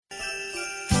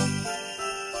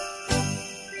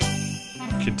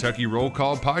Kentucky Roll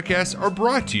Call podcasts are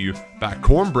brought to you by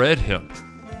Cornbread Hemp.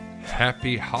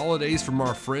 Happy holidays from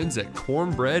our friends at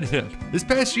Cornbread Hemp. This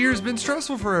past year has been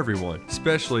stressful for everyone,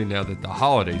 especially now that the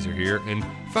holidays are here and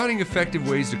finding effective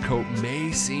ways to cope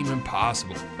may seem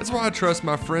impossible. That's why I trust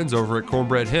my friends over at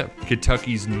Cornbread Hemp,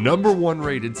 Kentucky's #1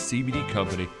 rated CBD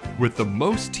company with the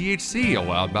most THC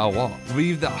allowed by law.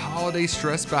 Leave the holiday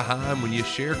stress behind when you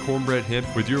share Cornbread Hemp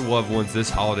with your loved ones this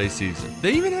holiday season.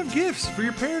 They even have gifts for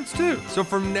your parents too. So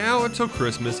from now until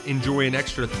Christmas, enjoy an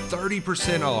extra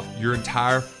 30% off your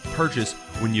entire purchase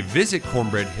when you visit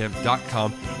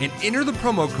cornbreadhemp.com and enter the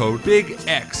promo code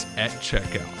BIGX at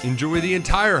checkout. Enjoy the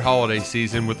entire holiday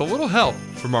season with a little help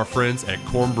from our friends at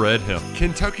Cornbread Hemp,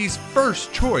 Kentucky's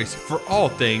first choice for all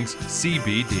things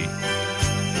CBD.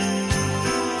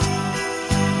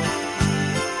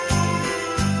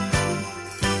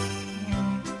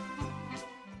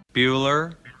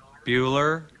 Bueller,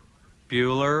 Bueller,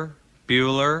 Bueller,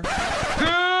 Bueller.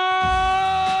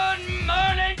 Good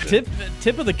morning.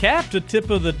 Tip of the cap to tip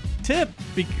of the tip.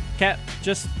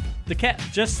 Cats. The cat's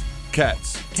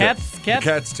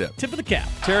tip. Tip of the cap.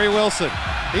 Terry Wilson.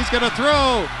 He's going to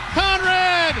throw.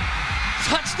 Conrad!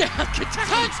 Touchdown, Kentucky!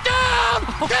 Touchdown!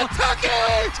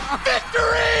 Kentucky!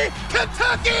 Victory!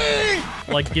 Kentucky!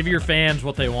 Like, give your fans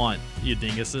what they want, you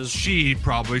dinguses. She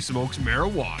probably smokes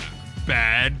marijuana.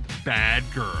 Bad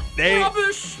girl.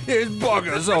 Rubbish! There's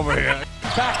buggers over here.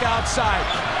 Back outside.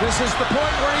 This is the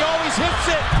point where he always hits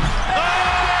it.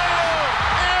 Oh!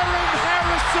 Aaron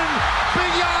Harrison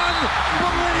beyond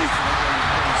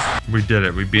belief. We did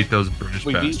it. We beat those British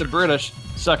We beat the British.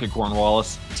 Suck it,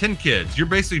 Cornwallis. 10 kids. You're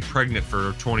basically pregnant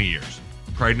for 20 years.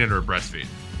 Pregnant or breastfeeding.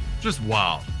 Just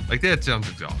wild. Like, that sounds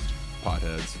exhausting.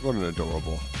 Potheads. What an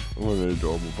adorable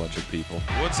bunch of people.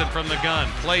 Woodson from the gun.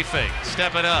 Play fake.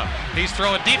 Step it up. He's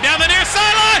throwing deep down the near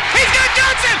sideline. He's got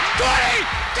Johnson. 20,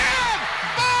 10,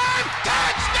 5,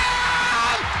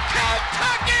 touchdown!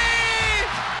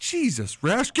 Kentucky! Jesus,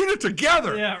 Rash, get it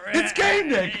together. Yeah, Rash. It's game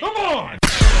day. Come on.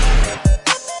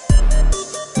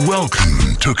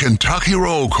 Welcome to Kentucky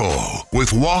Roll Call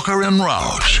with Walker and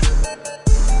Roush.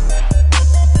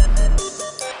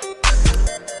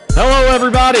 Hello,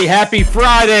 everybody. Happy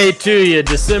Friday to you.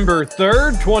 December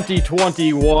 3rd,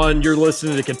 2021. You're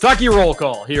listening to Kentucky Roll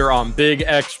Call here on Big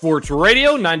X Sports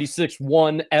Radio,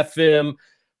 96.1 FM,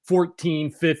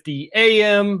 1450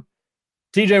 AM.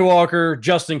 TJ Walker,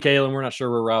 Justin Kalen. We're not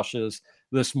sure where Roush is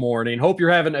this morning. Hope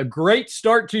you're having a great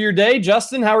start to your day.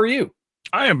 Justin, how are you?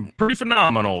 I am pretty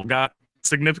phenomenal. Got a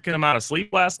significant amount of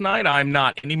sleep last night. I'm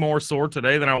not any more sore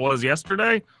today than I was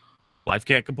yesterday. Life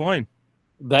can't complain.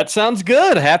 That sounds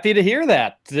good. Happy to hear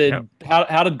that. Yep.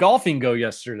 How did golfing go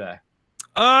yesterday?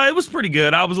 It was pretty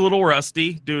good. I was a little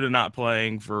rusty due to not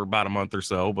playing for about a month or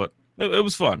so, but it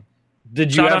was fun.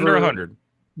 Did you Shot ever under 100?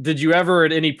 Did you ever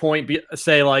at any point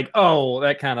say like, "Oh,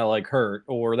 that kind of like hurt,"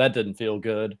 or "That didn't feel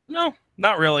good"? No,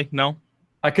 not really. No,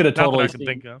 I could have not totally that I can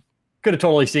think of. Could have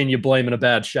totally seen you blaming a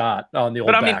bad shot on the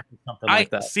old back or something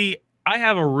like that. See, I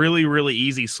have a really, really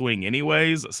easy swing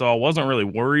anyways, so I wasn't really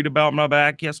worried about my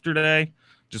back yesterday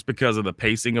just because of the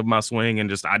pacing of my swing and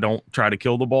just I don't try to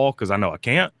kill the ball because I know I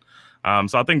can't.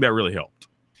 So I think that really helped.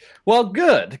 Well,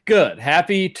 good.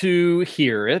 Happy to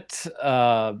hear it.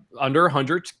 Under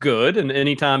 100's good, and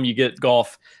anytime you get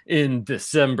golf in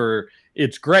December,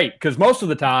 it's great because most of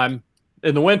the time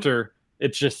in the winter,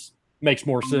 it just makes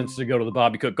more sense to go to the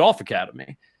Bobby Cook Golf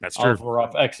Academy. That's true. Over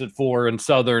off Exit 4 in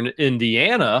southern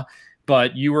Indiana.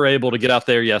 But you were able to get out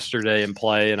there yesterday and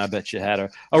play, and I bet you had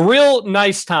a real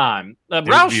nice time.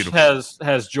 Roush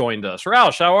has joined us.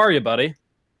 Roush, how are you, buddy?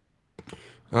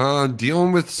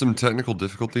 Dealing with some technical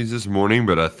difficulties this morning,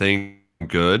 but I think I'm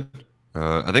good.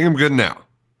 I think I'm good now.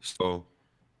 So,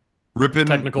 ripping,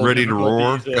 Technical ready to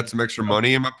roar. difficulties Got some extra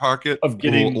money in my pocket. of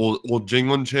getting- little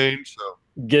jingling change. So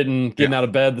Getting out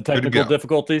of bed, the technical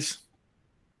difficulties?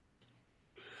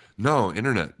 no,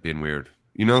 internet being weird.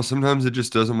 You know, sometimes it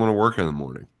just doesn't want to work in the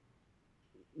morning.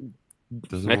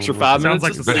 Extra 5 minutes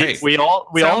Sounds of like sleep. the- We all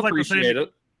Sounds like the appreciate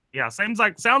it. Yeah, sounds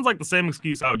like the same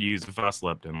excuse I would use if I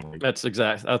slept in late. That's what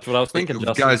I was thinking,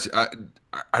 Justin. Guys,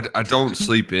 I don't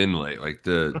sleep in late. Like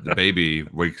the baby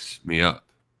wakes me up.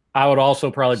 I would also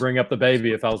probably bring up the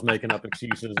baby if I was making up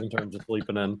excuses in terms of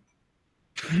sleeping in.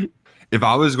 If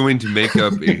I was going to make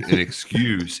up an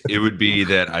excuse, it would be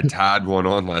that I tied one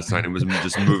on last night and was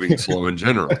just moving slow in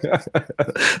general.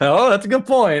 Oh, that's a good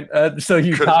point. So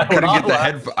you tied one on.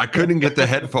 I couldn't get the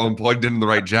headphone plugged into the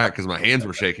right jack because my hands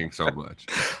were shaking so much.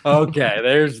 Okay,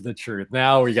 there's the truth.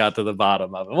 Now we got to the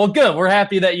bottom of it. Well, good. We're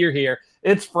happy that you're here.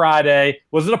 It's Friday.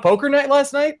 Was it a poker night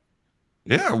last night?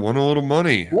 Yeah, I won a little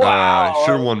money. Wow.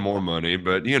 Should have won more money,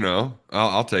 but, you know,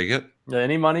 I'll take it.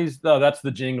 Any monies? Oh, that's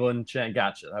the jingling chant.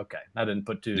 Gotcha. Okay. I didn't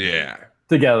put two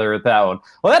together at that one.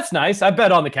 Well, that's nice. I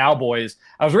bet on the Cowboys.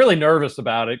 I was really nervous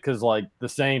about it because, like, the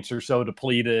Saints are so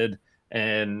depleted,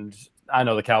 and I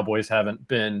know the Cowboys haven't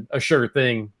been a sure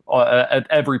thing at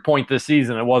every point this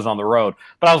season. It was on the road.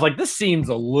 But I was like, this seems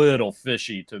a little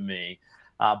fishy to me.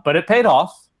 But it paid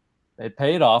off. It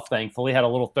paid off, thankfully. Had a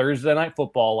little Thursday night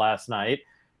football last night.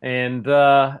 And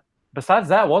besides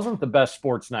that, wasn't the best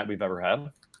sports night we've ever had.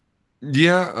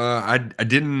 Yeah,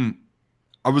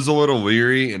 I was a little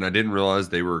leery, and I didn't realize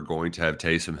they were going to have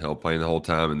Taysom Hill playing the whole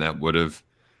time, and that would have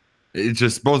 – it's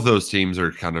just both of those teams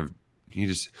are kind of –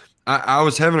 I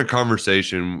was having a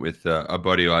conversation with a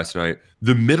buddy last night.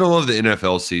 The middle of the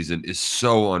NFL season is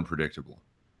so unpredictable.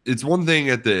 It's one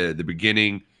thing at the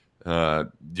beginning,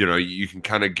 you can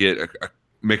kind of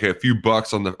make a few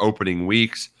bucks on the opening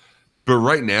weeks. But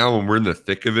right now, when we're in the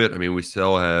thick of it, I mean, we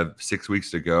still have 6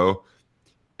 weeks to go.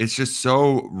 It's just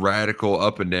so radical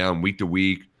up and down week to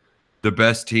week. The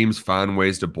best teams find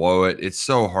ways to blow it. It's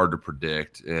so hard to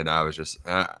predict. And I was just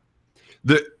our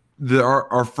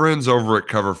friends over at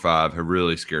Cover 5 have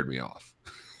really scared me off.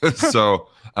 So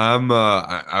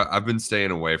I've been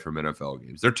staying away from NFL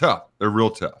games. They're tough. They're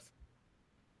real tough.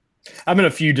 I'm in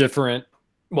a few different,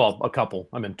 a couple.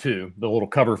 I'm in two. The little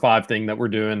Cover 5 thing that we're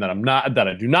doing that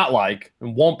I do not like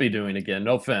and won't be doing again.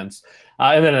 No offense.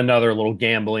 And then another little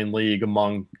gambling league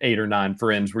among 8 or 9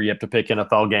 friends where you have to pick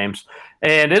NFL games.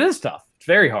 And it is tough. It's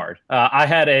very hard. I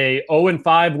had a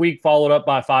 0-5 week followed up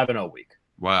by a 5-0 week.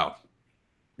 Wow.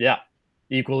 Yeah.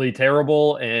 Equally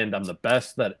terrible. And I'm the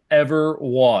best that ever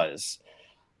was.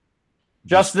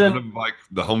 Justin. Kind of like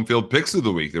the home field picks of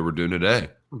the week that we're doing today.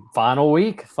 Final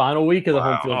week of the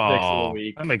home field picks of the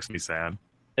week. That makes me sad.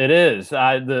 It is.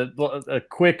 A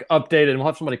quick update, and we'll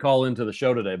have somebody call into the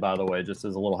show today, by the way, just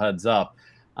as a little heads up.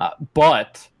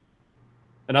 But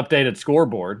an updated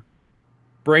scoreboard,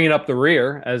 bringing up the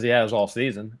rear as he has all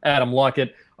season. Adam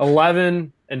Luckett,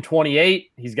 11-28.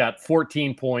 He's got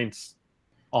 14 points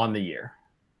on the year.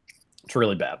 It's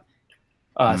really bad.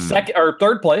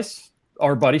 Third place,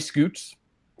 our buddy Scoots,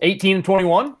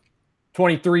 18-21.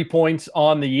 23 points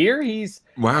on the year.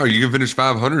 Wow, you can finish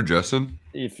 500, Justin.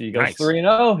 If he goes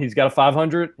 3-0, he's got a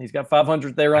 500. He's got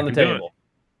 500 there on the table.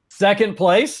 Second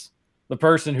place, the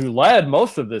person who led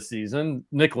most of this season,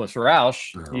 Nicholas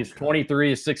Roush. He's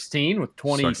 23-16 with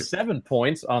 27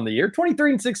 points on the year.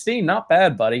 23-16, not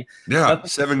bad, buddy. Yeah,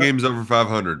 7 games over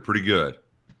 500. Pretty good.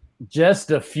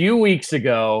 Just a few weeks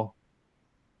ago,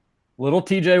 little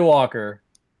TJ Walker,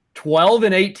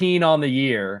 12-18 on the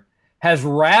year, has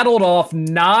rattled off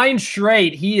 9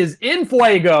 straight. He is in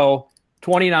fuego,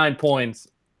 29 points.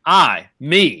 I'm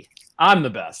the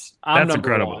best. That's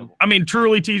incredible. 1. I mean,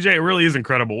 truly, TJ, it really is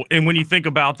incredible. And when you think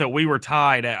about that, we were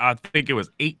tied at, I think it was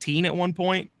 18 at one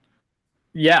point.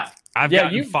 Yeah. I've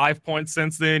gotten 5 points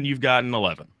since then. You've gotten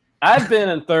 11. I've been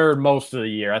in third most of the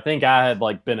year. I think I had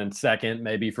been in second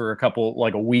maybe for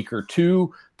a week or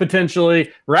two potentially.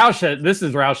 This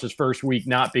is Roush's first week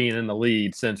not being in the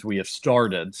lead since we have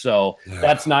started. So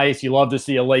that's nice. You love to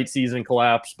see a late season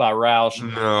collapse by Roush.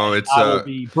 No, I will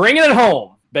be bringing it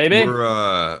home, baby.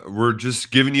 We're just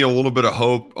giving you a little bit of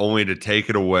hope only to take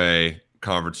it away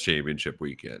conference championship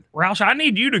weekend. Roush, I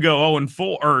need you to go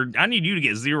 0-4, or I need you to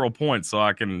get 0 points so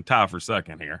I can tie for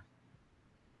second here.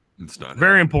 It's not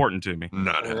very important to me.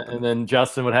 Not happening. And then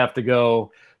Justin would have to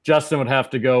go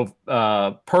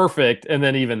perfect, and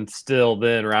then even still,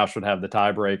 then Roush would have the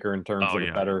tiebreaker in terms of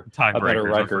a better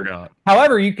record.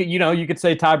 However, you could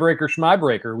say tiebreaker,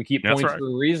 schmiebreaker. We keep points for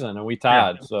a reason, and we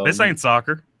tied. Yeah. So this ain't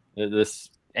soccer.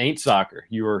 This ain't soccer.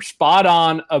 You were spot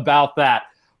on about that,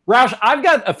 Roush. I've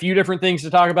got a few different things to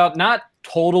talk about, not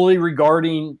totally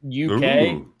regarding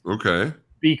UK. Ooh, okay.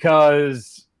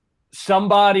 Because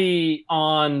somebody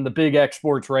on the Big X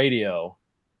Sports Radio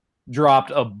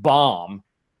dropped a bomb,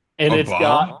 and it's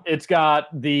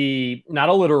got the, not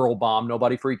a literal bomb,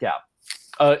 nobody freak out,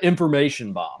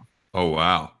 information bomb. Oh,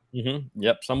 wow. Mm-hmm.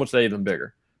 Yep. Some would say even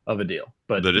bigger of a deal,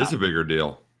 but that is a bigger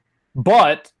deal.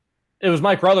 But it was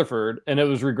Mike Rutherford, and it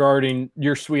was regarding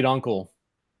your sweet uncle.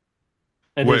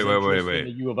 And wait.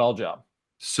 The U of L job.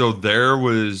 So there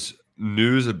was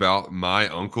news about my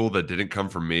uncle that didn't come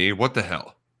from me. What the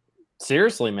hell?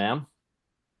 Seriously, man.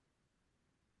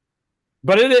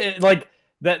 But it like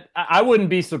that, I wouldn't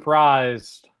be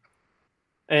surprised.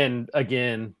 And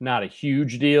again, not a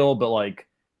huge deal, but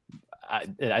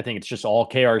I think it's just all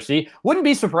KRC. Wouldn't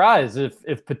be surprised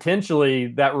if potentially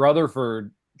that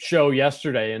Rutherford show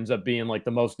yesterday ends up being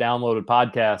the most downloaded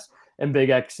podcast in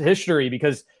Big X history,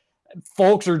 because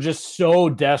folks are just so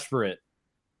desperate.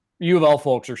 U of L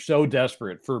folks are so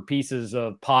desperate for pieces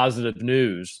of positive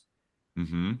news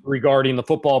regarding the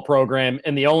football program.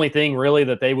 And the only thing really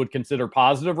that they would consider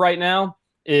positive right now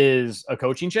is a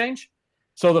coaching change.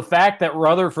 So the fact that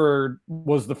Rutherford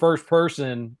was the first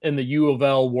person in the U of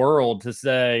L world to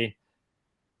say,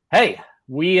 hey,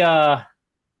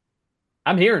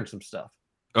 I'm hearing some stuff.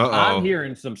 I'm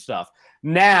hearing some stuff.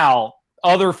 Now,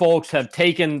 other folks have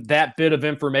taken that bit of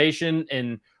information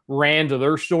and ran to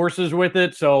their sources with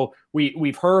it. So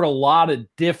we've heard a lot of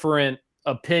different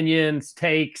opinions,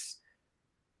 takes.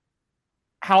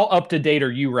 How up to date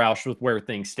are you, Roush, with where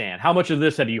things stand? How much of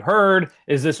this have you heard?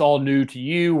 Is this all new to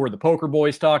you? Were the Poker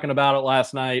Boys talking about it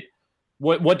last night?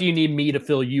 What do you need me to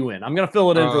fill you in? I'm going to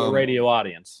fill it in for the radio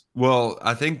audience. Well,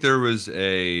 I think there was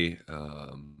a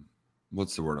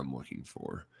what's the word I'm looking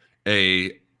for?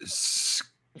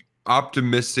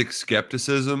 Optimistic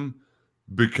skepticism,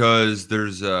 because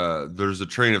there's a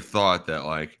train of thought that,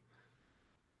 like,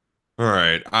 all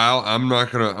right, I'm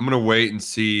gonna wait and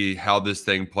see how this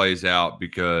thing plays out,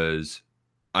 because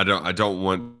I don't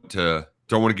want to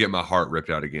get my heart ripped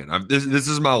out again. This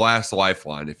is my last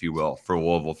lifeline, if you will, for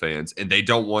Louisville fans, and they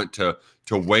don't want to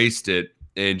waste it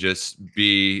and just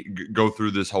go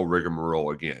through this whole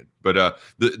rigmarole again. But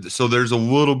so there's a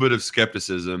little bit of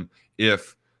skepticism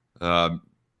if our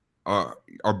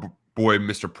boy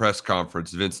Mr. Press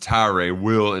Conference, Vince Tyra,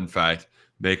 will in fact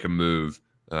make a move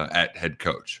at head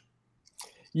coach.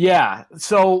 Yeah.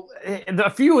 So a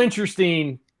few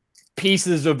interesting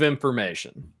pieces of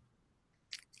information.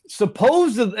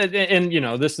 Suppose, and you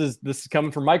know, this is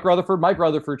coming from Mike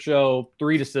Rutherford Show,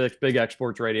 3 to 6, Big X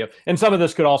Sports Radio, and some of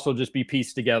this could also just be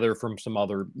pieced together from some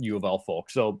other U of L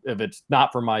folks. So if it's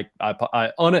not from Mike,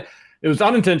 it was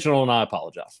unintentional, and I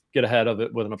apologize. Get ahead of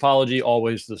it with an apology.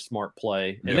 Always the smart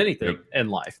play in anything in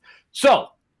life. So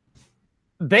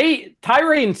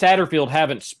Tyra and Satterfield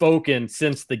haven't spoken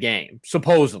since the game,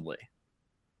 supposedly.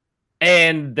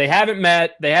 And they haven't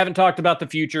met. They haven't talked about the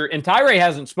future. And Tyra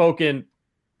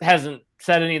hasn't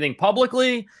said anything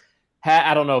publicly.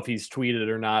 I don't know if he's tweeted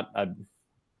or not.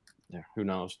 Who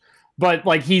knows? But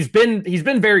like he's been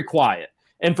very quiet.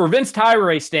 And for Vince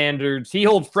Tyra standards, he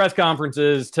holds press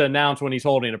conferences to announce when he's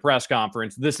holding a press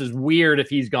conference. This is weird if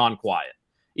he's gone quiet,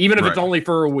 even if it's only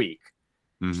for a week.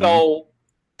 Mm-hmm. So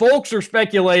folks are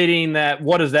speculating that,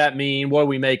 what does that mean? What do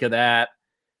we make of that?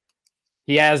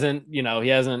 He hasn't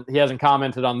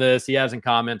commented on this. He hasn't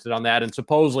commented on that, and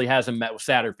supposedly hasn't met with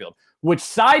Satterfield. Which,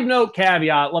 side note,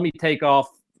 caveat, let me take off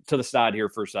to the side here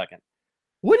for a second.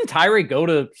 Wouldn't Tyra go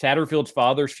to Satterfield's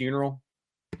father's funeral?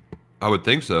 I would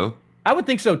think so. I would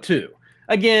think so too.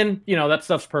 Again, you know, that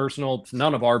stuff's personal. It's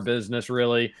none of our business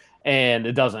really, and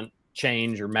it doesn't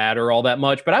change or matter all that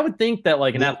much. But I would think that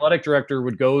like an athletic director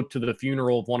would go to the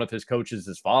funeral of one of his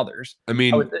coaches' fathers. I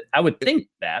mean, I would think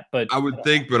that, but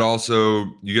but also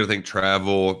you got to think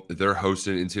travel. If they're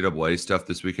hosting NCAA stuff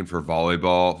this weekend for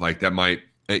volleyball, like that might,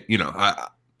 you know,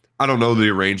 I don't know the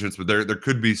arrangements, but there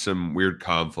could be some weird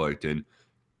conflict, and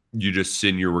you just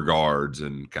send your regards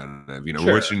and kind of, you know,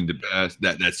 wishing the best,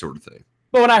 that sort of thing.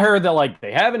 But when I heard that, like,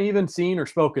 they haven't even seen or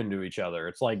spoken to each other,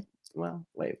 it's like, well,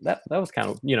 wait, that was kind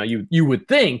of, you know, you would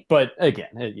think, but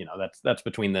again, you know, that's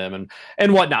between them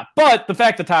and whatnot. But the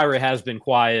fact that Tyra has been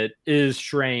quiet is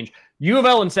strange. U of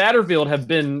L and Satterfield have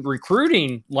been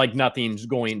recruiting like nothing's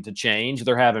going to change.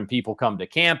 They're having people come to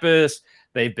campus.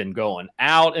 They've been going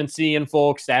out and seeing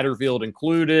folks, Satterfield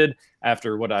included,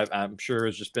 after what I'm sure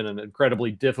has just been an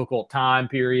incredibly difficult time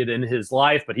period in his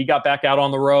life, but he got back out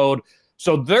on the road.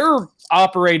 So they're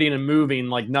operating and moving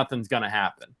like nothing's going to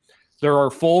happen. There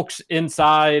are folks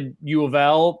inside U of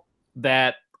L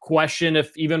that question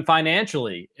if even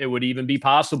financially it would even be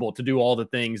possible to do all the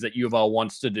things that U of L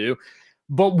wants to do.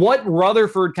 But what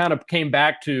Rutherford kind of came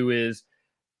back to is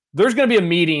there's going to be a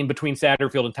meeting between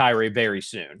Satterfield and Tyra very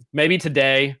soon. Maybe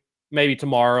today, maybe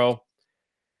tomorrow.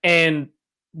 And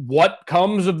what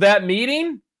comes of that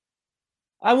meeting?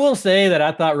 I will say that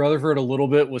I thought Rutherford a little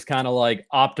bit was kind of like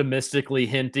optimistically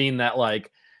hinting that like,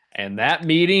 and that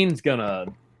meeting's going to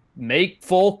make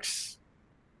folks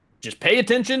just pay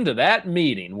attention to that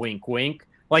meeting. Wink, wink.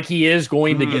 Like he is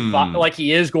going to get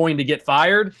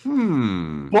fired.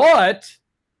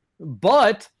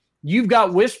 But you've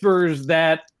got whispers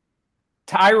that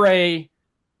Tyra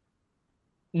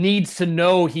needs to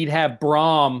know he'd have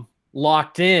Brom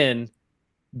locked in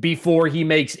before he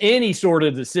makes any sort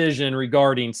of decision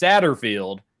regarding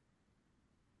Satterfield.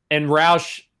 And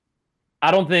Roush, I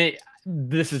don't think,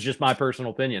 this is just my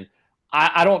personal opinion,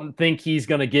 I don't think he's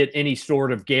going to get any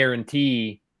sort of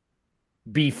guarantee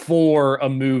before a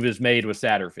move is made with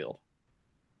Satterfield.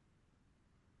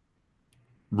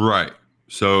 Right.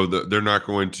 So they're not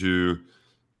going to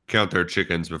count their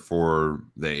chickens before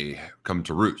they come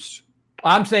to roost.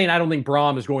 I'm saying I don't think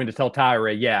Braum is going to tell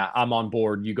Tyree, yeah, I'm on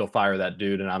board. You go fire that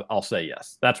dude, and I'll say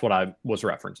yes. That's what I was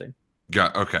referencing.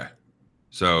 Okay.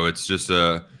 So it's just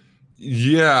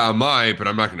yeah, I might, but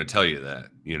I'm not going to tell you that.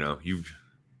 You know, you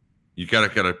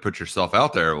gotta put yourself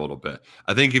out there a little bit.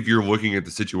 I think if you're looking at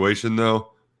the situation,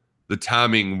 though, the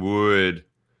timing would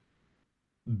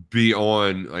be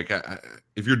on. Like,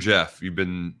 if you're Jeff, you've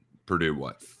been Purdue,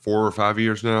 what, 4 or 5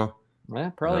 years now? Yeah,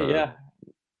 probably, yeah.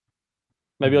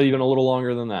 Maybe even a little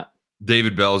longer than that.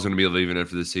 David Bell is going to be leaving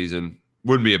after the season.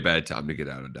 Wouldn't be a bad time to get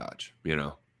out of Dodge, you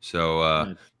know.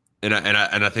 So, and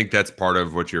I think that's part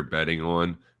of what you're betting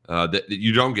on, that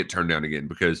you don't get turned down again,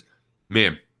 because,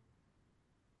 man,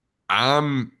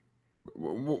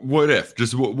 what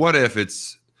if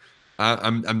it's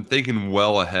I'm thinking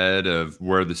well ahead of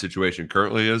where the situation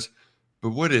currently is, but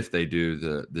what if they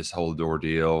do this whole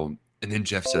ordeal and then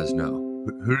Jeff says no?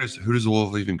 Who does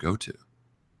Louisville even go to?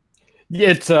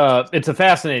 It's a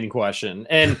fascinating question,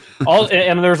 and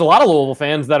and there's a lot of Louisville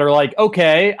fans that are like,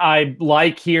 okay, I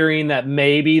like hearing that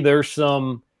maybe there's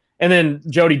some. And then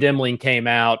Jody Demling came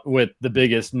out with the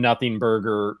biggest nothing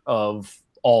burger of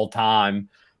all time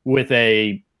with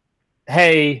a,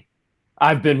 hey,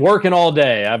 I've been working all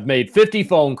day. I've made 50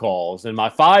 phone calls, and my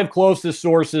 5 closest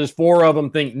sources, 4 of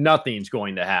them think nothing's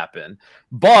going to happen.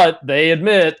 But they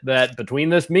admit that between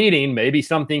this meeting, maybe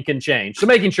something can change. So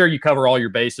making sure you cover all your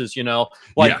bases, you know,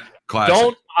 like,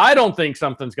 yeah, I don't think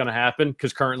something's going to happen,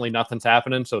 because currently nothing's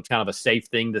happening. So it's kind of a safe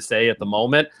thing to say at the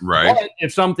moment. Right. But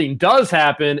if something does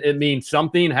happen, it means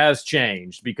something has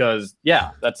changed, because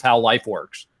that's how life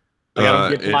works. I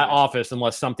gotta get to my office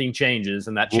unless something changes,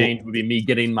 and that change would be me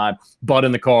getting my butt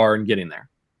in the car and getting there.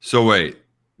 So wait,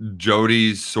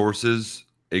 Jody's sources,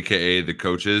 aka the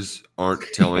coaches, aren't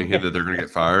telling him that they're going to get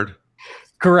fired?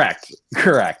 Correct.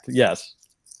 Yes.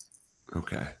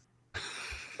 Okay.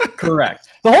 Correct.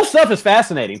 The whole stuff is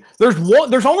fascinating.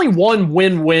 There's only one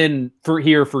win-win for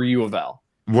U of L.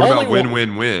 What about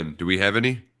win-win-win? Do we have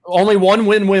any? Only one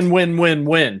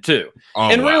win-win-win-win-win too.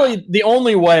 Really, the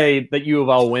only way that U of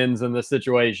L wins in this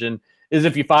situation is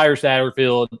if you fire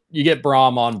Satterfield, you get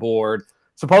Braum on board.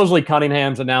 Supposedly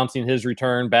Cunningham's announcing his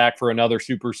return back for another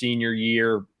super senior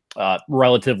year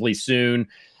relatively soon.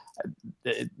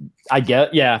 I get,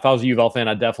 if I was a U of L fan,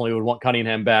 I definitely would want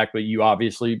Cunningham back, but you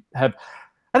obviously have.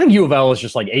 I think U of L is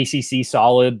just like ACC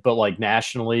solid, but like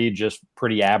nationally just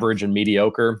pretty average and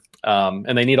mediocre.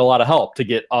 And they need a lot of help to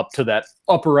get up to that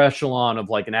upper echelon of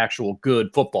like an actual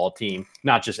good football team,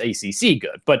 not just ACC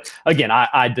good. But again,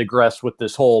 I digress with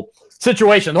this whole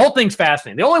situation. The whole thing's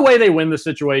fascinating. The only way they win the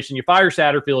situation, you fire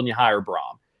Satterfield and you hire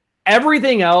Braum.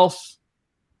 Everything else,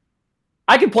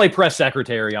 I can play press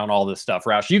secretary on all this stuff,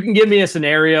 Roush. You can give me a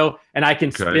scenario and I can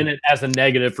spin it as a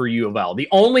negative for U of L. The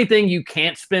only thing you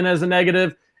can't spin as a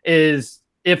negative is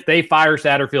if they fire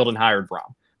Satterfield and hired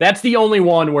Braum. That's the only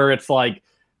one where it's like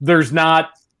there's not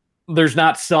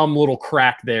some little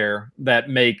crack there that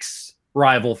makes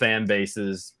rival fan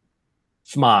bases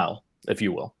smile, if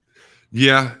you will.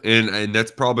 Yeah, and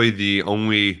that's probably the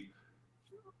only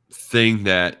thing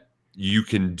that you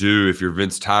can do if you're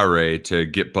Vince Tyree to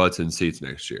get butts in seats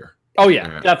next year. Oh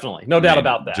yeah, definitely, no doubt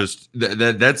about that. Just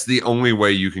that's the only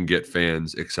way you can get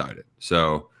fans excited.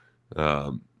 So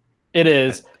it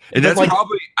is, and that's like,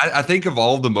 probably I think of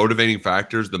all the motivating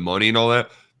factors, the money and all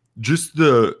that, just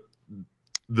the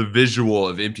visual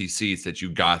of empty seats that you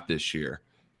got this year,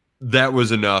 that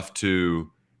was enough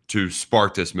to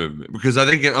spark this movement. Because I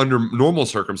think under normal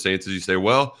circumstances, you say,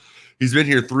 well, he's been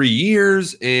here 3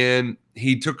 years and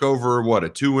he took over a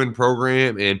 2-win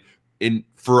program, and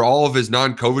for all of his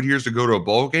non-COVID years to go to a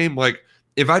bowl game. Like,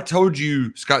 if I told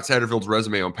you Scott Satterfield's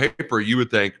resume on paper, you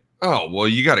would think, oh, well,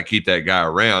 you got to keep that guy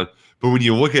around. But when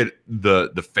you look at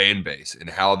the fan base and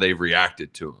how they've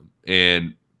reacted to him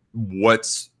and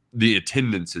what's the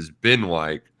attendance has been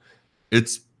like,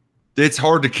 it's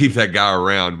hard to keep that guy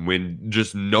around when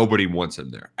just nobody wants him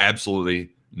there. Absolutely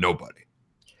nobody.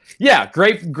 Yeah,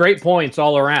 great points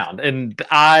all around. And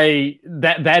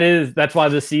that's why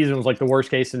this season was like the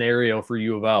worst case scenario for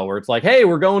U of L, where it's like, hey,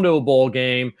 we're going to a bowl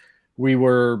game. We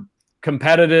were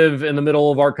competitive in the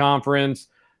middle of our conference,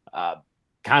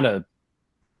 kind of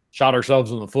shot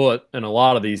ourselves in the foot in a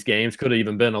lot of these games. Could have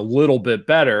even been a little bit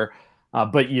better.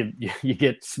 But you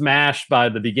get smashed by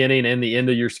the beginning and the end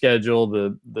of your schedule.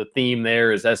 The theme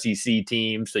there is SEC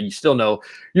teams, so you still know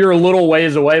you're a little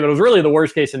ways away. But it was really the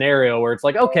worst case scenario where it's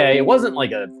like, okay, it wasn't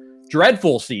like a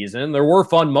dreadful season. There were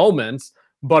fun moments,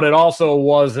 but it also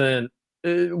wasn't.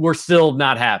 We're still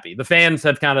not happy. The fans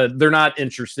have they're not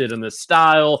interested in this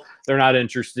style. They're not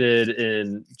interested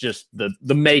in just the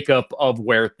makeup of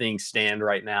where things stand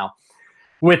right now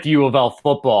with U of L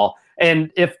football.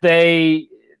 And if they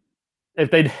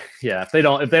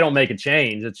don't make a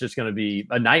change, it's just going to be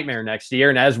a nightmare next year.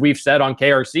 And as we've said on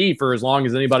KRC for as long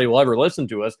as anybody will ever listen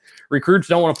to us, recruits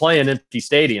don't want to play in empty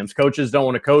stadiums. Coaches don't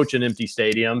want to coach in empty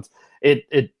stadiums.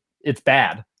 It's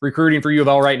bad. Recruiting for U of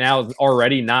L right now is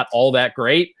already not all that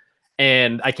great.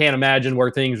 And I can't imagine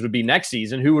where things would be next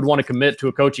season. Who would want to commit to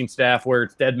a coaching staff where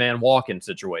it's dead man walking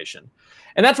situation?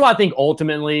 And that's why I think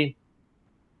ultimately,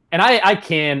 and I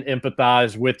can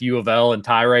empathize with U of L and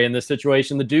Tyree in this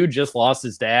situation. The dude just lost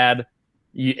his dad,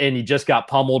 and he just got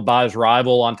pummeled by his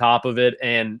rival on top of it.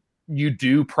 And you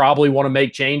do probably want to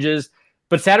make changes.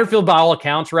 But Satterfield, by all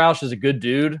accounts, Roush is a good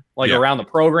dude. Around the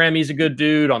program, he's a good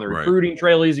dude. On the recruiting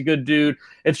trail, he's a good dude.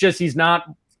 It's just he's not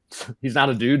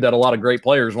a dude that a lot of great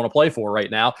players want to play for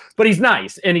right now. But he's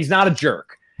nice, and he's not a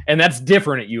jerk. And that's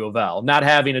different at U of L, not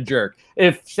having a jerk.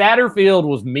 If Satterfield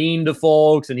was mean to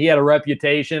folks and he had a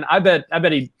reputation, I bet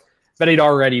he'd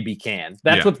already be canned.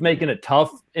 That's what's making it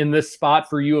tough in this spot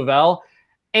for U of L.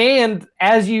 And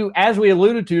as we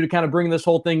alluded to kind of bring this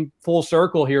whole thing full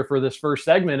circle here for this first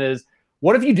segment is,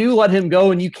 what if you do let him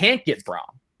go and you can't get Brohm?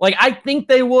 I think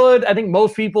they would. I think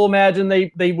most people imagine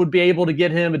they would be able to get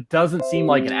him. It doesn't seem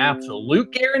like an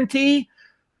absolute guarantee.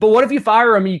 But what if you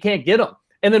fire him and you can't get him?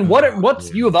 And then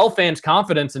what's U of L fans'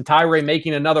 confidence in Tyree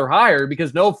making another hire?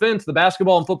 Because no offense, the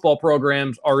basketball and football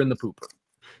programs are in the pooper.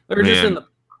 They're just in the.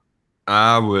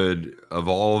 I would, of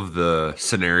all of the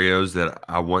scenarios that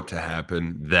I want to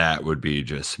happen, that would be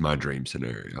just my dream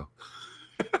scenario.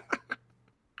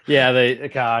 Yeah,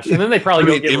 and then they probably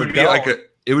go get Riddell.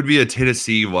 It would be a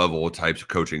Tennessee level type of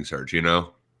coaching search, you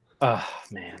know? Oh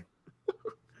man.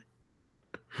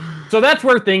 So that's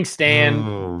where things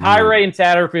stand. Tyree and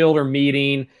Satterfield are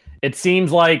meeting. It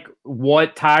seems like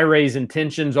what Tyree's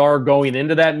intentions are going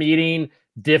into that meeting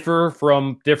differ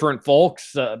from different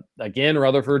folks. Again,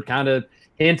 Rutherford kind of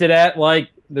hinted at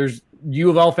there's U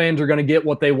of L fans are going to get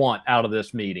what they want out of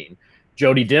this meeting.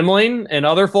 Jody Dimling and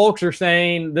other folks are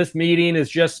saying this meeting is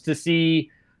just to see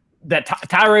that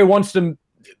Tyree wants to.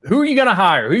 Who are you going to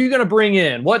hire? Who are you going to bring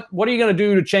in? What are you going to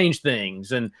do to change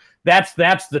things? And that's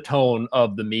the tone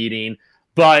of the meeting.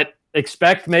 But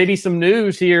expect maybe some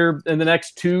news here in the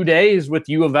next 2 days with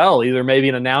U of L. Either maybe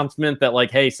an announcement that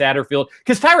hey, Satterfield,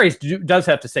 because Tyree does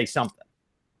have to say something,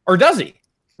 or does he?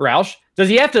 Roush, does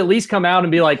he have to at least come out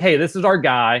and be like, hey, this is our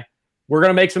guy. We're going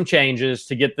to make some changes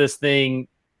to get this thing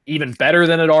even better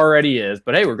than it already is.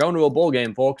 But hey, we're going to a bowl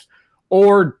game, folks.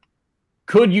 Or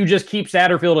could you just keep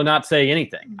Satterfield and not say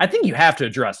anything? I think you have to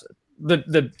address it.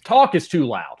 The talk is too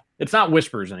loud. It's not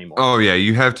whispers anymore. Oh, yeah.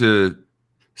 You have to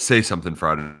say something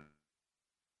Friday.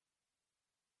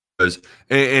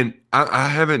 And I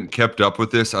haven't kept up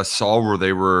with this. I saw where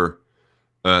they were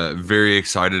very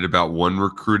excited about one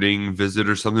recruiting visit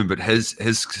or something. But has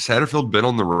Satterfield been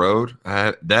on the road?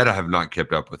 That I have not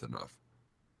kept up with enough.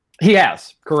 He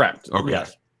has. Correct. Okay.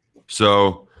 Yes.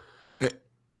 So,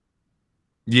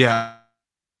 yeah.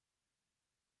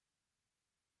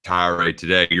 Tyree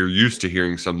today, you're used to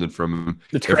hearing something from him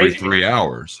every 3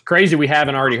 hours. Crazy we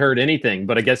haven't already heard anything,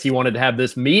 but I guess he wanted to have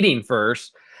this meeting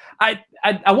first. I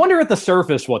wonder at the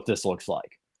surface what this looks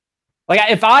like.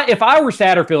 If I were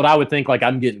Satterfield, I would think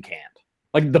I'm getting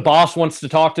canned. The boss wants to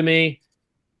talk to me,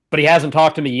 but he hasn't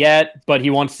talked to me yet, but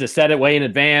he wants to set it way in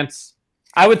advance.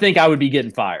 I would think I would be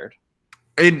getting fired.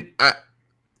 And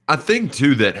I think,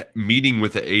 too, that meeting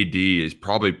with the AD is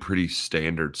probably pretty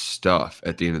standard stuff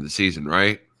at the end of the season,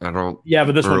 right? Yeah,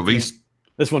 but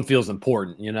this one feels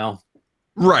important, you know?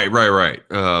 Right.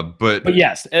 But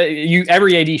yes,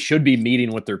 every AD should be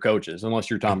meeting with their coaches, unless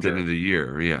you're Tom. At the end of the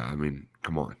year, yeah. I mean,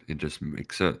 come on, it just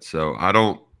makes sense. So I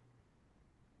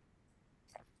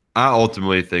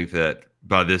ultimately think that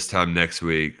by this time next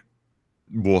week,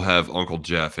 we'll have Uncle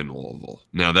Jeff in Louisville.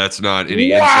 Now that's not any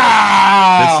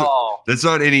that's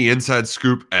not any inside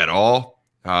scoop at all.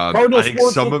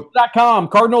 CardinalSports.com,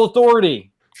 Cardinal Authority.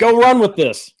 Go run with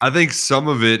this. I think some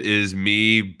of it is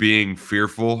me being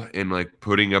fearful and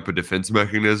putting up a defense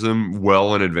mechanism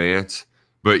well in advance.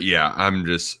 But yeah,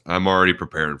 I'm already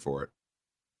preparing for it.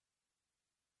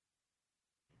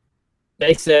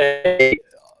 They say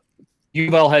U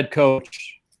of L head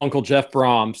coach Uncle Jeff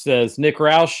Brohm says, Nick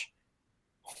Roush,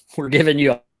 we're giving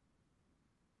you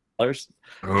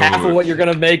half of what you're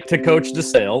going to make to coach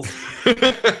DeSales.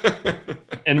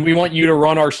 And we want you to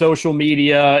run our social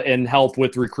media and help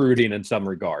with recruiting in some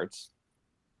regards.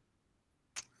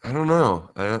 I don't know.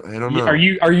 I don't know. Are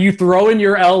you throwing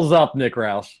your L's up, Nick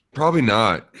Roush? Probably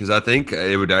not, because I think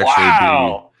it would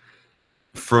actually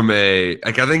be from I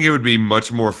think it would be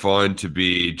much more fun to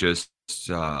be just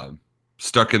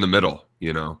stuck in the middle,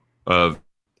 of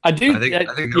I do. I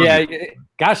think yeah.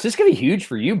 Gosh, this could be huge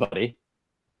for you, buddy.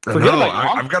 Forget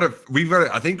about if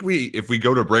we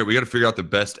go to break, we got to figure out the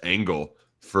best angle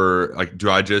for like. Do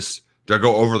I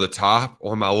go over the top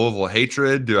on my Louisville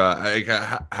hatred?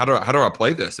 How do I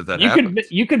play this if that happens?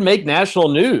 You could make national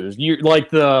news. You like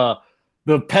the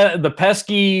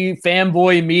pesky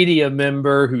fanboy media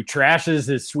member who trashes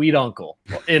his sweet uncle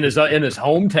in his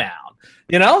hometown.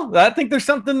 You know, I think there's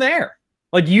something there.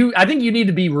 Like I think you need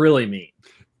to be really mean.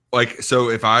 Like, so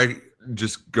if I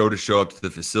just go to show up to the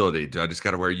facility, do I just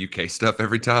got to wear UK stuff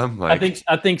every time? Like,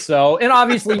 I think so. And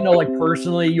obviously, like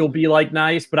personally, you'll be like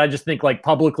nice, but I just think like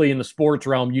publicly in the sports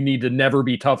realm, you need to never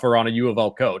be tougher on a U of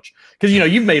L coach because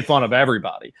you've made fun of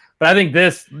everybody. But I think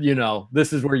this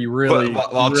is where you really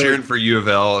while cheering for U of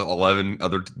L 11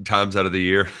 other times out of the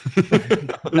year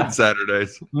on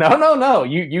Saturdays. No.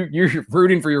 You're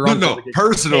rooting for your own. No,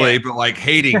 personally, but like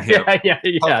hating him. yeah,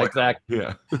 exactly.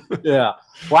 Yeah. Yeah.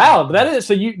 Wow, that is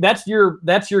so. That's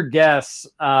your guess,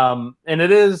 and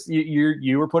it is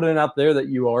you were putting it out there that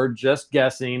you are just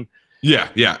guessing.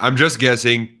 Yeah, I'm just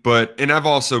guessing, and I've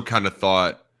also kind of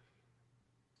thought.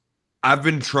 I've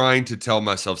been trying to tell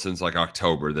myself since like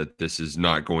October that this is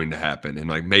not going to happen and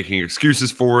like making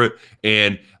excuses for it.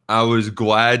 And I was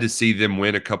glad to see them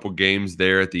win a couple games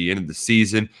there at the end of the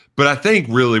season. But I think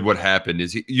really what happened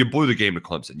is you blew the game to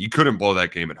Clemson. You couldn't blow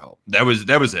that game at home. That was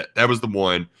it. That was the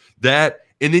one. And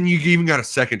then you even got a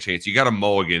second chance. You got a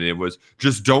mulligan. It was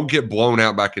just don't get blown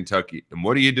out by Kentucky. And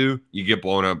what do? You get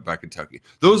blown out by Kentucky.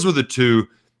 Those were the two.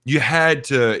 You had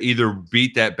to either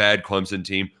beat that bad Clemson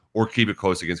team or keep it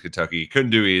close against Kentucky. You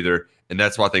couldn't do either, and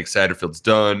that's why I think Satterfield's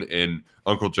done, and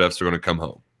Uncle Jeff's are going to come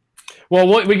home.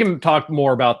 Well, we can talk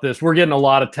more about this. We're getting a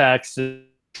lot of texts,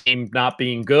 team not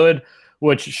being good,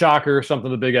 which, shocker, something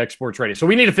the Big X Sports Radio. So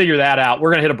we need to figure that out.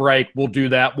 We're going to hit a break. We'll do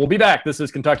that. We'll be back. This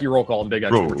is Kentucky Roll Call on Big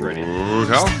X Sports Radio.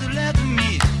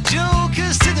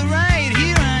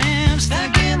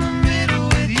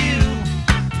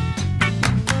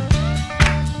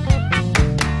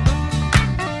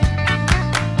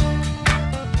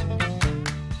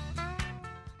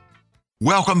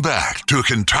 Welcome back to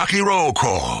Kentucky Roll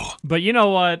Call. But you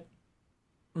know what?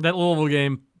 That Louisville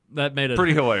game, that made it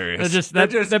pretty hilarious.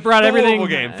 That brought everything. Louisville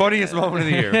game, funniest moment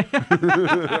of the year.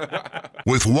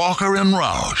 With Walker and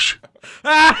Roush.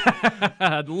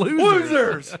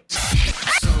 Losers.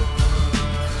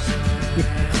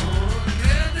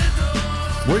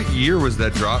 What year was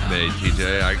that drop made,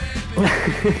 TJ?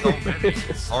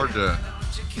 Hard to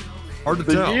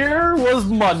tell. The year was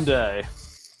Monday.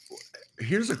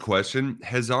 Here's a question: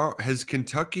 Has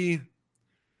Kentucky?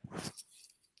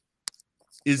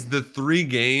 Is the 3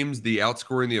 games the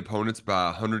outscoring the opponents by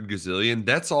 100 gazillion?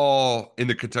 That's all in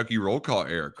the Kentucky roll call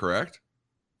era, correct?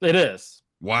 It is.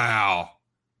 Wow.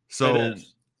 So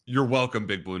you're welcome,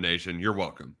 Big Blue Nation. You're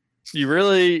welcome. You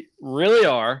really, really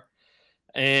are.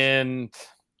 And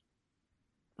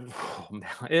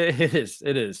it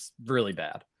is really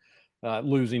bad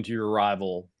losing to your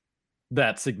rival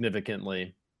that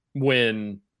significantly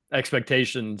when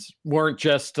expectations weren't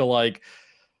just to like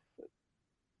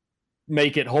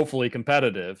make it hopefully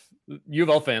competitive. U of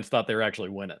L fans thought they were actually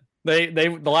winning. They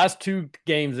the last 2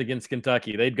 games against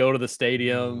Kentucky, they'd go to the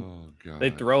stadium,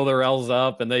 they'd throw their L's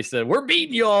up, and they said, "We're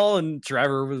beating y'all." And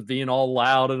Trevor was being all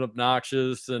loud and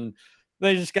obnoxious, and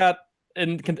they just got.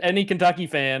 And any Kentucky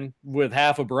fan with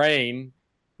half a brain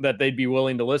that they'd be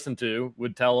willing to listen to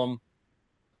would tell them,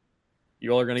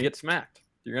 "You all are going to get smacked.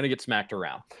 You're going to get smacked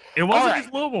around." It wasn't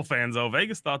just Louisville fans though.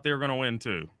 Vegas thought they were going to win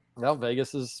too. Well,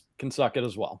 Vegas can suck it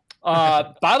as well.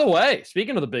 By the way,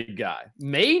 speaking of the big guy,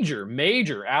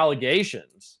 major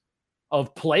allegations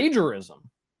of plagiarism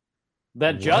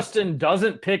that Justin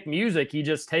doesn't pick music. He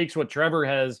just takes what Trevor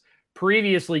has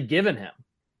previously given him.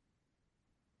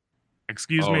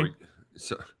 Excuse me?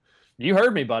 So, you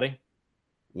heard me, buddy.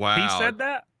 Wow. He said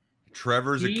that?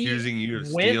 Trevor's accusing you of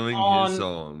stealing his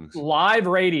songs. Live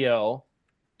radio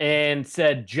and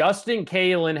said Justin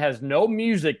Kalen has no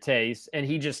music taste and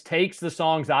he just takes the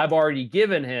songs I've already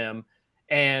given him,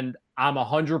 and I'm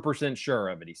 100% sure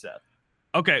of it, he said.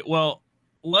 Okay, well,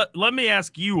 let me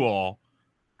ask you all,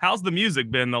 how's the music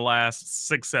been the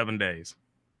last 6-7 days?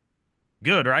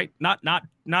 Good, right? Not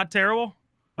terrible?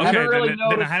 Okay,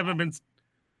 then I haven't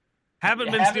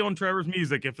been stealing Trevor's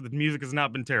music if the music has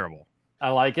not been terrible. I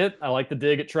like it. I like the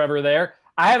dig at Trevor there.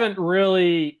 I haven't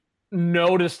really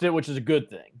noticed it, which is a good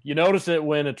thing. You notice it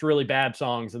when it's really bad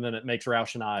songs, and then it makes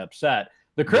Roush and I upset.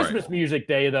 The Christmas music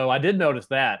day, though, I did notice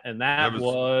that, and that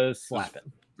was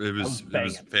slapping. It was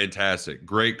fantastic.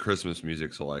 Great Christmas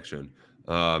music selection.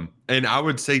 And I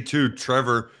would say, too,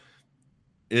 Trevor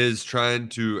is trying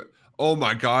to Oh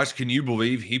my gosh, can you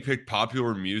believe he picked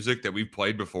popular music that we've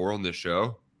played before on this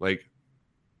show? Like,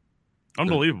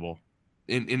 Unbelievable.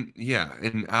 and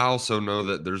I also know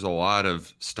that there's a lot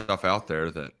of stuff out there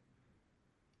that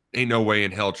ain't no way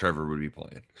in hell Trevor would be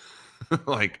playing.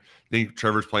 Like, think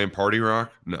Trevor's playing party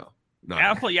rock? No.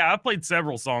 I've played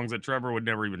several songs that Trevor would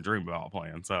never even dream about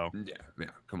playing. So yeah,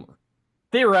 come on.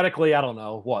 Theoretically, I don't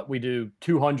know what we do,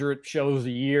 200 shows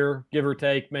a year, give or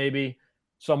take, maybe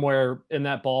somewhere in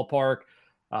that ballpark.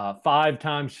 5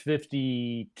 times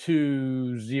 50,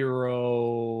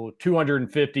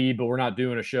 250, but we're not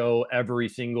doing a show every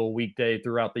single weekday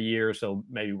throughout the year. So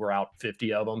maybe we're out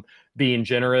 50 of them, being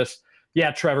generous.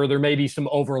 Yeah, Trevor, there may be some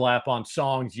overlap on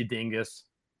songs, you dingus.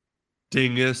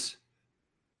 Dingus.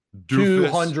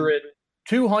 200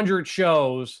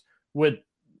 shows with,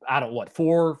 I don't know, what,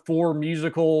 four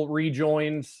musical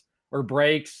rejoins or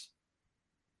breaks.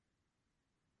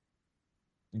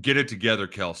 Get it together,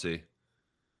 Kelsey.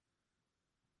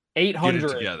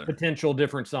 800 potential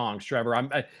different songs, Trevor.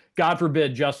 God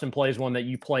forbid Justin plays one that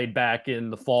you played back in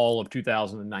the fall of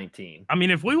 2019. I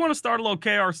mean, if we want to start a little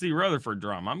KRC Rutherford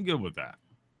drum, I'm good with that.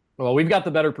 Well, we've got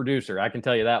the better producer. I can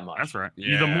tell you that much. That's right.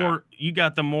 Yeah. You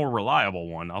got the more reliable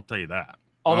one. I'll tell you that.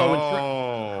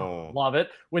 Although, love it.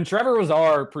 When Trevor was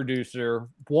our producer,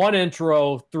 1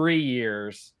 intro, 3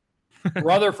 years.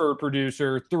 Rutherford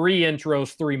producer, 3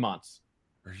 intros, 3 months.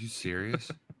 Are you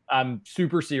serious? I'm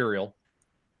super serial.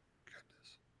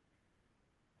 Goodness.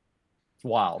 It's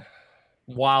wild.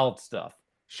 Wild stuff.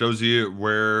 Shows you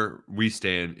where we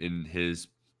stand in his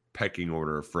pecking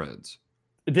order of friends.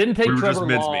 It didn't take Trevor just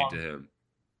mincemeat long to him.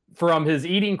 From his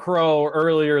eating crow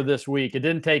earlier this week. It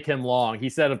didn't take him long. He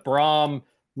said if Braum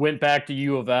went back to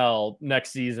U of L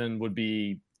next season would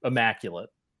be immaculate.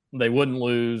 They wouldn't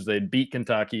lose. They'd beat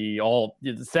Kentucky. All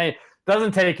the same.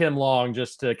 Doesn't take him long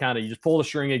just to kind of, you just pull the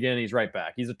string again. He's right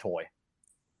back. He's a toy.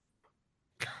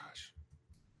 Gosh.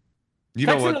 You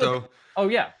know what, though? Oh,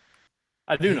 yeah.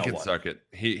 I do know He can what. suck it.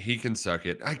 He can suck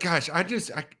it.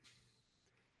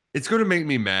 It's going to make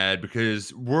me mad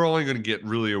because we're only going to get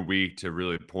really a week to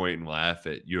really point and laugh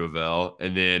at U of L.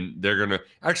 And then they're going to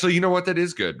 – actually, you know what? That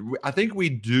is good. I think we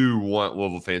do want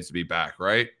Louisville fans to be back,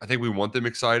 right? I think we want them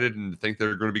excited and think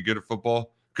they're going to be good at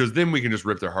football because then we can just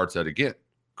rip their hearts out again.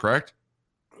 Correct?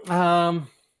 You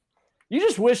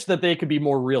just wish that they could be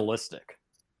more realistic.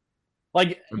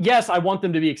 Like, yes, I want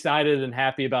them to be excited and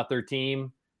happy about their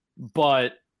team,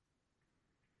 but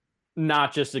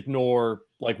not just ignore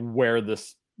like where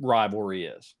this rivalry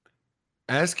is.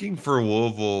 Asking for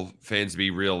Louisville fans to be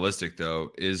realistic,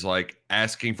 though, is like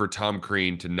asking for Tom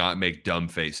Crean to not make dumb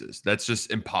faces. That's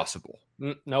just impossible.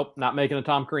 Nope, not making a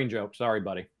Tom Crean joke. Sorry,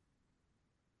 buddy.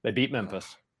 They beat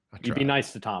Memphis. You be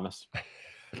nice to Thomas.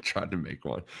 I tried to make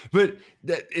one, but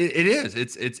it is.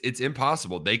 It's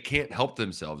impossible. They can't help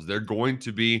themselves. They're going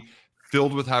to be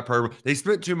filled with hyperbole. They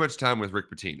spent too much time with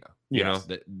Rick Pitino, you know,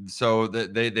 so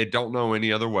that they don't know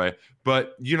any other way.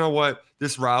 But you know what?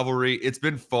 This rivalry, it's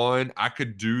been fun. I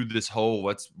could do this whole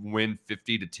let's win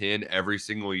 50-10 every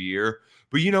single year.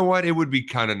 But you know what? It would be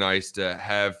kind of nice to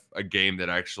have a game that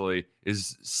actually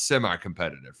is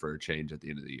semi-competitive for a change at the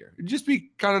end of the year. It'd just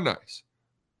be kind of nice.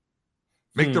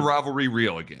 Make the rivalry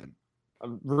real again.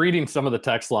 I'm reading some of the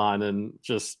text line and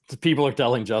just people are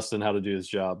telling Justin how to do his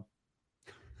job.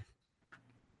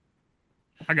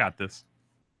 I got this.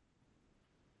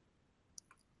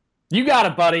 You got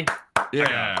it, buddy.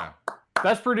 Yeah.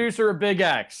 Best producer of Big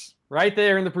X. Right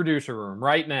there in the producer room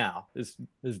right now. Is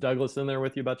Douglas in there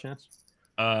with you by chance?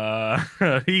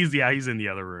 He's in the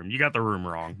other room. You got the room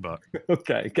wrong, but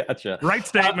okay, gotcha. Right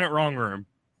statement, wrong room.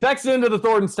 Text into the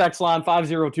Thornton's text line,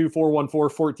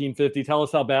 502-414-1450. Tell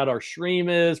us how bad our stream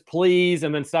is, please.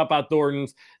 And then stop by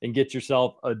Thornton's and get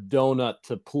yourself a donut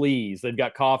to please. They've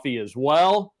got coffee as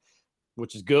well,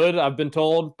 which is good, I've been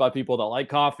told, by people that like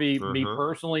coffee. Me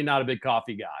personally, not a big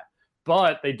coffee guy.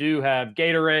 But they do have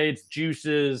Gatorades,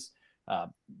 juices,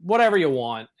 whatever you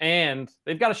want. And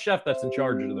they've got a chef that's in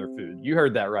charge of their food. You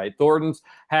heard that right. Thornton's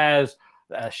has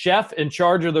a chef in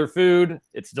charge of their food.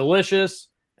 It's delicious.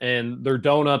 And their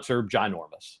donuts are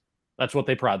ginormous. That's what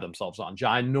they pride themselves on.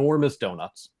 Ginormous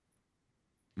donuts.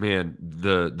 Man,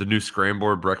 the new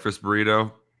scrambled breakfast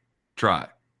burrito, try it.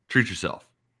 Treat yourself.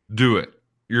 Do it.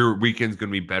 Your weekend's going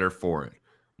to be better for it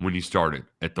when you start it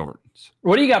at Thornton's.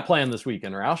 What do you got planned this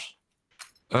weekend, Roush?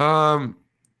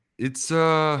 It's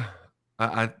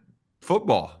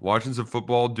football. Watching some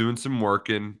football, doing some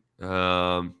working.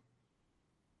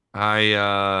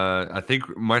 I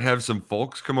think might have some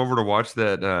folks come over to watch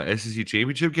that SEC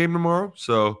championship game tomorrow,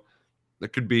 so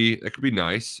that could be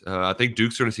nice. I think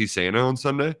Duke's going to see Santa on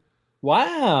Sunday.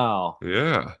 Wow.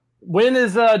 Yeah. When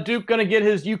is Duke going to get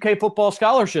his UK football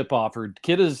scholarship offered?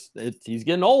 He's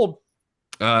getting old.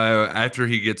 After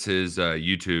he gets his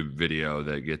YouTube video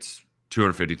that gets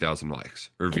 250,000 likes.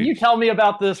 Can you tell me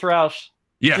about this, Roush?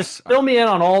 Yes. Just fill me in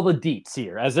on all the deets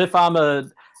here, as if I'm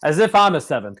a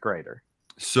seventh grader.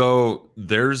 So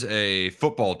there's a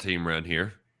football team around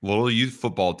here, little youth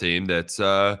football team that's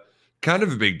kind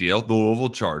of a big deal. The Louisville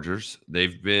Chargers.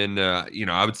 They've been,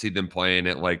 I would see them playing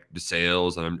at like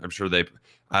DeSales, and I'm sure they.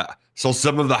 So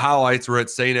some of the highlights were at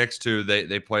St. X2.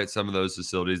 They play at some of those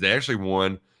facilities. They actually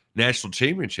won national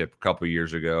championship a couple of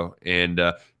years ago, and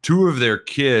 2 of their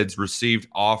kids received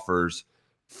offers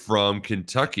from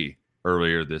Kentucky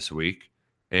earlier this week,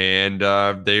 and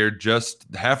they're just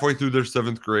halfway through their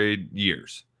 7th grade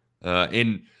years.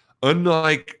 And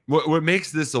unlike what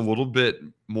makes this a little bit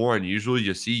more unusual,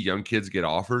 you see young kids get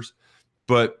offers,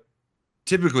 but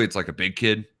typically it's like a big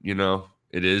kid,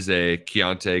 It is a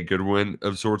Keontae Goodwin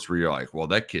of sorts where you're like, well,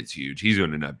 that kid's huge. He's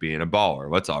going to end up being a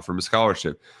baller. Let's offer him a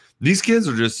scholarship. These kids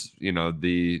are just,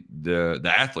 the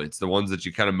athletes, the ones that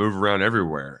you kind of move around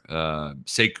everywhere.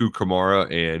 Sekou Kamara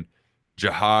and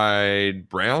Jahide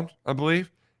Brown, I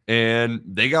believe. And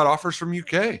they got offers from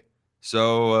UK.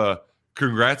 So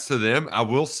congrats to them. I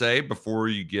will say before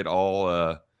you get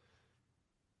all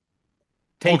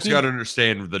folks got to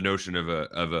understand the notion of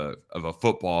a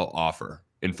football offer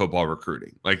in football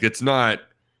recruiting. Like it's not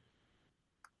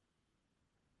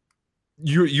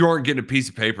you aren't getting a piece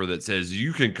of paper that says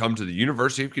you can come to the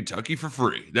University of Kentucky for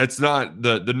free. That's not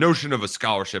the notion of a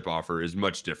scholarship offer is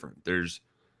much different.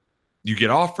 You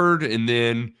get offered and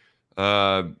then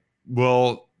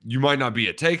you might not be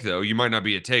a take though. You might not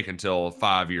be a take until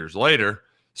 5 years later.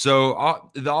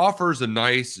 So the offer is a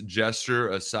nice gesture,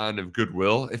 a sign of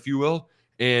goodwill, if you will.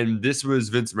 And this was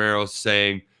Vince Marrow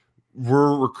saying,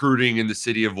 we're recruiting in the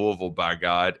city of Louisville, by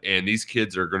God, and these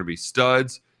kids are going to be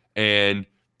studs. And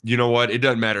you know what? It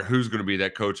doesn't matter who's going to be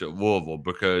that coach at Louisville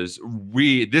because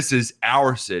this is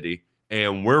our city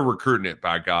and we're recruiting it,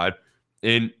 by God.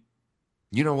 And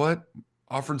you know what?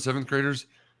 Offering 7th graders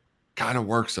kind of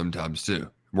works sometimes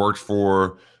too. Worked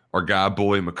for our guy,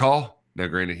 Bully McCall. Now,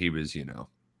 granted, he was,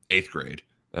 8th grade.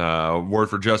 Worked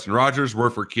for Justin Rogers,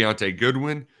 worked for Keontae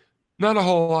Goodwin. Not a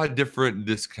whole lot different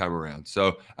this time around.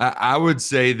 So I would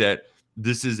say that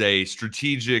this is a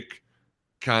strategic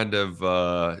kind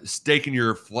of staking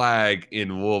your flag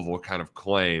in Louisville kind of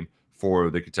claim for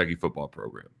the Kentucky football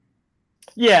program.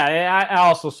 Yeah, I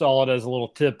also saw it as a little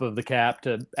tip of the cap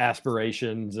to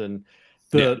aspirations and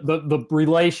the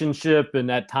relationship,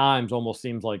 and at times almost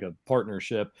seems like a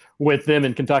partnership with them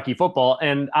in Kentucky football.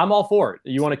 And I'm all for it.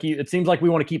 It seems like we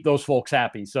want to keep those folks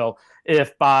happy. So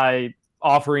if by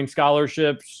offering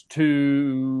scholarships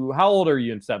to, how old are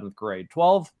you in 7th grade?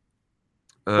 12?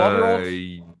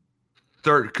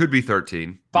 12-year-olds? Could be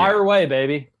 13. Fire away,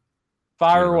 baby.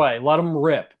 Fire away. Let them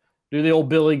rip. Do the old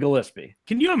Billy Gillespie.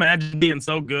 Can you imagine being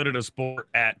so good at a sport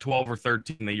at 12 or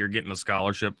 13 that you're getting a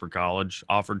scholarship for college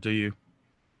offered to you?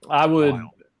 I would. Wild.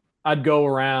 I'd go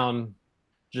around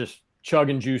just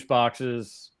chugging juice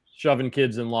boxes, shoving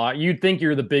kids in law. You'd think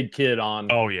you're the big kid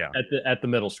on. Oh yeah. At the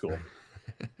middle school.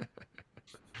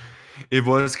 It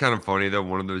was kind of funny though.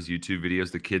 One of those YouTube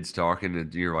videos, the kid's talking,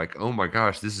 and you're like, "Oh my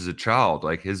gosh, this is a child!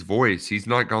 Like his voice, he's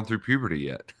not gone through puberty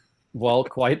yet." Well,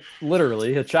 quite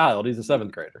literally, a child. He's a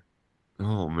 7th grader.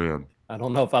 Oh man, I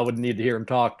don't know if I would need to hear him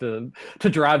talk to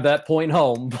drive that point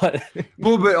home, but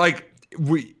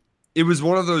it was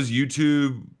one of those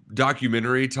YouTube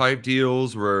documentary type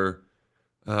deals where.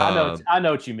 I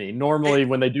know what you mean. Normally,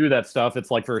 when they do that stuff, it's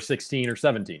like for a 16 or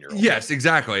 17-year-old. Yes,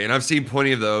 exactly. And I've seen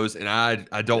plenty of those, and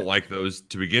I don't like those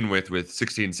to begin with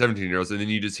 16, 17-year-olds. And then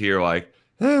you just hear like,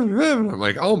 I'm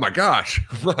like, oh my gosh,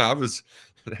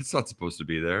 that's not supposed to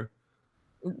be there.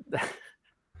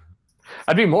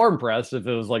 I'd be more impressed if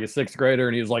it was like a 6th grader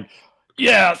and he was like,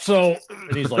 yeah, so,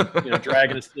 and he's like,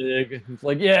 dragging a stick. He's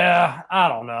like, yeah, I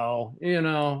don't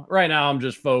know. Right now I'm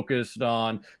just focused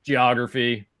on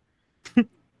geography.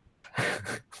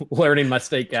 Learning my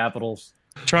state capitals,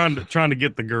 trying to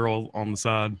get the girl on the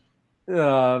side. They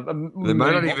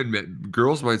might not even.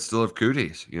 Girls might still have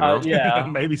cooties, yeah,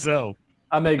 maybe so.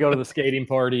 I may go to the skating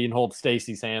party and hold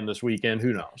Stacy's hand this weekend.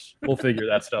 Who knows? We'll figure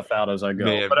that stuff out as I go.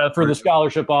 Man, but for the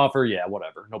scholarship offer, yeah,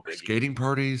 whatever. No biggie. Skating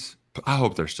parties. I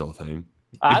hope they're still a thing.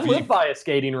 I live by a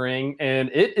skating ring,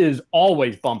 and it is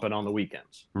always bumping on the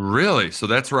weekends. Really? So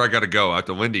that's where I got to go, out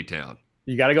to Lindy Town.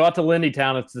 You got to go out to Lindy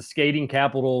Town. It's the skating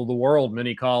capital of the world,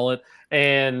 many call it.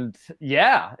 And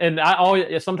yeah, and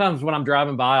sometimes when I'm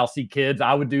driving by, I'll see kids.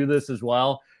 I would do this as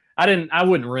well. I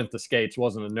wouldn't rent the skates.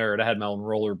 Wasn't a nerd. I had my own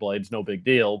rollerblades. No big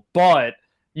deal. But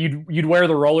you'd wear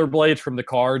the rollerblades from the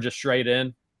car just straight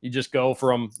in. You just go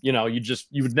from, you'd be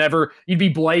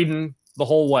blading the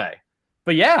whole way.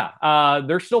 But yeah,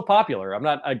 they're still popular.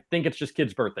 I think it's just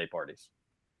kids' birthday parties.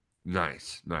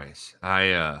 Nice.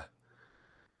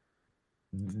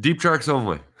 Deep tracks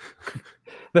only.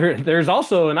 There's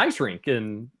also an ice rink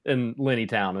in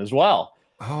Lennytown as well.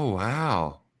 Oh,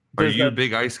 wow. Are you a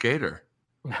big ice skater?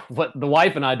 What the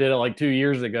wife and I did it like 2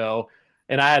 years ago,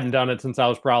 and I hadn't done it since I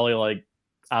was probably like,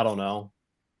 I don't know,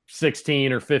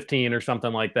 16 or 15 or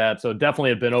something like that. So definitely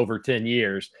had been over 10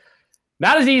 years.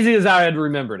 Not as easy as I had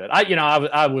remembered it.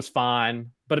 I was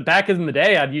fine, but back in the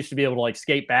day, I'd used to be able to like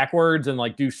skate backwards and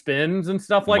like do spins and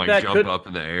stuff like that. Jump up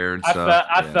in the air and stuff.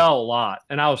 I fell a lot,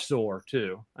 and I was sore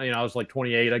too. I was like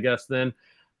 28, I guess then.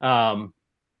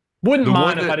 Wouldn't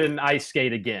mind if I didn't ice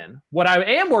skate again. What I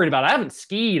am worried about, I haven't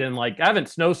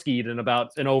snow skied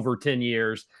in over 10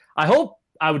 years. I hope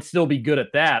I would still be good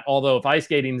at that. Although if ice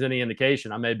skating's any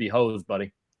indication, I may be hosed,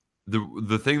 buddy.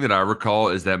 The thing that I recall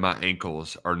is that my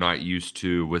ankles are not used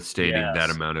to withstanding that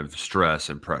amount of stress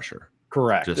and pressure.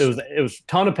 Correct. It was a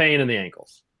ton of pain in the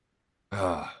ankles.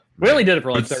 We only did it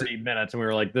for like 30 minutes, and we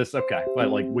were like, "This okay?" But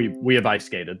like we have ice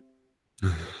skated.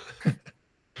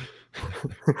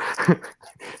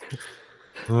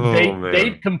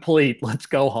 Date complete. Let's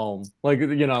go home. Like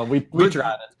we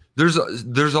tried it.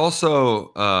 There's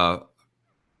also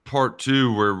part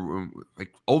two where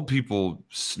like old people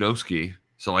snow ski.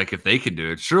 So like if they can do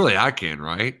it, surely I can,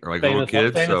 right? Or like little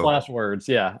kids. Famous last words.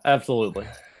 Yeah, absolutely.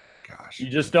 Gosh. You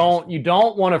just don't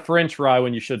want a French fry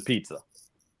when you should pizza,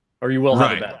 or you will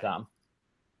have a bad time.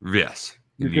 Yes.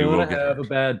 You're going to have a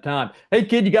bad time. Hey,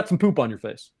 kid, you got some poop on your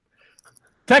face.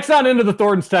 Text on into the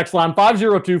Thornton's text line,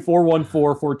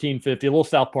 502-414-1450. A little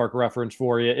South Park reference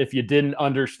for you if you didn't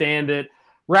understand it.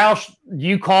 Roush,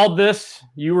 you called this.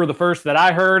 You were the first that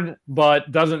I heard,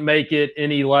 but doesn't make it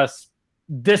any less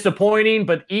disappointing,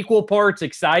 but equal parts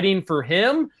exciting for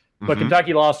him. But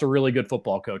Kentucky lost a really good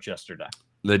football coach yesterday.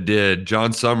 They did.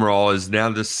 John Summerall is now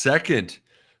the second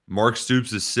Mark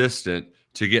Stoops assistant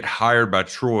to get hired by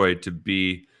Troy to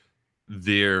be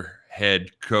their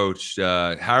head coach.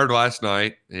 Hired last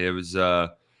night. It was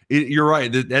you're right.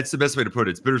 That's the best way to put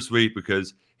it. It's bittersweet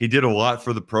because he did a lot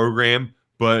for the program,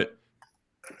 but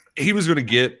he was going to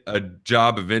get a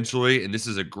job eventually, and this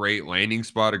is a great landing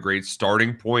spot, a great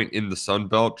starting point in the Sun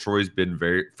Belt. Troy's been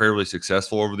fairly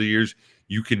successful over the years.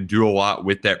 You can do a lot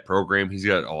with that program. He's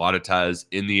got a lot of ties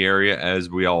in the area, as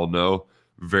we all know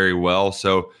very well.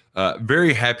 So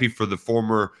very happy for the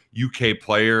former UK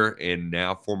player and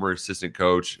now former assistant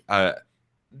coach.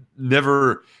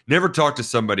 Never talked to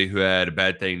somebody who had a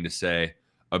bad thing to say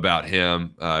about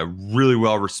him. Really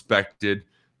well respected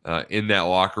in that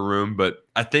locker room. But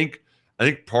I think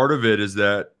part of it is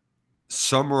that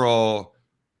Summerall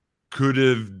could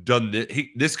have done this.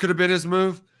 This could have been his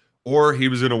move, or he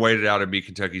was going to wait it out and be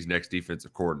Kentucky's next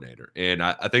defensive coordinator. And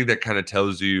I think that kind of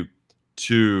tells you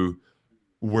to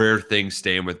where things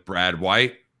stand with Brad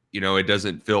White. It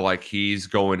doesn't feel like he's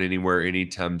going anywhere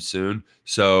anytime soon.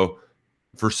 So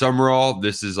for Summerall,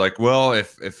 this is like, well,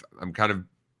 if I'm kind of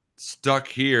stuck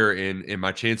here and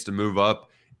my chance to move up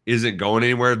isn't going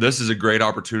anywhere, this is a great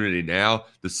opportunity now.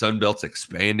 The Sun Belt's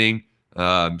expanding.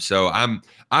 So I'm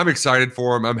excited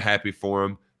for him. I'm happy for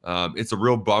him. It's a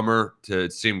real bummer to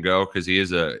see him go because he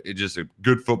is just a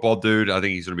good football dude. I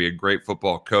think he's going to be a great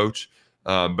football coach.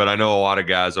 But I know a lot of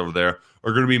guys over there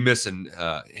are going to be missing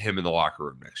him in the locker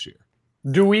room next year.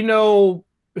 Do we know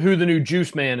who the new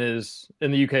juice man is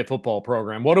in the UK football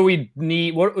program? What do we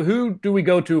need? Who do we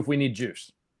go to if we need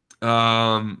juice?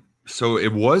 So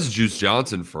it was Juice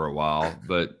Johnson for a while,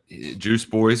 but Juice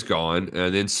Boy's gone,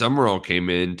 and then Summerall came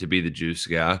in to be the juice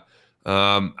guy.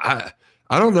 I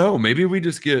don't know. Maybe we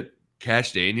just get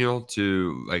Cash Daniel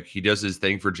to, like, he does his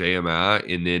thing for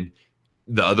JMI, and then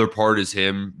the other part is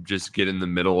him just get in the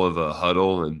middle of a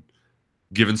huddle and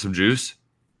giving some juice.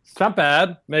 It's not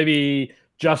bad. Maybe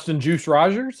Justin Juice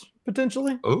Rogers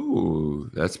potentially. Oh,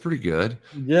 that's pretty good.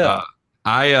 Yeah.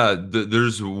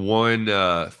 There's one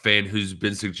fan who's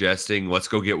been suggesting let's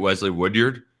go get Wesley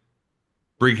Woodyard,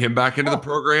 bring him back into the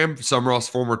program. Summerall's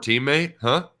former teammate,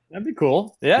 huh? That'd be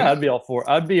cool. Yeah, I'd be all for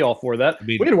that.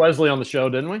 We had Wesley on the show,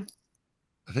 didn't we?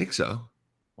 I think so.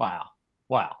 Wow.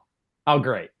 How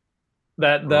great.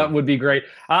 That would be great.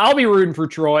 I'll be rooting for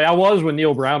Troy. I was when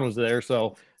Neil Brown was there,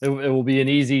 so it will be an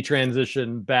easy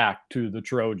transition back to the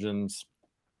Trojans.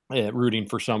 Rooting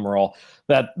for Summerall.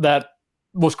 That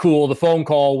was cool. The phone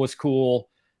call was cool.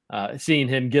 Seeing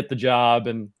him get the job,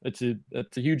 and it's a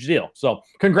huge deal. So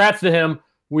congrats to him.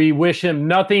 We wish him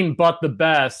nothing but the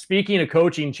best. Speaking of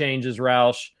coaching changes,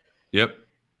 Roush. Yep.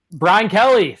 Brian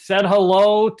Kelly said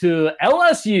hello to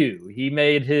LSU. He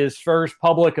made his first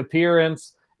public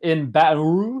appearance in Baton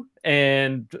Rouge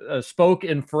and spoke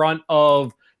in front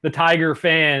of the Tiger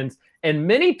fans. And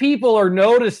many people are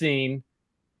noticing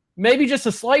maybe just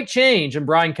a slight change in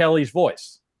Brian Kelly's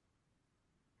voice.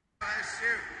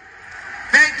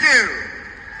 Thank you.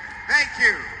 Thank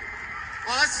you.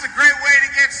 Well, this is a great way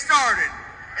to get started.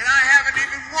 And I haven't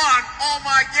even won all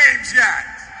my games yet.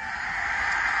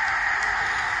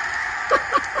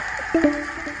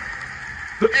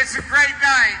 It's a great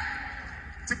night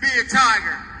to be a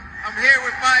Tiger. I'm here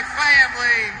with my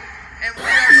family, and we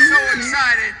are so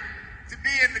excited to be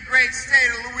in the great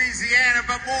state of Louisiana,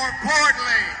 but more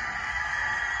importantly,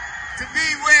 to be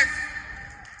with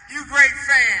you great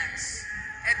fans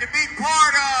and to be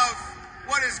part of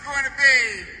what is going to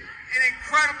be an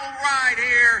incredible ride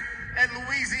here at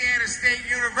Louisiana State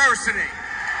University.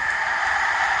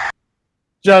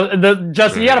 Justin,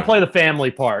 you got to play the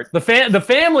family part. The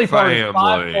family part is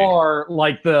by far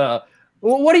like the.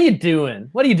 What are you doing?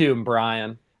 What are you doing,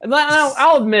 Brian? And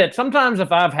I'll admit, sometimes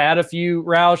if I've had a few,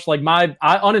 Roush, like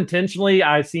unintentionally,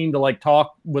 I seem to like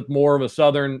talk with more of a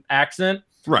Southern accent.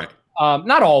 Right.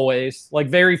 Not always, like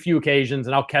very few occasions,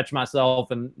 and I'll catch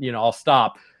myself and I'll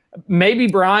stop. Maybe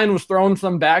Brian was throwing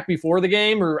some back before the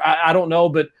game, or I don't know,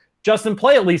 but. Justin,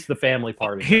 play at least the family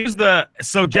part.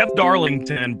 So Jeff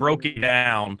Darlington broke it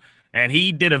down, and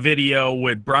he did a video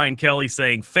with Brian Kelly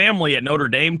saying family at Notre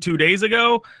Dame 2 days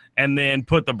ago, and then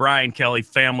put the Brian Kelly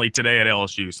family today at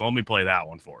LSU. So let me play that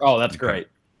one for us. Oh, that's great.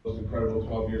 Those incredible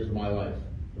 12 years of my life,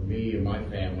 for me and my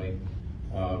family,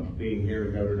 being here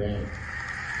at Notre Dame.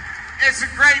 It's a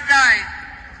great night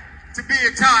to be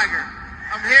a Tiger.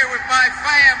 I'm here with my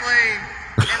family,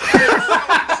 and we're so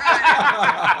excited.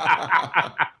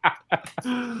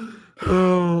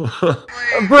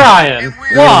 Brian,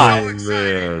 why?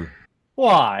 Man.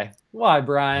 Why,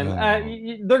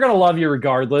 Brian? They're gonna love you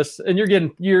regardless, and you're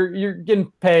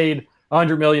getting paid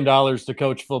 $100 million to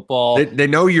coach football. They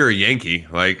know you're a Yankee.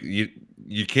 Like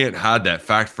you can't hide that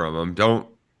fact from them. Don't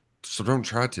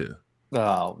try to.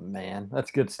 Oh man,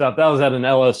 that's good stuff. That was at an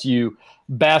LSU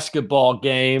basketball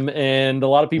game, and a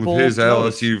lot of people. With his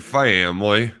LSU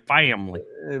family.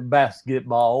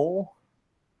 Basketball.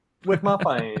 With my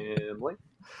family.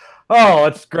 Oh,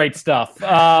 that's great stuff.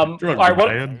 All right,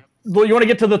 well, you want to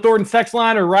get to the Thornton text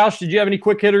line, or Roush, did you have any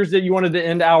quick hitters that you wanted to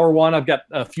end hour one? I've got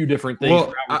a few different things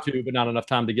for hour two, but not enough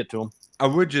time to get to them. I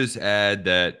would just add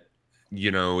that,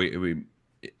 we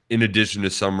in addition to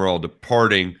Summerall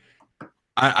departing,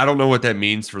 I don't know what that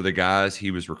means for the guys he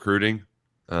was recruiting,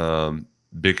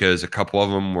 because a couple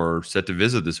of them were set to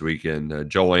visit this weekend.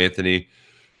 Joel Anthony,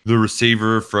 the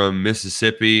receiver from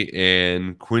Mississippi,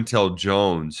 and Quintel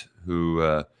Jones, who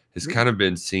has kind of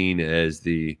been seen as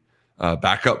the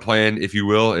backup plan, if you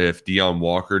will, if Deion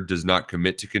Walker does not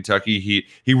commit to Kentucky.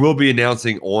 He will be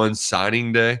announcing on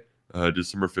signing day,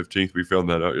 December 15th. We found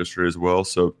that out yesterday as well.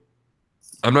 So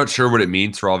I'm not sure what it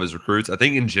means for all of his recruits. I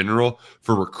think in general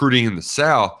for recruiting in the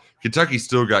South, Kentucky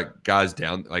still got guys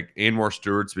down. Like Anwar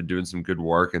Stewart's been doing some good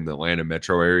work in the Atlanta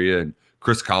metro area, and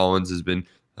Chris Collins has been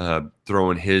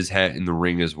throwing his hat in the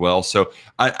ring as well. So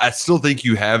I still think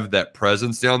you have that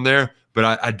presence down there, but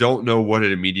I don't know what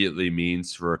it immediately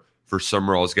means for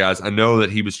Summerall's guys. I know that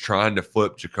he was trying to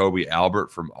flip Jacoby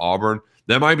Albert from Auburn.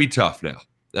 That might be tough now.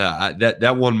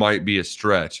 That one might be a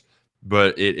stretch,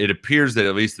 but it appears that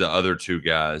at least the other two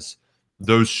guys,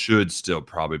 those should still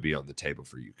probably be on the table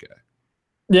for UK.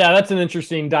 Yeah, that's an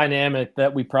interesting dynamic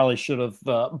that we probably should have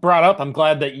brought up. I'm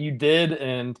glad that you did,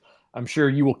 and I'm sure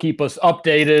you will keep us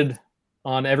updated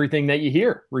on everything that you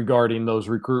hear regarding those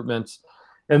recruitments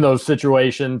and those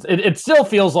situations. It still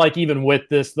feels like, even with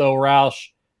this, though, Roush,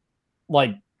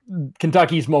 like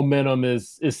Kentucky's momentum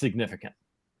is significant.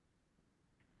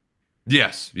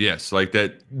 Yes. Like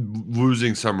that,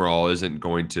 losing Summerall isn't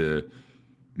going to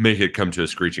make it come to a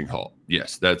screeching halt.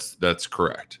 Yes, that's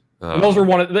correct. Those are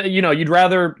one of the, you'd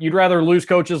rather lose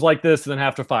coaches like this than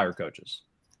have to fire coaches.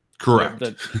 Correct.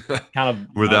 That kind of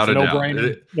without a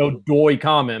no-brainer, no doy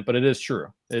comment, but it is true.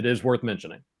 It is worth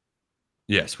mentioning.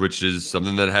 Yes, which is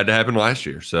something that had to happen last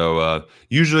year. So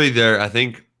usually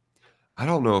I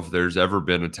don't know if there's ever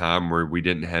been a time where we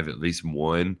didn't have at least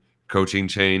one coaching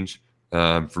change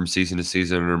from season to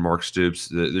season under Mark Stoops.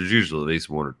 There's usually at least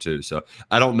one or two. So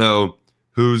I don't know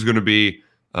who's going to be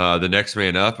the next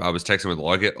man up. I was texting with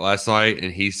Luggett last night,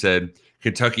 and he said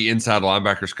Kentucky inside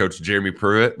linebackers coach Jeremy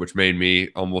Pruitt, which made me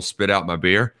almost spit out my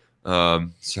beer. Who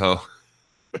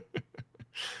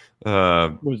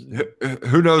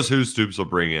knows who Stoops will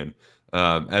bring in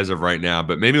as of right now,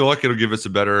 but maybe Luggett will give us a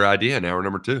better idea in hour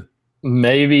number two.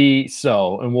 Maybe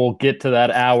so, and we'll get to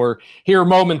that hour here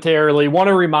momentarily. Want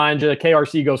to remind you,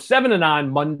 KRC goes 7 to 9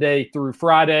 Monday through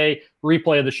Friday.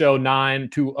 Replay of the show 9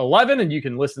 to 11, and you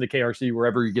can listen to KRC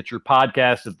wherever you get your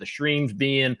podcast. If the stream's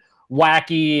being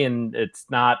wacky and it's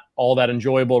not all that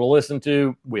enjoyable to listen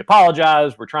to, we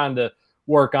apologize. We're trying to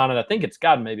work on it. I think it's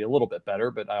gotten maybe a little bit better,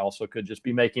 but I also could just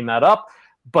be making that up.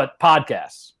 But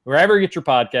podcasts, wherever you get your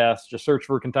podcasts, just search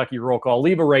for Kentucky Roll Call,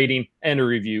 leave a rating and a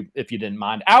review if you didn't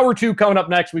mind. Hour 2 coming up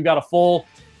next. We've got a full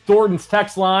Thornton's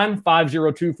text line,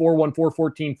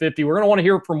 502-414-1450. We're going to want to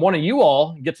hear from one of you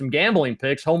all, get some gambling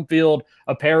picks, home field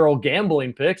apparel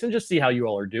gambling picks, and just see how you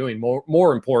all are doing.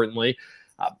 More importantly,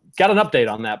 got an update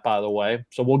on that, by the way.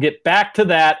 So we'll get back to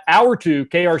that. Hour 2,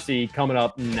 KRC, coming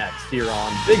up next here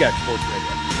on Big X Sports Radio.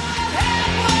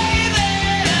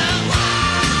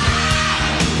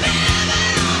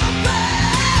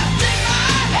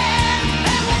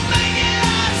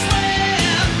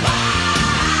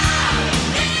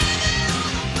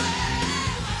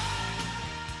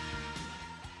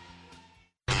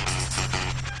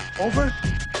 Over?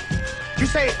 Did you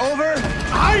say over?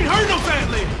 I ain't heard no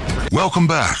family. Welcome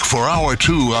back for Hour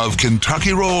 2 of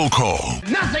Kentucky Roll Call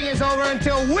Nothing is over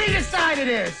until we decide it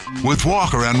is. with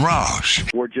Walker and Roush.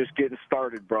 We're just getting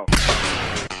started, bro.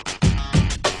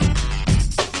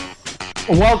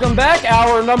 Welcome back.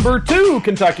 Hour number 2,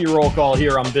 Kentucky Roll Call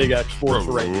here on Big X Sports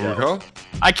Radio.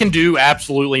 I can do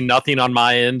absolutely nothing on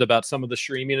my end about some of the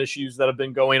streaming issues that have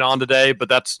been going on today,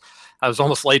 but I was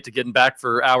almost late to getting back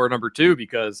for hour number 2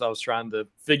 because I was trying to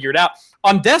figure it out.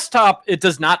 On desktop, it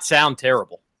does not sound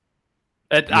terrible.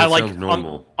 I like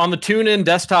normal. On the TuneIn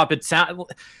desktop, it sounds.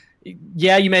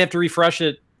 Yeah, you may have to refresh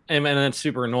it, and it's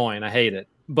super annoying. I hate it.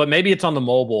 But maybe it's on the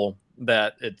mobile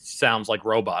that it sounds like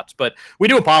robots. But we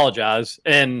do apologize,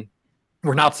 and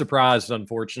we're not surprised,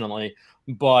 unfortunately.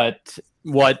 But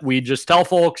what we just tell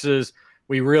folks is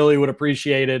we really would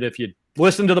appreciate it if you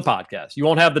listen to the podcast. You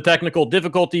won't have the technical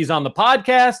difficulties on the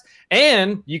podcast,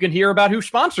 and you can hear about who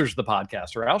sponsors the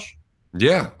podcast, Roush.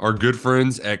 Yeah, our good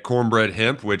friends at Cornbread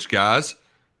Hemp, which, guys,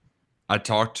 I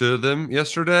talked to them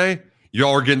yesterday.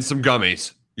 Y'all are getting some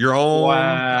gummies. Your own.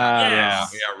 Wow. Yeah,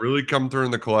 really come through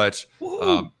in the clutch.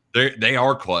 They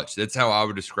are clutch. That's how I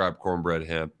would describe Cornbread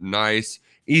Hemp. Nice,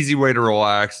 easy way to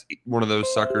relax. One of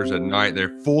those suckers at night.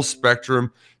 They're full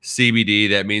spectrum CBD.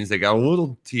 That means they got a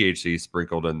little THC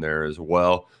sprinkled in there as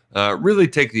well. Really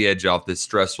take the edge off this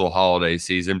stressful holiday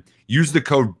season. Use the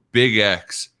code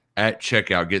BIGX at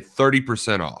checkout. Get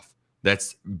 30% off.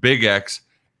 That's Big X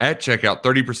at checkout,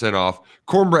 30% off.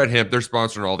 Cornbread Hemp, they're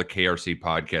sponsoring all the KRC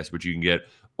podcasts, which you can get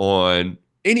on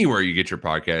anywhere you get your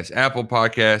podcasts, Apple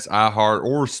Podcasts, iHeart,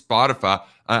 or Spotify.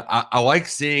 I like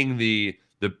seeing the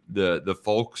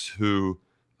folks who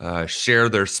share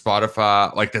their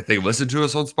Spotify, like that they listen to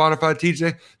us on Spotify,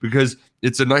 TJ, because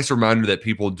it's a nice reminder that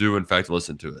people do, in fact,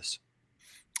 listen to us.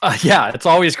 Yeah, it's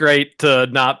always great to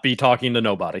not be talking to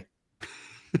nobody.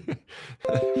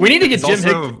 We need to get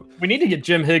we need to get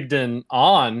Jim Higdon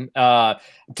on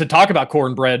to talk about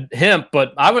Cornbread Hemp,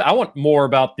 but I want more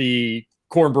about the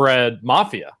Cornbread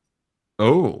Mafia.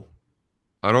 Oh,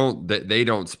 they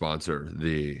don't sponsor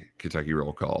the Kentucky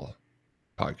Roll Call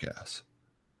podcast.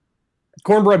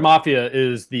 Cornbread Mafia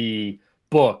is the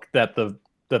book that the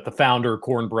founder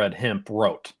Cornbread Hemp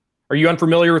wrote. Are you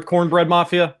unfamiliar with Cornbread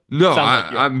Mafia? No,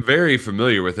 I'm very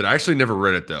familiar with it. I actually never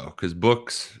read it though, because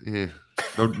books,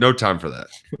 no time for that.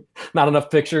 Not enough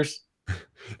pictures. I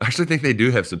actually think they do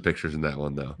have some pictures in that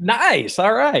one though. Nice.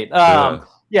 All right.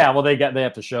 Yeah. Well, they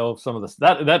have to show some of this.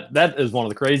 That is one of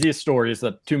the craziest stories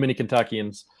that too many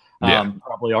Kentuckians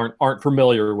probably aren't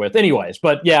familiar with. Anyways,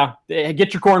 but yeah,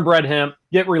 get your Cornbread Hemp,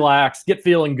 get relaxed, get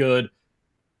feeling good.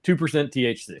 2%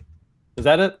 THC. Is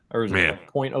that it? Or is it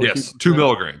 0.02? Yes, 2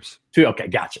 milligrams. 2. Okay,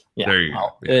 gotcha. Yeah, there you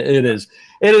go. Yeah. It is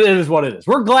what it is.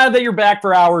 We're glad that you're back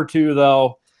for hour 2,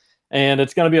 though, and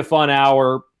it's going to be a fun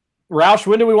hour. Roush,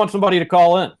 when do we want somebody to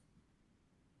call in?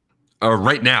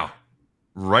 Right now.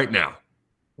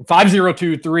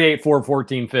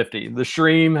 502-384-1450. The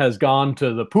stream has gone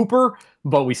to the pooper,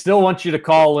 but we still want you to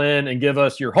call in and give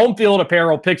us your home field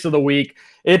apparel picks of the week.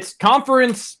 It's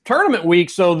conference tournament week,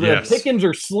 so the pickings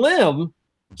are slim.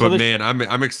 But man,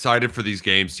 I'm excited for these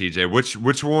games, TJ. Which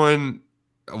one?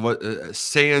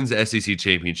 Sans SEC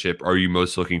championship are you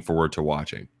most looking forward to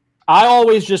watching? I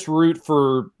always just root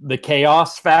for the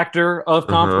chaos factor of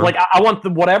conference. Like I want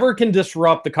whatever can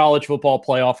disrupt the college football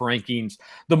playoff rankings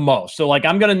the most. So like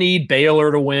I'm going to need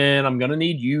Baylor to win. I'm going to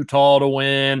need Utah to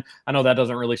win. I know that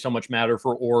doesn't really so much matter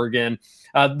for Oregon.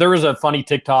 There was a funny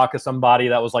TikTok of somebody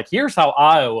that was like, here's how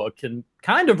Iowa can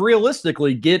kind of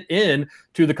realistically get in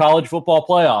to the college football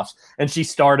playoffs. And she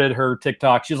started her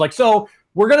TikTok. She was like, so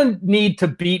we're going to need to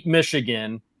beat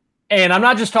Michigan. And I'm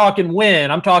not just talking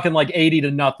win. I'm talking like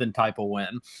 80-0 type of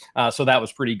win. So that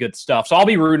was pretty good stuff. So I'll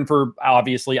be rooting for,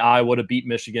 obviously, Iowa to beat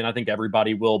Michigan. I think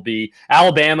everybody will be.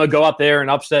 Alabama, go out there and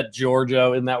upset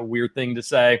Georgia. Isn't that a weird thing to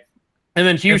say? And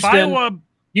then Houston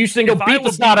go beat the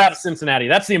snot out of Cincinnati.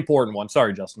 That's the important one.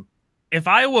 Sorry, Justin. If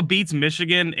Iowa beats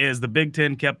Michigan, is the Big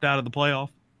Ten kept out of the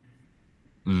playoff?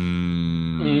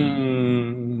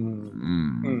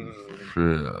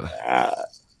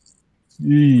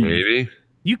 Maybe.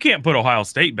 You can't put Ohio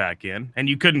State back in, and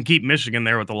you couldn't keep Michigan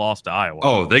there with the loss to Iowa.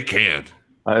 Oh, they can.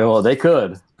 Well, they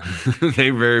could. They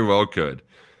very well could.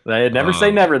 They never say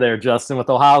never there, Justin,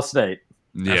 with Ohio State.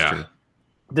 Yeah.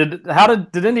 Did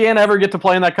Indiana ever get to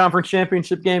play in that conference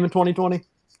championship game in 2020?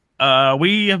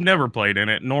 We have never played in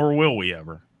it, nor will we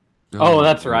ever. Oh,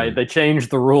 that's right. They changed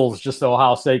the rules just so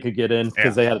Ohio State could get in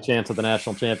because they had a chance at the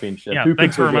national championship. Yeah,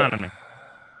 thanks for reminding me.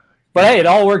 But hey, it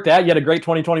all worked out. You had a great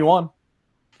 2021.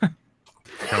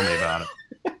 Tell me about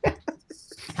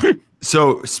it.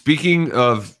 So, speaking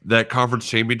of that conference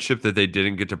championship that they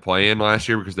didn't get to play in last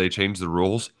year because they changed the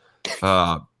rules,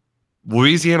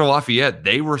 Louisiana Lafayette,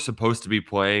 they were supposed to be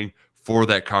playing for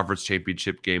that conference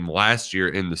championship game last year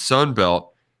in the Sun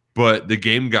Belt, but the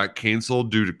game got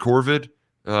canceled due to COVID.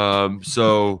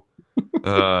 So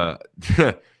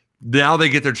now they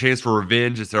get their chance for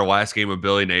revenge. It's their last game with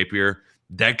Billy Napier.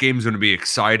 That game's going to be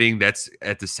exciting. That's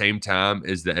at the same time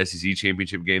as the SEC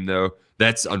championship game, though.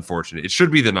 That's unfortunate. It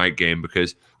should be the night game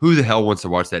because who the hell wants to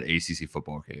watch that ACC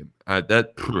football game? I'm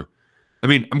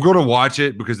going to watch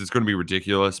it because it's going to be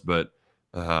ridiculous, but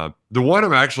the one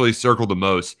I'm actually circled the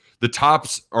most, the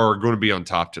tops are going to be on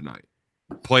top tonight.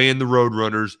 Playing the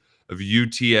Roadrunners of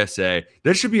UTSA.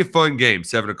 That should be a fun game,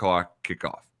 7 o'clock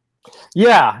kickoff.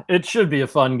 Yeah, it should be a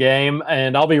fun game,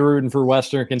 and I'll be rooting for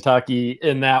Western Kentucky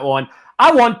in that one.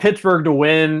 I want Pittsburgh to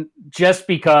win just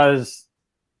because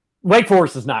Wake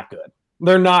Forest is not good.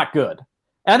 They're not good.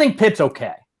 And I think Pitt's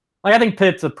okay. I think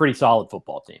Pitt's a pretty solid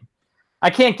football team. I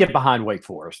can't get behind Wake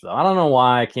Forest, though. I don't know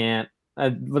why I can't. I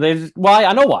know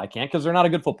why I can't, because they're not a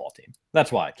good football team.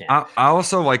 That's why I can't. I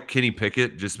also like Kenny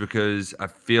Pickett just because I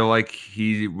feel like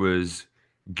he was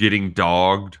getting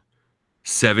dogged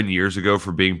 7 years ago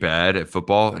for being bad at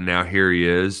football, and now here he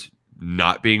is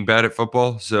not being bad at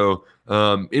football. So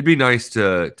it'd be nice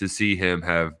to see him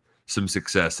have some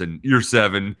success in year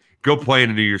 7. Go play in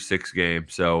a New Year's 6 game.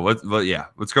 So let's go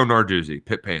Narduzzi,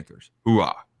 Pitt Panthers.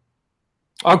 Hoo-ah.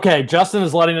 Okay, Justin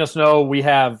is letting us know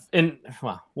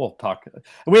we'll talk.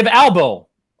 We have Albo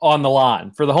on the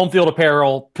line for the Home Field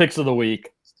Apparel Picks of the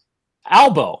Week.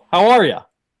 Albo, how are you?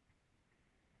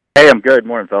 Hey, I'm good.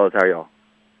 Morning, fellas. How are y'all?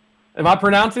 Am I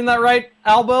pronouncing that right,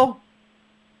 Albo?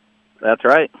 That's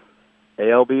right.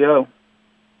 ALBO.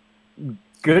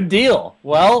 Good deal.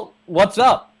 Well, what's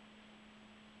up?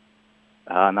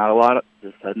 Not a lot.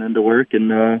 Just heading into work and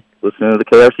listening to the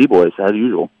KRC boys, as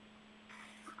usual.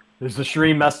 Is the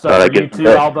stream messed up for you too,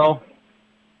 Albo?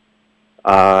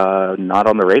 Not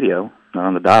on the radio. Not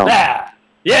on the dial.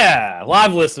 Yeah,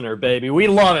 live listener, baby. We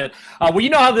love it. Well,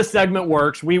 you know how this segment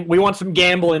works. We want some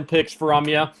gambling picks from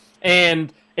you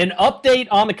and an update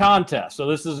on the contest. So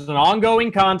this is an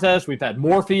ongoing contest. We've had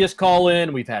Morpheus call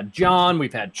in. We've had John.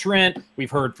 We've had Trent.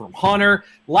 We've heard from Hunter.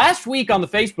 Last week on the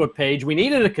Facebook page, we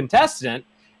needed a contestant,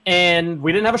 and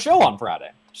we didn't have a show on Friday.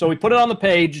 So we put it on the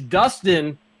page.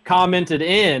 Dustin commented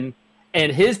in,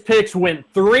 and his picks went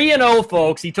 3-0,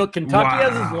 folks. He took Kentucky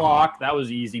as his lock. That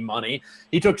was easy money.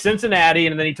 He took Cincinnati,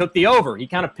 and then he took the over. He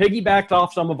kind of piggybacked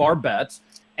off some of our bets,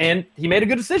 and he made a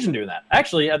good decision doing that.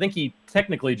 Actually, I think he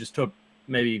technically just took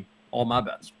maybe all my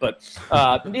bets, but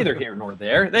neither here nor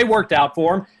there. They worked out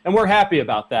for him, and we're happy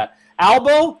about that.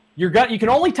 Albo, you can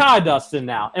only tie Dustin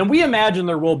now, and we imagine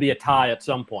there will be a tie at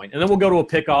some point, and then we'll go to a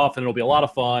pickoff, and it'll be a lot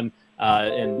of fun.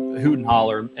 And hoot and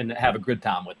holler and have a good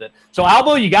time with it. So,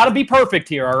 Albo, you got to be perfect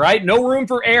here, all right? No room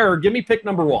for error. Give me pick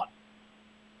number 1.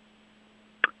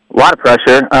 A lot of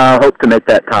pressure. Hope to make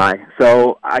that tie.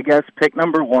 So, I guess pick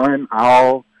number 1,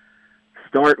 I'll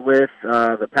start with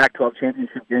the Pac-12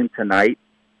 championship game tonight.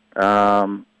 I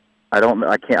don't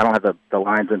have the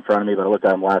lines in front of me, but I looked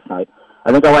at them last night.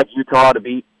 I think I like Utah to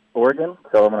beat Oregon,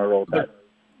 so I'm going to roll with that.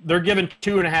 They're giving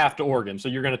 2.5 to Oregon, so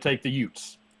you're going to take the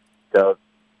Utes. So,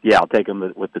 yeah, I'll take them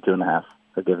with the 2.5.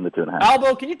 So give them the 2.5.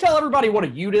 Albo, can you tell everybody what a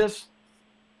ute is?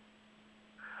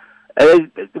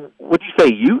 Would you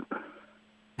say ute?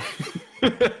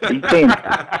 Are you saying,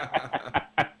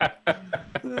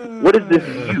 what is this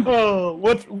ute? Oh,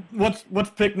 what's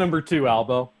pick number 2,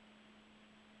 Albo?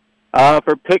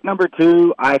 For pick number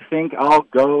 2, I think I'll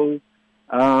go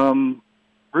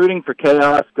rooting for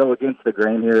chaos, go against the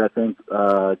grain here. I think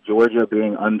Georgia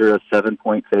being under a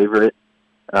 7-point favorite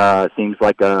seems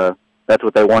like that's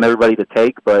what they want everybody to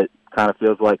take, but kind of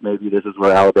feels like maybe this is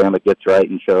where Alabama gets right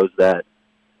and shows that,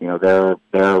 you know, they're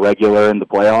regular in the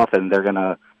playoff, and they're going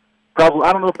to probably,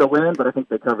 I don't know if they'll win, but I think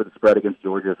they cover the spread against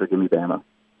Georgia, so give me Bama.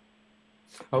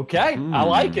 Okay, I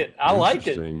like it. I like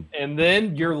it. And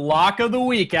then your lock of the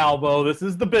week, Albo. This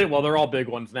is the big. Well, they're all big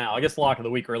ones now. I guess lock of the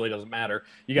week really doesn't matter.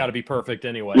 You got to be perfect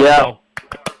anyway. Yeah. So,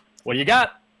 what do you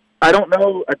got? I don't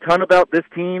know a ton about this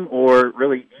team or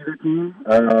really either team,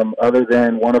 other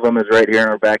than one of them is right here in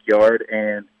our backyard,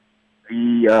 and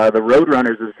the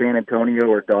Roadrunners of San Antonio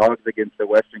are dogs against the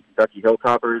Western Kentucky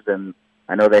Hilltoppers, and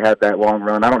I know they had that long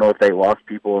run. I don't know if they lost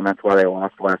people, and that's why they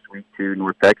lost last week to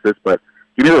North Texas, but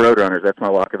give me the Roadrunners. That's my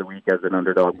lock of the week as an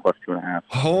underdog plus 2.5.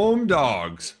 Home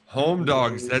dogs.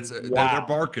 They're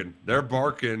barking. They're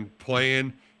barking,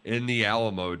 playing in the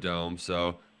Alamo Dome.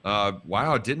 So,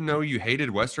 wow, I didn't know you hated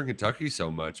Western Kentucky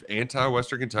so much.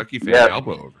 Anti-Western Kentucky fan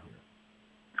Albo over here.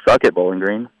 Suck it, Bowling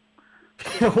Green.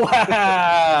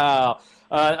 Wow.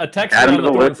 A text on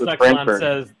the Thornton text line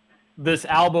says, this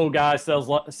Albo guy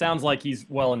sounds like he's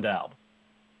well endowed.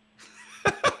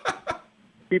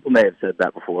 People may have said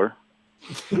that before.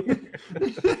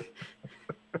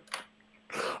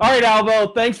 All right,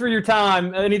 Albo, thanks for your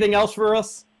time. Anything else for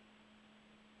us?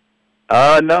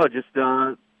 No, just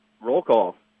roll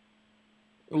call.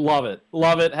 Love it.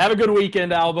 Love it. Have a good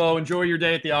weekend, Albo. Enjoy your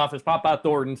day at the office. Pop out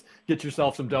Thornton's. Get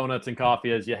yourself some donuts and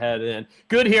coffee as you head in.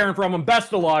 Good hearing from him.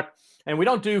 Best of luck. And we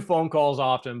don't do phone calls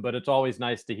often, but it's always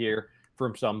nice to hear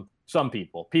from some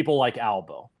people like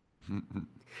Albo.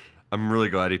 I'm really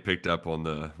glad he picked up on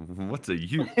the what's a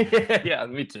ute. Yeah,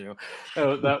 me too.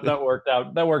 That worked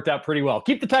out. That worked out pretty well.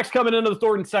 Keep the text coming into the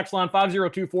Thornton text line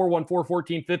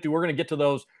 502-414-1450. We're going to get to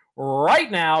those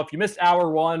right now. If you missed hour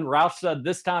 1, Roush said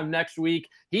this time next week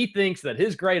he thinks that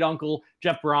his great uncle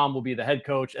Jeff Brom will be the head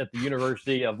coach at the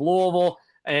University of Louisville,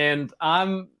 and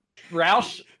I'm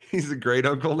Roush. He's a great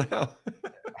uncle now.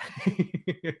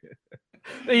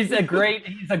 He's a great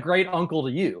uncle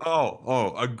to you.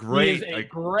 A great, He's a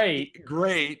great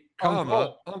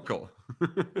uncle.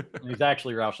 He's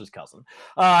actually Roush's cousin.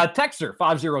 Texter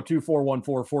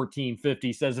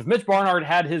 502-414-1450 says if Mitch Barnhart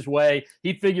had his way,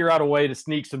 he'd figure out a way to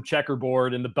sneak some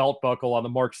checkerboard in the belt buckle on the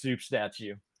Mark Stoops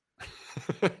statue.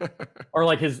 Or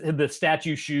like the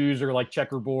statue shoes, or like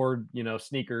checkerboard,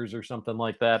 sneakers or something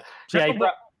like that. Yeah,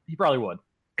 he probably would.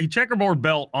 A checkerboard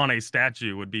belt on a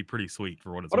statue would be pretty sweet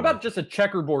for what it's worth. What about just a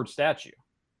checkerboard statue?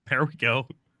 There we go.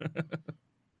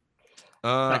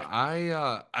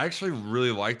 I actually really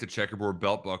liked the checkerboard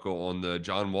belt buckle on the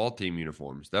John Wall team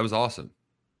uniforms. That was awesome.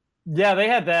 Yeah, they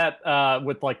had that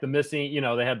with like the missing.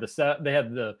 They had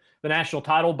the national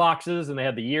title boxes, and they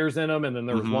had the years in them, and then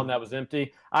there was one that was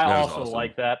empty. I also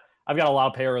like that. I've got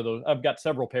I've got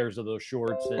several pairs of those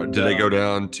shorts. And, do they go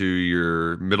down to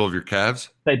your middle of your calves?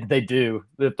 They do.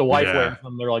 If the wife wears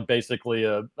them, they're like basically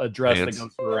a dress that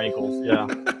goes to her ankles. Yeah.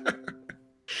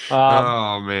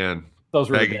 Oh man, those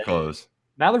were baggy clothes.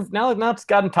 Now it's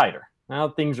gotten tighter. Now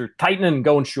things are tightening and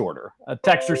going shorter. A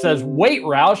texter says, "Wait,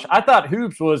 Roush, I thought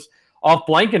Hoops was off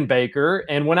Blankenbaker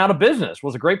and went out of business.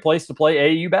 Was a great place to play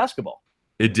AAU basketball."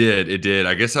 It did.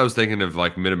 I guess I was thinking of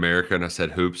like Mid-America, and I said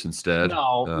Hoops instead.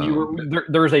 No,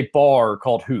 there's a bar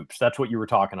called Hoops. That's what you were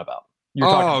talking about.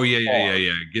 Yeah.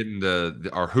 Getting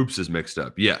our Hoops is mixed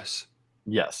up. Yes.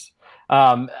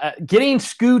 Getting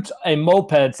Scoot a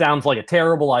moped sounds like a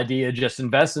terrible idea. Just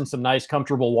invest in some nice,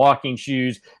 comfortable walking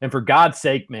shoes, and for God's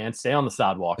sake, man, stay on the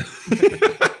sidewalk.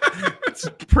 That's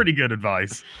pretty good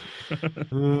advice.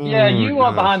 Yeah, you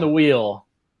behind the wheel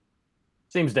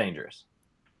seems dangerous.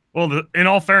 Well, in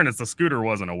all fairness, the scooter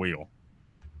wasn't a wheel.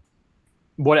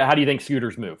 How do you think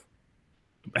scooters move?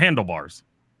 Handlebars.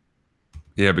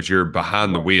 Yeah, but you're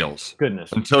behind the wheels.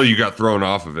 Goodness. Until you got thrown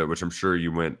off of it, which I'm sure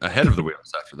you went ahead of the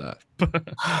wheels after that.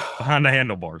 Behind the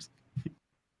handlebars.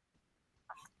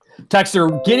 Texter,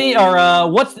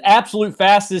 what's the absolute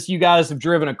fastest you guys have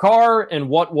driven a car, and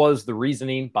what was the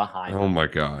reasoning behind it? Oh my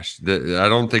gosh. I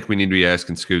don't think we need to be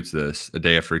asking Scoots this a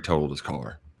day after he totaled his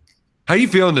car. How you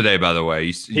feeling today, by the way?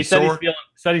 He said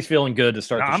he's feeling good to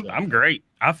start the show. I'm great.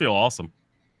 I feel awesome.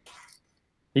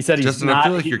 He said he's Justin, not. I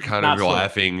feel like you're kind of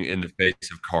laughing in the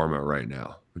face of karma right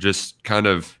now. Just kind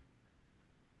of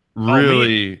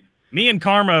really Me and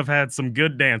Karma have had some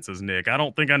good dances, Nick. I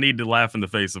don't think I need to laugh in the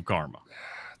face of Karma.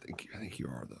 I think you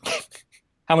are, though.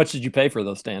 How much did you pay for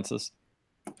those dances?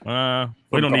 We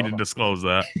don't need to disclose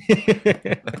that.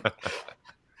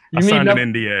 You I signed meeting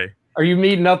an NDA. Are you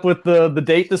meeting up with the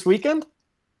date this weekend?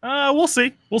 We'll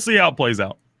see. We'll see how it plays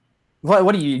out.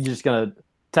 What are you just gonna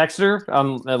text her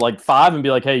at like 5 and be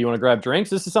like, hey, you want to grab drinks?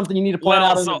 This is something you need to plan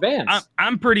out in advance.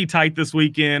 I'm pretty tight this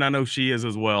weekend. I know she is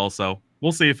as well, so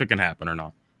we'll see if it can happen or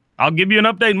not. I'll give you an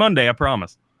update Monday, I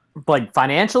promise. Like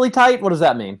financially tight? What does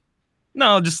that mean?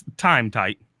 No, just time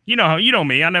tight. You know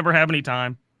me. I never have any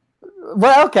time.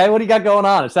 Well, okay. What do you got going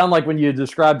on? It sounded like when you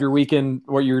described your weekend,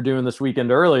 what you were doing this weekend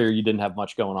earlier, you didn't have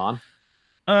much going on.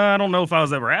 I don't know if I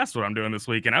was ever asked what I'm doing this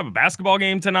weekend. I have a basketball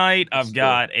game tonight. I've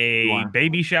got a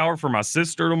baby shower for my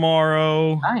sister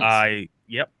tomorrow. Nice.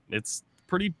 It's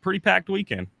pretty packed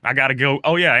weekend. I gotta go.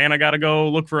 Oh yeah, and I gotta go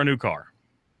look for a new car.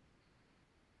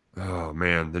 Oh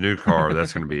man, the new car.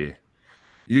 That's gonna be.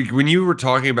 When you were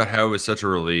talking about how it was such a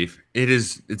relief,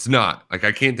 it's not. Like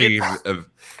I can't think of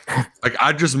like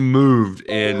I just moved,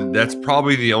 and that's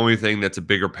probably the only thing that's a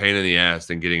bigger pain in the ass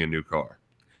than getting a new car.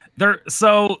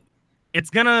 So it's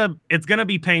gonna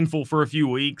be painful for a few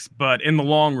weeks, but in the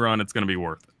long run, it's gonna be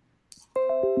worth it.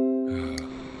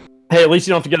 Hey, at least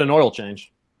you don't have to get an oil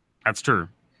change. That's true.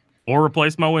 Or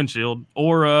replace my windshield,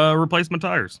 or replace my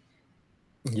tires.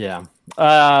 Yeah.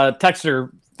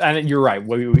 Texter, and you're right.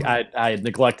 I had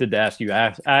neglected to ask you.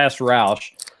 I asked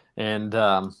Roush, and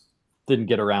didn't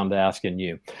get around to asking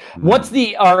you. What's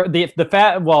the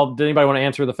fat? Well, did anybody want to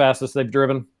answer the fastest they've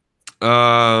driven?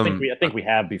 I think we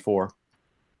have before.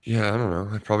 Yeah, I don't know.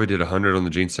 I probably did 100 on the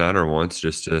Gene Steiner once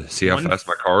just to see how fast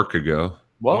my car could go.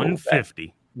 Whoa,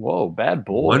 150. Whoa, bad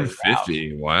boy.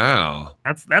 150. Wow.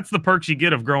 That's the perks you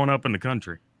get of growing up in the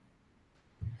country.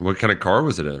 What kind of car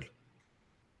was it in?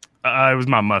 It was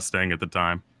my Mustang at the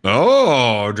time.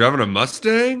 Oh, driving a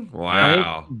Mustang?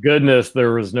 Wow. Thank goodness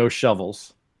there was no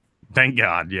shovels. Thank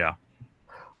God, yeah.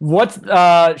 What's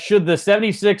should the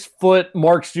 76-foot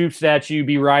Mark Stoops statue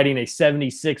be riding a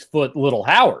 76-foot Little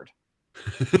Howard?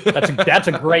 That's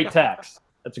a great text.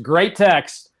 That's a great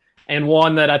text, and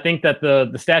one that I think that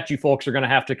the statue folks are going to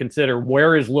have to consider.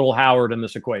 Where is Little Howard in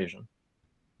this equation?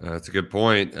 That's a good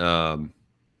point.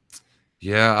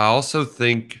 Yeah, I also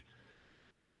think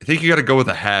you got to go with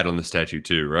a hat on the statue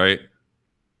too, right?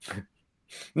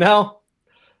 No.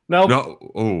 Oh,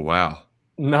 wow.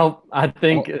 Nope. I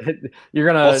think you're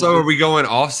gonna. Also, are we going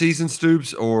off-season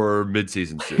Stoops or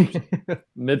mid-season Stoops?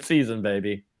 Mid-season,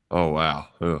 baby. Oh wow.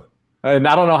 Ugh. And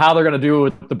I don't know how they're gonna do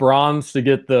it with the bronze to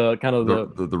get the kind of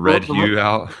the red hue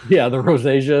out. Yeah, the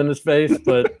rosacea in his face,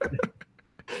 but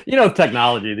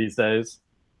technology these days.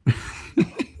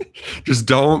 Just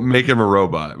don't make him a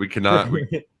robot. We cannot.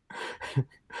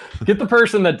 Get the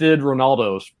person that did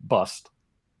Ronaldo's bust.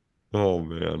 Oh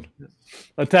man.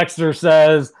 A texter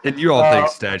says, and you all think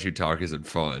statue talk isn't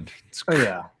fun.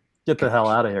 Yeah. Get the hell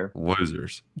out of here.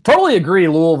 Losers. Totally agree.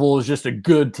 Louisville is just a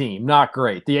good team, not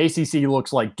great. The ACC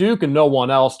looks like Duke and no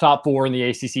one else. Top 4 in the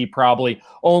ACC probably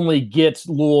only gets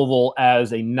Louisville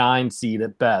as a 9 seed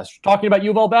at best. Talking about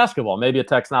U of L basketball, maybe a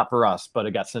text not for us, but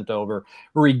it got sent over.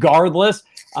 Regardless,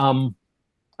 I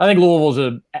think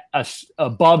Louisville's a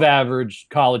above average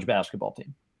college basketball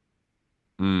team.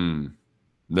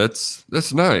 That's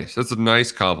nice. That's a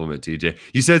nice compliment, TJ.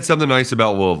 You said something nice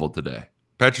about Louisville today.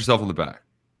 Pat yourself on the back.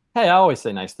 Hey, I always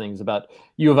say nice things about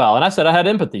U of L, and I said I had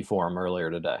empathy for them earlier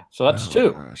today. So that's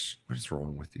 2. Gosh, what is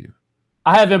wrong with you?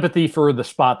 I have empathy for the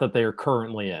spot that they are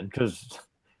currently in because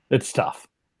it's tough.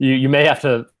 You may have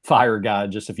to fire a guy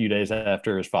just a few days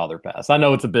after his father passed. I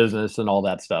know it's a business and all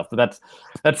that stuff, but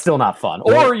that's still not fun.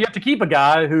 Or you have to keep a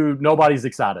guy who nobody's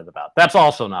excited about. That's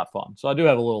also not fun. So I do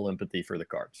have a little empathy for the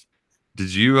Cards.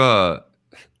 Did you not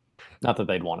that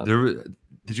they'd want it.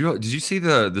 Did you see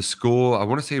the school? I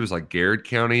want to say it was like Garrett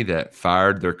County that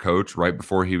fired their coach right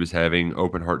before he was having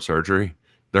open heart surgery.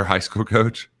 Their high school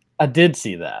coach. I did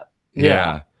see that.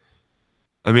 Yeah.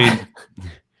 I mean,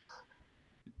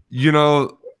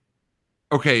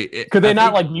 okay. Could they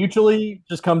not mutually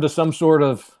just come to some sort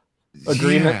of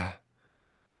agreement? Yeah.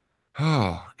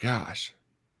 Oh gosh.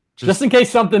 Just in case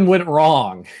something went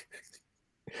wrong.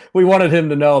 We wanted him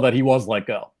to know that he was let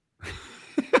go.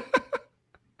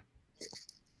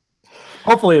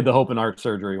 Hopefully the open heart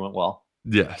surgery went well.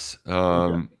 Yes.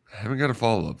 Haven't got a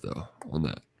follow-up, though, on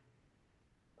that.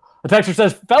 The texter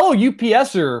says, fellow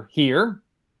UPSer here,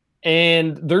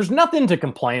 and there's nothing to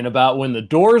complain about when the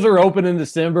doors are open in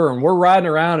December and we're riding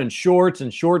around in shorts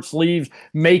and short sleeves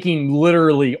making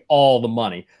literally all the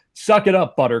money. Suck it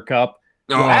up, Buttercup.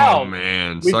 Oh,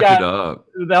 man. Suck it up.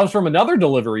 That was from another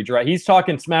delivery driver. He's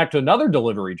talking smack to another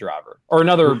delivery driver or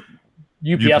another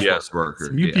UPS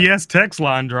worker. UPS text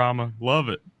line drama. Love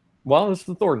it. Well, it's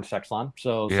the Thornton's text line.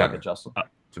 So suck it, Justin. That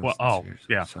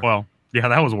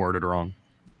was worded wrong.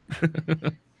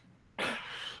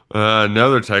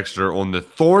 Another texter on the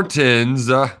Thorntons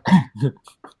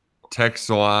text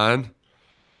line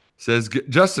says,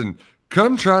 Justin,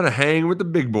 come try to hang with the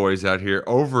big boys out here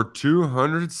over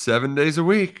 207 days a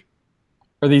week.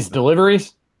 Are these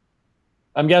deliveries?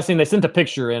 I'm guessing they sent a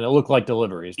picture and it looked like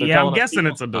deliveries. I'm guessing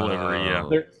it's a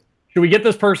delivery, Should we get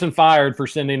this person fired for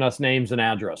sending us names and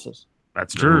addresses?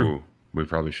 That's true. Ooh, we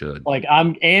probably should. Like,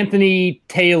 I'm Anthony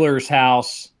Taylor's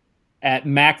house at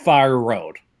Macfire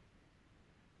Road.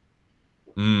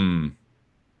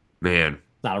 Man.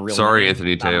 Not a real Sorry, name.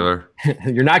 Anthony Taylor.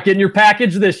 You're not getting your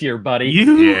package this year, buddy.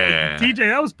 TJ,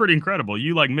 that was pretty incredible.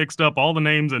 You mixed up all the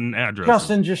names and addresses.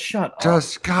 Justin, just shut up.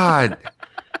 God.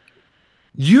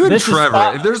 You and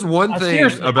Trevor, if there's one thing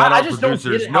about our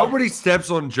producers, nobody steps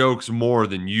on jokes more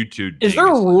than you two. Is there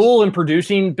a rule in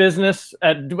producing business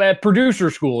at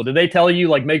producer school? Did they tell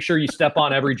you, make sure you step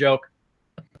on every joke?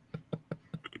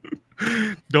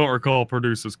 Don't recall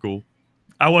producer school.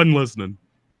 I wasn't listening.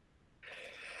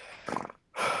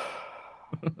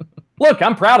 Look,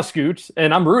 I'm proud of Scoots,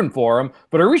 and I'm rooting for him,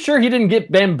 but are we sure he didn't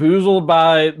get bamboozled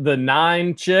by the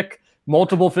 9 chick,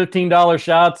 multiple $15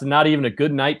 shots, and not even a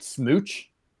good night smooch?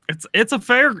 It's a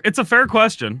fair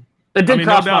question. It did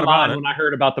cross my mind when I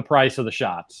heard about the price of the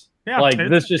shots. Yeah,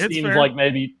 this just seems fair. Like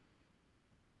maybe...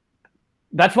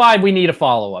 That's why we need a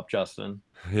follow-up, Justin.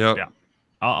 Yep. Yeah.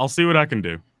 I'll see what I can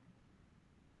do.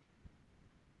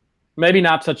 Maybe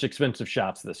not such expensive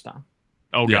shots this time.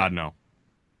 Oh, yeah. God, no.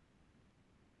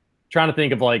 Trying to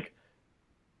think of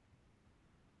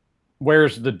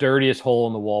where's the dirtiest hole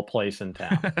in the wall place in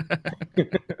town.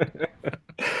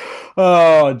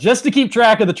 Just to keep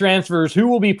track of the transfers, who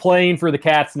will be playing for the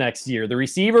Cats next year? The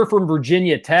receiver from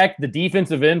Virginia Tech, the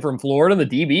defensive end from Florida, the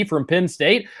DB from Penn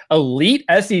State, elite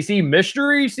SEC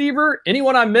mystery receiver.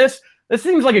 Anyone I missed? This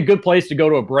seems like a good place to go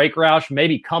to a break, Roush.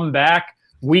 Maybe come back.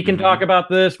 We can talk about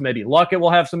this. Maybe Luckett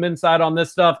will have some insight on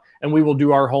this stuff, and we will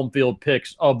do our home field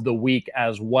picks of the week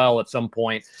as well at some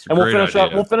point. And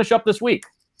we'll finish up this week.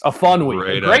 A fun week.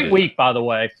 A great week, by the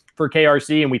way, for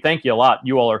KRC, and we thank you a lot.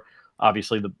 You all are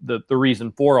obviously the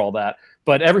reason for all that.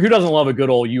 But who doesn't love a good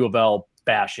old U of L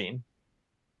bashing?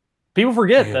 People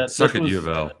forget that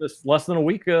this less than a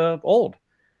week old,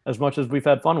 as much as we've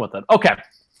had fun with it. Okay,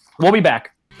 we'll be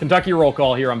back. Kentucky Roll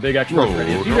Call here on Big X Sports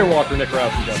Radio. DJ Walker, Nick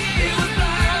Roush, and Justin.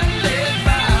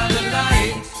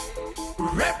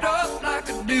 Wrapped up like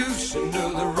a deuce into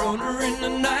the runner in the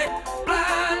night,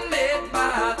 blinded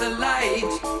by the light.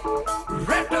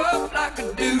 Wrapped up like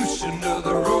a deuce into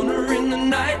the runner in the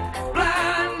night,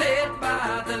 blinded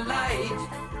by the light.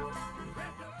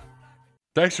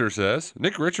 Dexter says,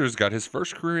 Nick Richards got his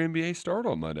first career NBA start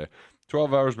on Monday.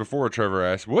 12 hours before, Trevor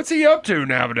asked, what's he up to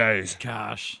nowadays?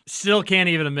 Gosh, still can't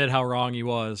even admit how wrong he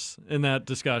was in that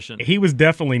discussion. He was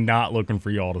definitely not looking for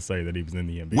y'all to say that he was in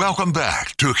the NBA. Welcome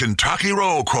back to Kentucky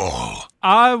Roll Call.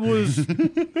 I was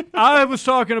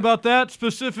talking about that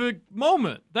specific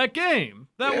moment, that game,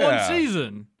 that one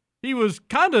season. He was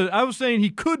I was saying he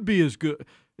could be as good.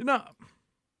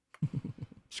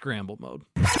 Scramble mode.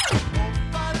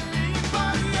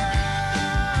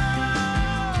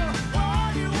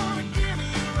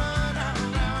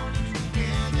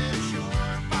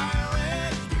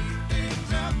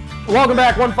 Welcome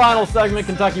back. One final segment,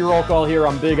 Kentucky Roll Call here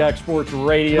on Big X Sports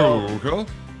Radio. Roll.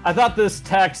 I thought this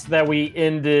text that we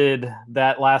ended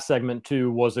that last segment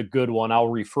to was a good one. I'll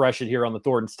refresh it here on the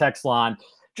Thornton's text line.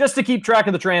 Just to keep track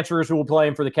of the transfers who will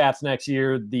play for the Cats next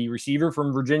year, the receiver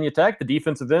from Virginia Tech, the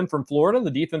defensive end from Florida, the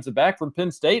defensive back from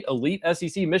Penn State, elite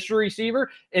SEC mystery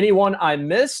receiver. Anyone I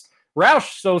missed?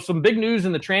 Roush, so some big news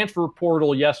in the transfer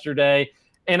portal yesterday.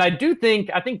 And I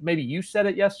think maybe you said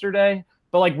it yesterday,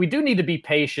 but we do need to be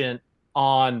patient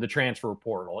on the transfer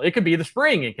portal. It could be the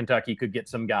spring and Kentucky could get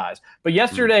some guys. But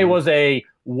yesterday was a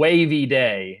wavy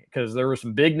day because there were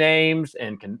some big names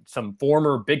and some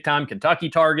former big-time Kentucky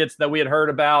targets that we had heard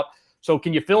about. So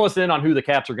can you fill us in on who the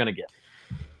Cats are going to get?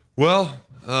 Well,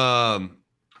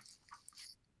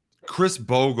 Chris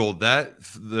Bogle,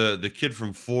 the kid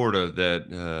from Florida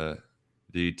that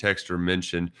the texter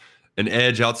mentioned, an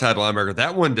edge outside linebacker,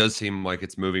 that one does seem like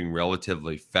it's moving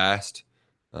relatively fast.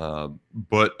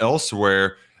 But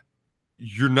elsewhere,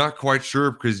 you're not quite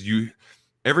sure because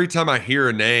every time I hear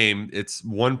a name, it's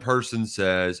one person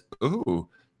says, "Oh,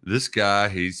 this guy,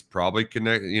 he's probably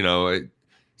connected."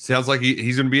 sounds like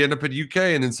he's going to be end up at UK,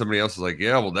 and then somebody else is like,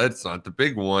 yeah, well, that's not the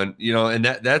big one, and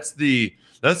that's the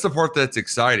part that's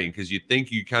exciting, because you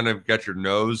think you kind of got your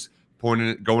nose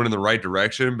going in the right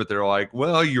direction, but they're like,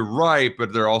 well, you're right,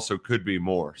 but there also could be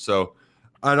more. So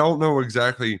I don't know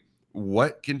exactly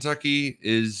what Kentucky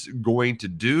is going to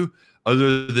do,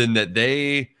 other than that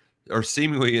they are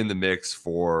seemingly in the mix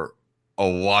for a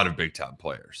lot of big time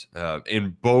players.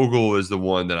 And Bogle is the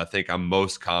one that I think I'm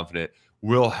most confident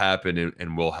will happen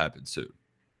and will happen soon.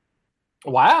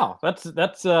 Wow.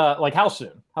 That's like how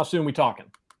soon? How soon are we talking?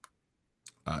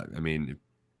 I mean,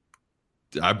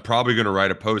 I'm probably going to write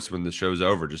a post when the show's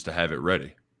over just to have it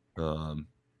ready.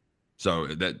 So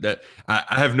that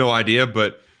I have no idea,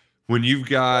 but when you've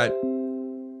got,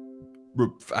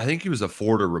 I think he was a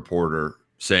Florida reporter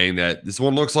saying that this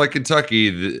one looks like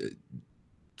Kentucky,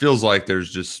 feels like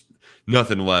there's just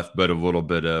nothing left but a little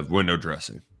bit of window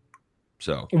dressing.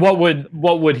 So what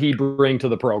would he bring to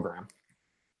the program?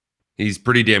 He's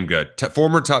pretty damn good.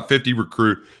 Former top 50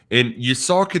 recruit. And you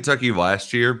saw Kentucky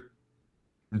last year.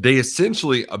 They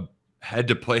essentially had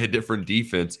to play a different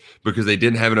defense because they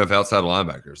didn't have enough outside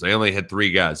linebackers. They only had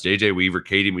 3 guys: J.J. Weaver,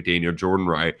 Katie McDaniel, Jordan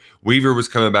Wright. Weaver was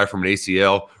coming back from an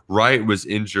ACL. Wright was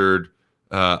injured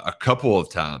a couple of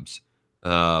times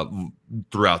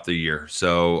throughout the year.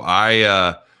 So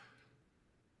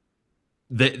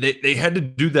they had to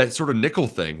do that sort of nickel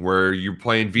thing where you're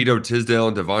playing Vito Tisdale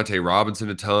and Devontae Robinson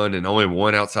a ton and only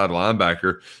one outside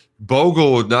linebacker.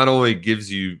 Bogle not only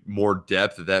gives you more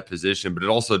depth at that position, but it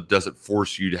also doesn't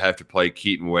force you to have to play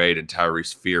Keaton Wade and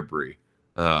Tyrese Fearbry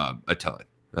a ton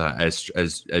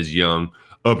as young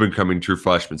up and coming true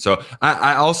freshmen. So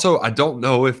I don't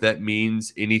know if that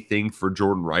means anything for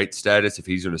Jordan Wright's status, if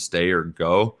he's going to stay or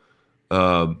go.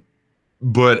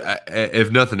 But if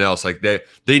nothing else, like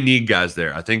they need guys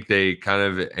there. I think they kind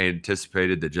of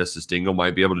anticipated that Justice Dingle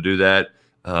might be able to do that.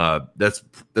 That's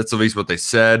at least what they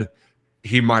said.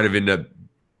 He might have ended up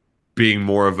being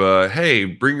more of a, hey,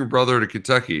 bring your brother to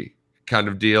Kentucky kind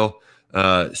of deal.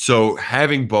 So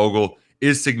having Bogle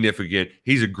is significant.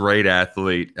 He's a great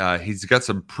athlete. He's got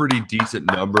some pretty decent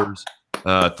numbers,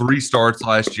 3 starts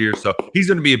last year. So he's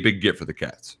going to be a big get for the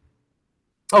Cats.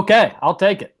 Okay, I'll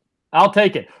take it.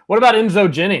 What about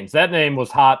Enzo Jennings? That name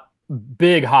was hot,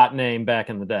 big hot name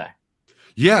back in the day.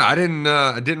 Yeah, I didn't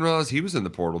realize he was in the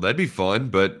portal. That'd be fun,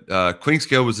 but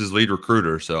Clinkscale was his lead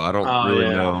recruiter, so I don't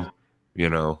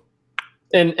know,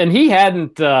 And he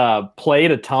hadn't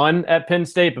played a ton at Penn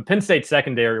State, but Penn State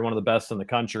secondary, one of the best in the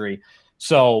country.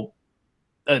 So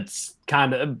it's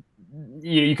kind of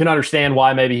you can understand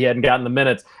why maybe he hadn't gotten the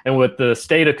minutes. And with the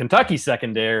state of Kentucky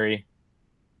secondary,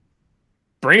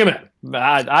 bring him in.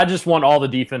 I just want all the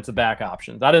defensive back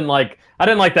options. I didn't like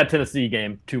that Tennessee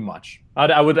game too much.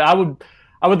 I would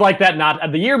like that.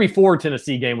 Not the year before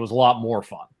Tennessee game was a lot more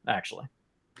fun, actually.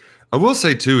 I will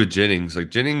say too with Jennings, like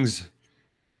Jennings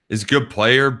is a good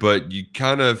player, but you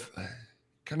kind of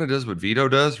does what Vito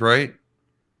does, right?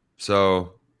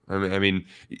 So I mean,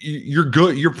 you're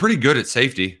good. You're pretty good at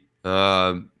safety.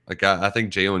 Like I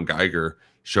think Jalen Geiger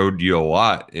showed you a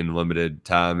lot in limited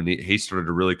time, and he started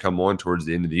to really come on towards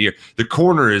the end of the year. The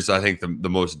corner is, I think, the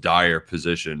most dire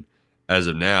position as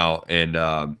of now, and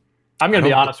I'm going to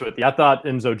be honest with you. I thought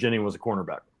Enzo Jennings was a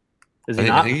cornerback. Is he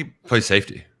not? I think he plays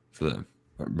safety for them.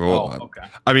 Well, okay.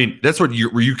 I mean, that's what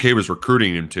UK was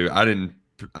recruiting him to.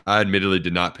 I admittedly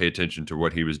did not pay attention to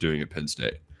what he was doing at Penn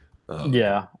State.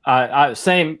 Yeah,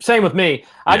 same with me.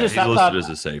 I thought as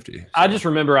a safety. So. I just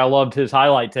remember I loved his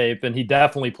highlight tape, and he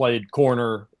definitely played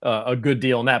corner a good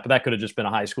deal in that. But that could have just been a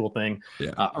high school thing,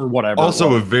 or whatever.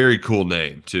 Also, a very cool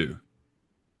name too.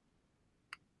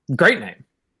 Great name.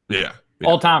 Yeah.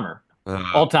 All timer.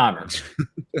 All timer.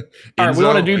 All right, we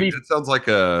want to do these. It sounds like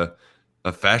a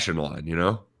fashion line, you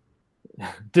know.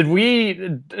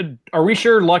 Are we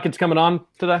sure Luckett's coming on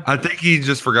today? I think he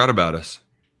just forgot about us.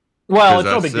 Well, it's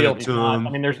no big deal. He's not. I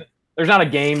mean, there's not a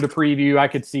game to preview. I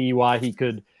could see why he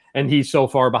could, and he's so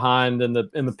far behind in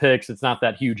the picks. It's not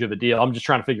that huge of a deal. I'm just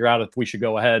trying to figure out if we should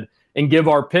go ahead and give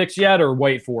our picks yet, or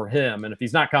wait for him. And if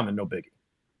he's not coming, no biggie.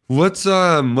 Let's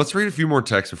read a few more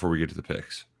texts before we get to the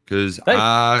picks, because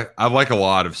I like a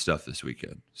lot of stuff this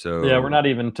weekend. So yeah, we're not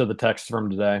even to the text from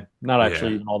today. Not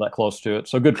actually even all that close to it.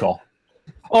 So good call.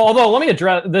 Although let me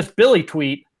address this Billy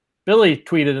tweet. Billy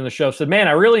tweeted in the show, said, "Man,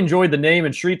 I really enjoyed the name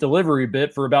and street delivery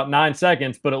bit for about 9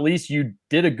 seconds, but at least you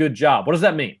did a good job." What does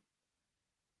that mean?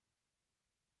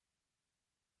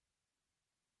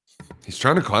 He's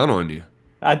trying to clown on you.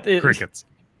 Crickets.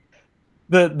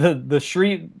 The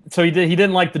street. So he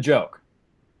didn't like the joke.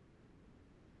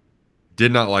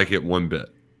 Did not like it one bit.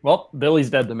 Well,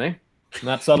 Billy's dead to me. And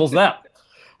that settles that.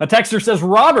 A texter says,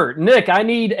 Robert, Nick, I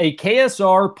need a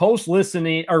KSR post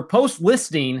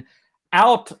listing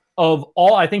out of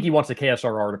all. I think he wants a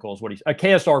KSR article is what a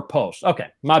KSR post. Okay,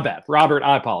 my bad. Robert,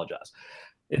 I apologize.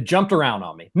 It jumped around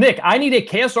on me. Nick, I need a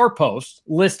KSR post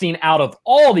listing out of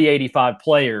all the 85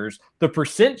 players, the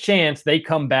percent chance they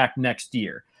come back next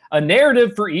year. A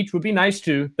narrative for each would be nice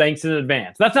too. Thanks in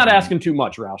advance. That's not asking too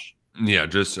much, Roush. Yeah,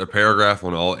 just a paragraph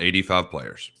on all 85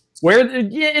 players.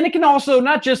 And it can also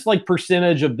not just like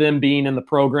percentage of them being in the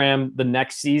program the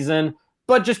next season,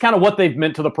 but just kind of what they've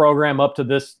meant to the program up to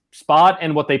this spot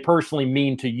and what they personally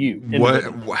mean to you.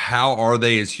 How are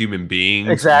they as human beings?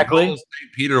 Exactly. St.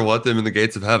 Peter let them in the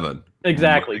gates of heaven.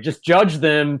 Exactly. Just judge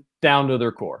them down to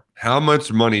their core. How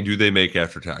much money do they make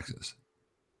after taxes?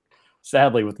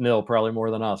 Sadly, with nil, probably more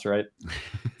than us, right?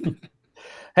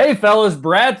 Hey, fellas,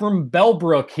 Brad from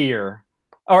Bellbrook here.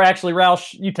 Or actually,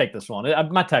 Roush, you take this one.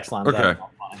 My text line is okay.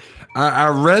 I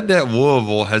read that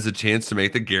Louisville has a chance to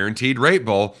make the Guaranteed Rate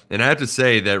Bowl, and I have to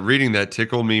say that reading that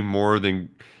tickled me more than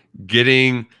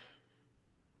getting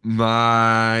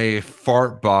my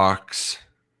fart box.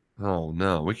 Oh,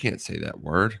 no, we can't say that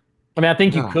word. I mean, I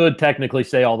think you could technically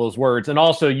say all those words. And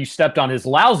also, you stepped on his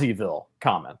Lousyville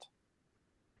comment.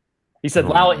 He said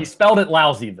he spelled it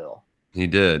Lousyville. He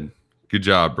did. Good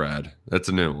job, Brad. That's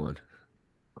a new one.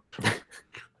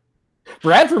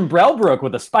 Brad from Bellbrook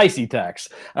with a spicy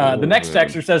text. The next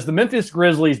texter says the Memphis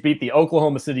Grizzlies beat the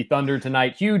Oklahoma City Thunder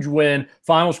tonight. Huge win.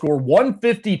 Final score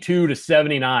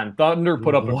 152-79. Thunder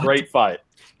put up a great fight.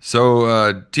 So,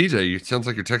 TJ, it sounds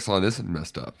like your text line isn't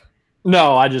messed up.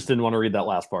 No, I just didn't want to read that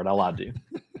last part. I lied to you.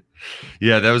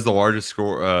 Yeah, that was the largest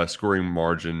scoring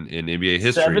margin in NBA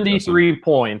history. 73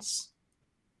 points.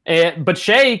 But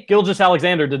Shai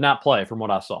Gilgeous-Alexander did not play from what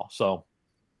I saw. So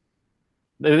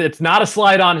it's not a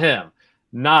slide on him.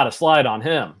 Not a slide on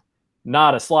him.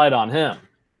 Not a slide on him.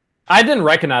 I didn't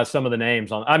recognize some of the names.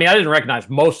 I didn't recognize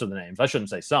most of the names. I shouldn't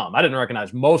say some. I didn't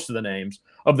recognize most of the names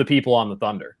of the people on the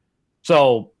Thunder.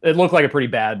 So it looked like a pretty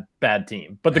bad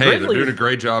team. But Grizzlies, they're doing a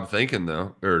great job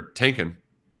tanking.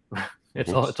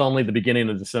 It's only the beginning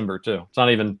of December too. It's not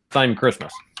even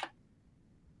Christmas.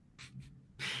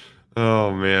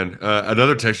 Oh man!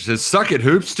 Another texter says, "Suck it,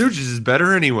 Hoops. Stooges is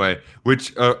better anyway."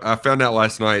 Which I found out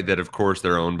last night that of course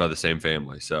they're owned by the same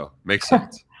family, so makes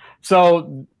sense.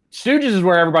 So Stooges is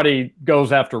where everybody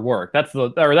goes after work. That's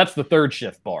the third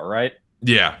shift bar, right?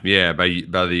 Yeah, by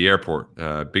the airport.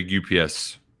 Big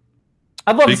UPS.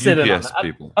 I'd love to sit in on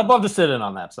that. I'd love to sit in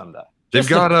on that someday. They've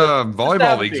got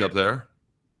volleyball leagues up there.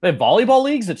 They have volleyball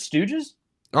leagues at Stooges?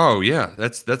 Oh yeah,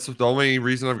 that's the only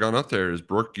reason I've gone up there is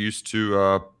Brooke used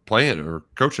to playing or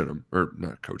coaching them, or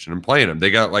not coaching them, playing them.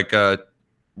 They got like a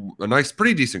nice,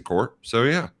 pretty decent court. So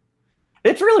yeah,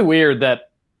 it's really weird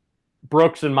that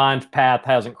Brooks and mine's path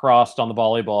hasn't crossed on the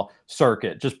volleyball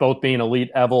circuit. Just both being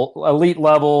elite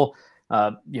level.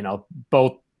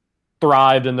 Both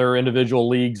thrived in their individual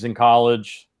leagues in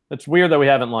college. It's weird that we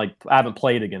haven't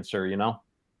played against her.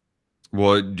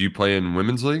 Well, do you play in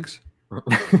women's leagues?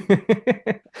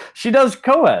 She does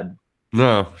co-ed.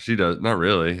 No, she does not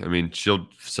really. I mean, she'll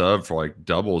sub for like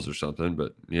doubles or something,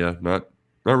 but yeah, not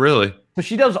really. So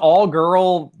she does all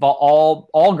girl volleyball,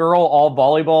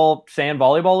 sand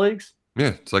volleyball leagues. Yeah,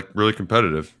 it's like really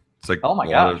competitive. It's like, oh my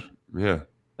gosh, yeah.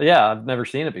 I've never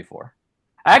seen it before.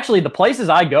 Actually, the places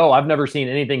I go, I've never seen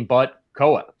anything but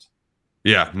co-eds.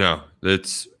 Yeah, no,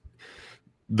 it's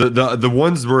the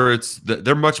ones where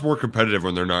they're much more competitive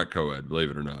when they're not co-ed.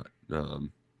 Believe it or not.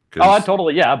 I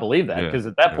believe that because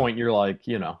at that point you're like,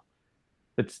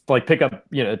 it's like pickup.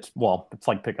 It's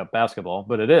like pickup basketball,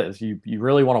 but it is. You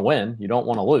really want to win. You don't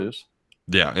want to lose.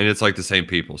 Yeah, and it's like the same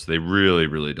people, so they really,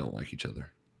 really don't like each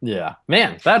other. Yeah,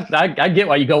 man, I get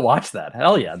why you go watch that.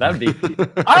 Hell yeah, that'd be.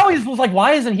 I always was like,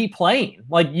 why isn't he playing?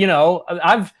 Like,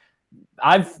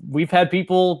 we've had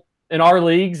people in our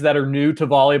leagues that are new to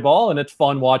volleyball, and it's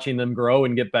fun watching them grow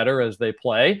and get better as they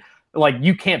play. Like,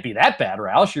 you can't be that bad,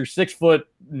 Roush. You're 6'9"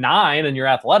 and you're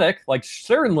athletic. Like,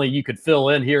 certainly you could fill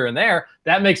in here and there.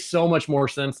 That makes so much more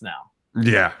sense now.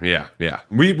 Yeah.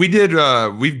 We did.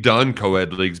 We've done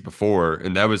co-ed leagues before,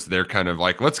 and that was their kind of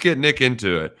like, let's get Nick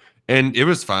into it, and it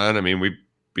was fine. I mean, we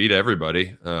beat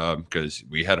everybody because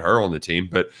we had her on the team,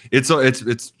 but it's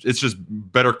just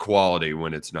better quality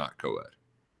when it's not co-ed.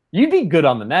 You'd be good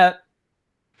on the net.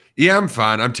 Yeah, I'm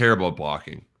fine. I'm terrible at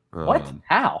blocking. What?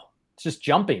 How? It's just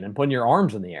jumping and putting your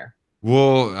arms in the air.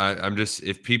 Well, I'm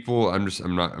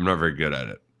not very good at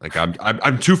it. Like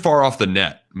I'm too far off the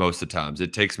net most of the times.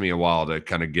 It takes me a while to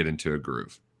kind of get into a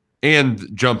groove. And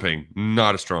jumping,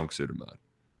 not a strong suit of mine.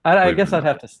 I guess I'd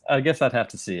have to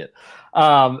see it.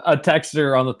 A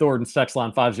texter on the Thornton's text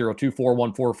line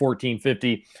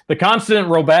 502-414-1450. The constant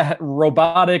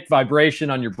robotic vibration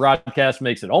on your broadcast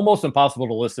makes it almost impossible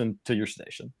to listen to your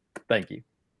station. Thank you.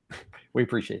 We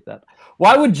appreciate that.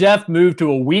 Why would Jeff move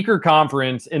to a weaker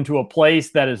conference into a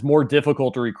place that is more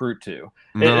difficult to recruit to?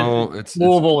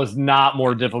 Louisville is not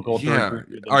more difficult to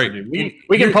recruit to. All right.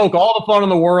 We can poke all the fun in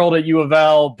the world at U of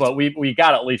L, but we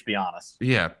got to at least be honest.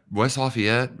 Yeah, West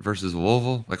Lafayette versus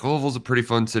Louisville. Like, Louisville's a pretty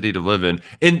fun city to live in.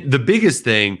 And the biggest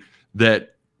thing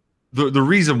that the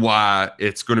reason why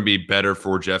it's going to be better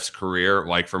for Jeff's career,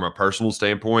 like from a personal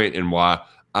standpoint, and why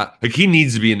like he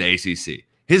needs to be in the ACC.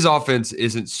 His offense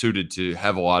isn't suited to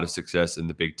have a lot of success in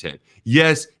the Big Ten.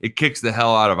 Yes, it kicks the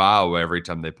hell out of Iowa every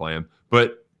time they play him,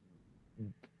 but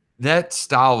that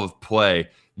style of play,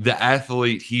 the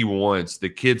athlete he wants, the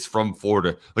kids from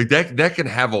Florida, like that can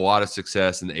have a lot of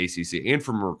success in the ACC. And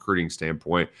from a recruiting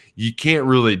standpoint, you can't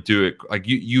really do it. Like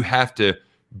you have to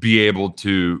be able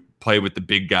to play with the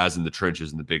big guys in the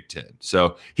trenches in the Big Ten.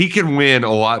 So he can win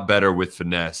a lot better with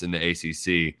finesse in the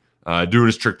ACC. Doing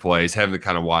his trick plays, having the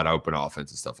kind of wide open offense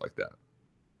and stuff like that.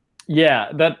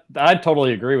 Yeah, I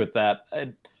totally agree with that.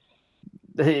 I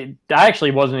actually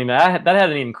wasn't even that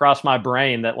hadn't even crossed my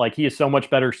brain that like he is so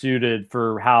much better suited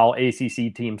for how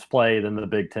ACC teams play than the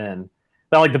Big Ten.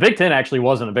 That like the Big Ten actually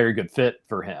wasn't a very good fit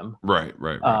for him. Right.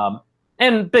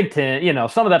 And Big Ten,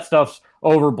 some of that stuff's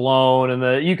overblown,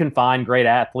 and you can find great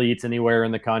athletes anywhere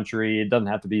in the country. It doesn't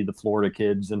have to be the Florida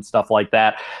kids and stuff like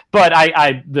that. But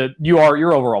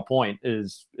your overall point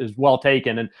is well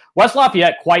taken. And West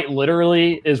Lafayette quite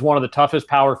literally is one of the toughest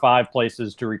Power 5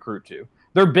 places to recruit to.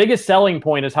 Their biggest selling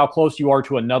point is how close you are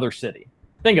to another city.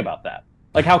 Think about that.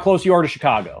 Like how close you are to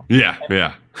Chicago.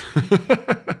 Yeah.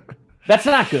 That's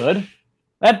not good.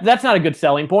 That's not a good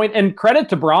selling point. And credit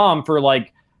to Brom for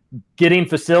like getting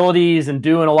facilities and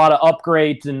doing a lot of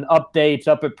upgrades and updates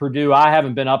up at Purdue. I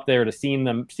haven't been up there to see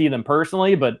them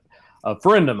personally, but a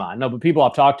friend of mine, but people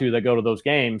I've talked to that go to those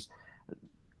games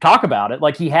talk about it.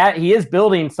 Like he is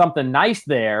building something nice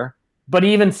there, but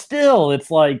even still,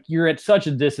 it's like you're at such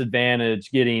a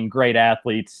disadvantage getting great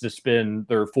athletes to spend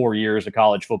their 4 years of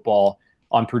college football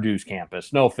on Purdue's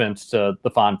campus. No offense to the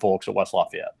fine folks at West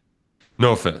Lafayette.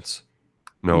 No offense,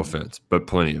 but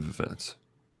plenty of offense.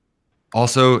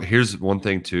 Also, here's one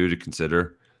thing, too, to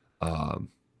consider.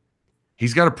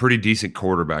 He's got a pretty decent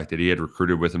quarterback that he had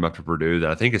recruited with him up to Purdue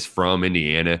that I think is from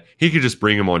Indiana. He could just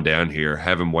bring him on down here,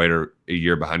 have him wait a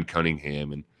year behind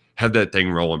Cunningham, and have that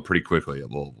thing rolling pretty quickly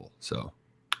at Louisville. So,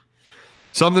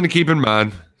 something to keep in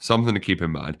mind.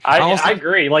 I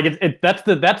agree. Like that's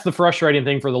the frustrating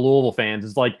thing for the Louisville fans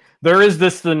is like there is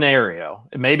this scenario.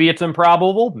 Maybe it's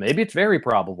improbable. Maybe it's very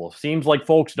probable. Seems like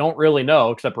folks don't really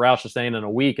know, except Roush is saying in a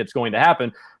week it's going to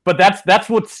happen. But that's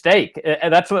what's stake.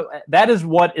 That is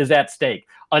what is at stake.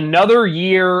 Another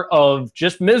year of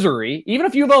just misery. Even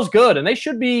if U of L's good, and they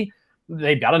should be.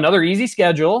 They've got another easy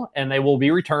schedule, and they will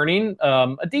be returning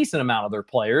a decent amount of their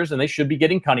players, and they should be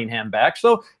getting Cunningham back.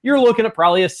 So you're looking at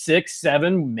probably a 6,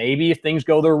 7, maybe if things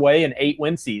go their way, an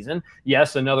 8-win season.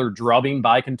 Yes, another drubbing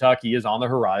by Kentucky is on the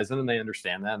horizon, and they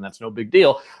understand that, and that's no big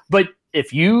deal. But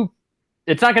it's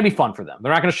not going to be fun for them.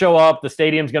 They're not going to show up. The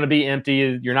stadium's going to be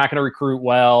empty. You're not going to recruit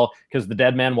well because the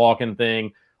dead man walking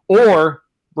thing. Or,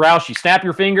 Roush, you snap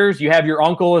your fingers. You have your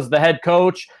uncle as the head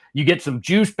coach. You get some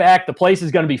juice back. The place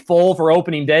is going to be full for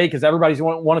opening day because everybody's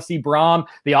going to want to see Brom.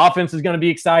 The offense is going to be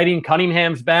exciting.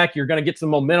 Cunningham's back. You're going to get some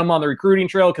momentum on the recruiting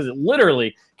trail because it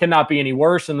literally cannot be any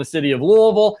worse in the city of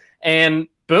Louisville. And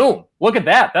boom, look at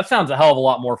that. That sounds a hell of a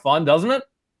lot more fun, doesn't it?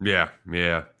 Yeah.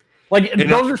 Like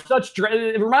those are such.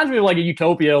 It reminds me of like a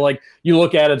utopia. Like you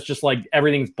look at it, it's just like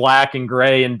everything's black and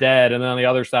gray and dead, and then on the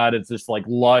other side, it's just like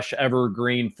lush,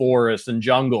 evergreen forest and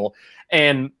jungle.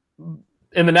 And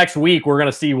in the next week, we're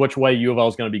going to see which way U of L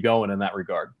is going to be going in that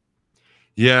regard.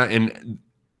 Yeah, and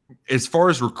as far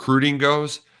as recruiting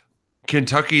goes,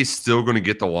 Kentucky is still going to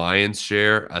get the lion's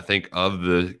share, I think, of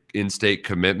the in-state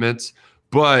commitments.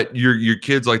 But your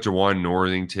kids like Jawan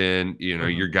Northington,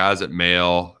 your guys at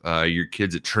Male, your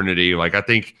kids at Trinity, like I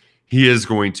think he is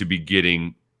going to be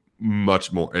getting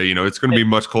much more. It's going to be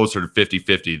much closer to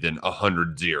 50-50 than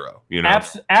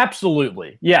 100-0.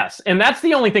 Absolutely. Yes. And that's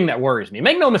the only thing that worries me.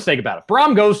 Make no mistake about it.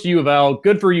 Brom goes to U of L.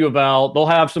 Good for U of L. They'll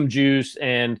have some juice,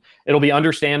 and it'll be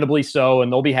understandably so,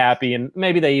 and they'll be happy, and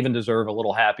maybe they even deserve a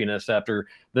little happiness after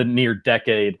the near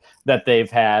decade that they've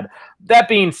had. That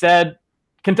being said,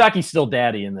 Kentucky's still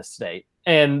daddy in this state.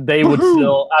 And I would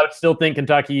still think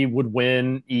Kentucky would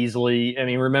win easily. I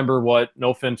mean, remember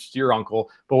no offense to your uncle,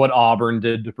 but what Auburn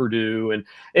did to Purdue. And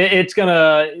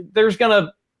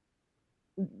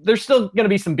there's still going to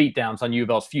be some beatdowns on U of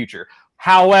L's future.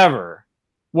 However,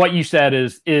 what you said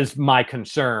is my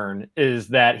concern, is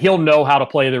that he'll know how to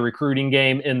play the recruiting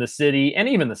game in the city and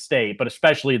even the state, but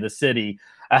especially the city,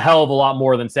 a hell of a lot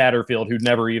more than Satterfield, who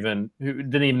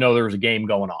didn't even know there was a game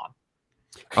going on.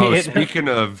 Oh, speaking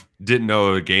of didn't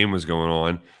know a game was going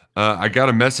on, I got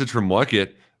a message from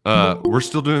Luckett. We're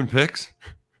still doing picks.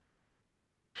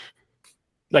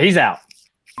 But he's out.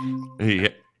 He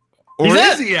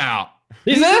out?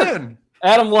 He's in.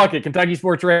 Adam Luckett,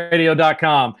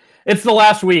 KentuckySportsRadio.com. It's the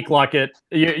last week, Luckett.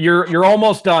 You're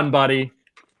almost done, buddy.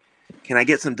 Can I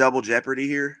get some double jeopardy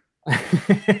here?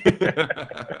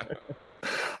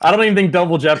 I don't even think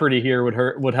double jeopardy here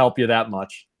would help you that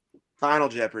much. Final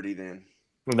jeopardy then.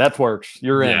 That works.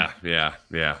 You're in. Yeah.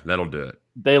 That'll do it.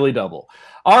 Daily double.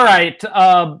 All right.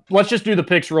 Let's just do the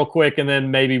picks real quick, and then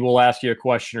maybe we'll ask you a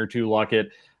question or two, Luckett.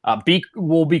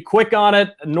 We'll be quick on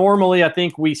it. Normally, I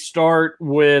think we start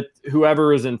with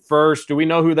whoever is in first. Do we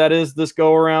know who that is this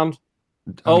go around?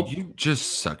 Oh, you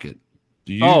just suck it.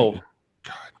 God.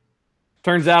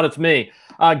 Turns out it's me.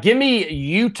 Give me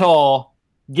Utah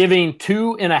giving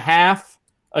 2.5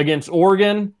 against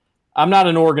Oregon. I'm not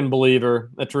an Oregon believer.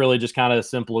 That's really just kind of as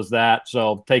simple as that.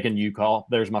 So taking UCall.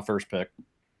 There's my first pick.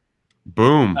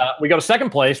 Boom. We go to second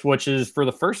place, which is for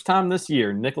the first time this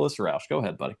year, Nicholas Roush. Go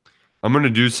ahead, buddy. I'm going to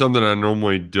do something I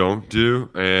normally don't do,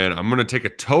 and I'm going to take a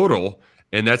total,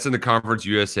 and that's in the Conference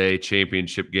USA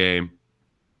Championship game.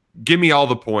 Give me all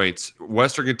the points.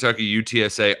 Western Kentucky,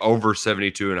 UTSA over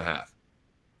 72.5.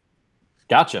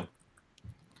 Gotcha.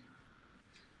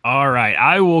 All right.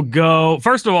 I will go.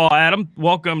 First of all, Adam,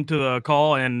 welcome to the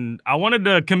call, and I wanted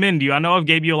to commend you. I know I've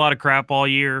gave you a lot of crap all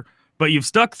year, but you've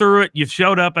stuck through it. You've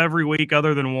showed up every week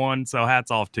other than one, so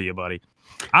hats off to you, buddy.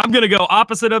 I'm going to go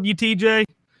opposite of you, TJ.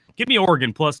 Give me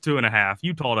Oregon plus 2.5.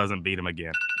 Utah doesn't beat them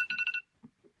again.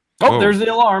 Oh, there's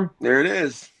the alarm. There it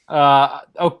is.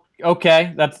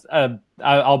 Okay. That's.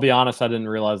 I'll be honest. I didn't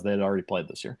realize they had already played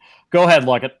this year. Go ahead,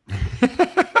 Luckett.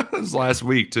 It was last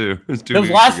week too. It was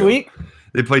last week.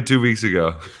 They played 2 weeks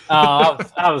ago.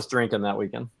 I was drinking that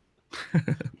weekend.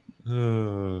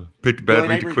 Picked a bad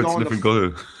week to quit sniffing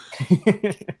glue.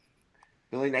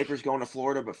 Billy Napiers going to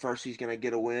Florida, but first he's going to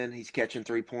get a win. He's catching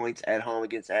 3 points at home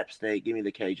against App State. Give me the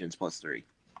Cajuns plus 3.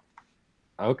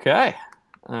 Okay.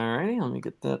 All righty. Let me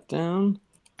get that down.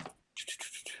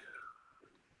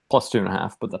 Plus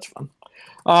 2.5, but that's fun.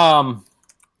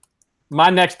 My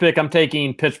next pick, I'm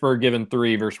taking Pittsburgh giving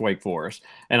 3 versus Wake Forest.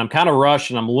 And I'm kind of rushed,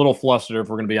 and I'm a little flustered, if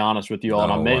we're going to be honest with you all.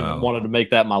 And I wanted to make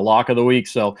that my lock of the week,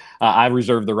 so I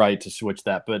reserve the right to switch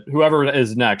that. But whoever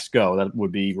is next, go. That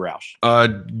would be Roush.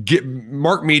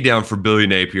 Mark me down for Billy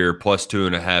Napier plus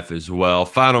 2.5 as well.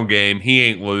 Final game, he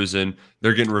ain't losing.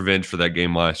 They're getting revenge for that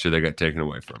game last year. They got taken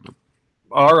away from him.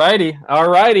 All righty.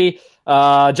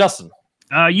 Justin.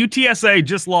 UTSA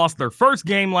just lost their first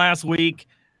game last week,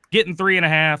 getting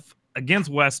 3.5. Against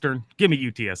Western. Give me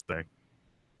UTSA.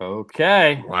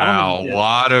 Okay. Wow. A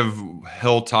lot of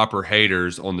Hilltopper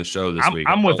haters on the show this week.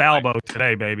 I'm with Albo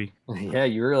today, baby. Yeah,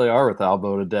 you really are with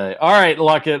Albo today. All right,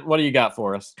 Luckett, what do you got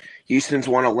for us? Houston's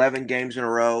won 11 games in a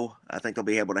row. I think they'll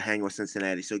be able to hang with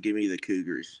Cincinnati. So give me the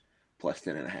Cougars plus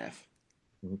 10.5.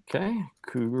 Okay.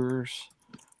 Cougars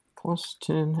plus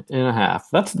 10.5.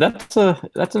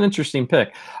 That's an interesting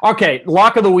pick. Okay,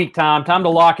 lock of the week time. Time to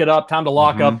lock it up. Time to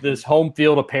lock up this Home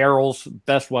Field Apparel's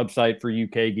best website for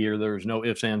UK gear. There's no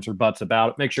ifs, ands, or buts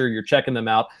about it. Make sure you're checking them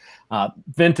out.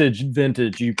 Vintage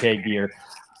UK gear.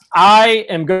 I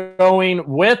am going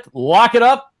with lock it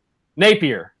up,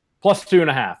 Napier plus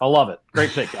 2.5. I love it.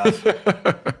 Great pick, guys.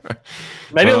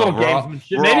 Maybe a little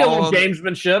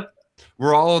gamesmanship.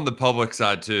 We're all on the public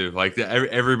side too. Like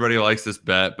everybody likes this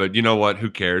bet, but you know what? Who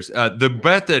cares? The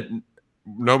bet that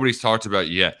nobody's talked about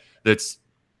yet. That's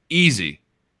easy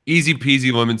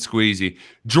peasy, lemon squeezy.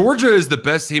 Georgia is the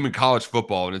best team in college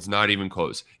football, and it's not even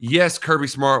close. Yes, Kirby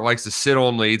Smart likes to sit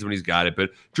on leads when he's got it,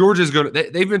 but Georgia's going to.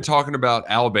 They've been talking about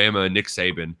Alabama and Nick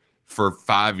Saban for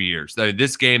 5 years.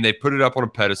 This game, they put it up on a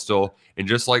pedestal, and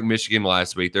just like Michigan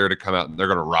last week, they're going to come out and they're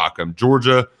going to rock them.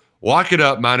 Georgia, lock it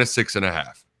up, minus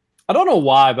 6.5. I don't know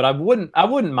why, but I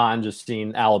wouldn't mind just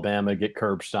seeing Alabama get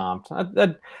curb stomped.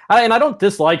 And I don't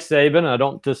dislike Saban. I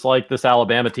don't dislike this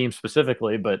Alabama team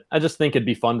specifically, but I just think it'd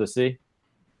be fun to see.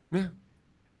 Yeah.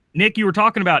 Nick, you were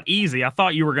talking about easy. I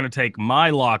thought you were going to take my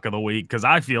lock of the week because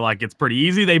I feel like it's pretty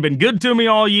easy. They've been good to me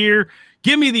all year.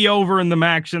 Give me the over in the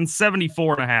Maction,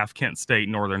 74.5 Kent State,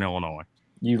 Northern Illinois.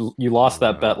 You lost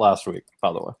that bet last week,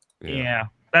 by the way. Yeah.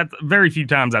 That's very few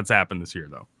times that's happened this year,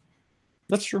 though.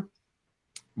 That's true.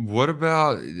 What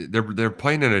about they're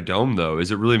playing in a dome though?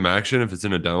 Is it really Maction if it's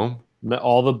in a dome?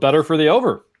 All the better for the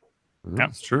over.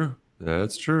 That's true.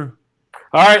 That's true.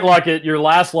 All right, Luckett, your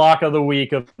last lock of the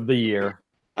week of the year.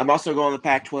 I'm also going to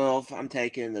Pac-12. I'm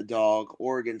taking the dog.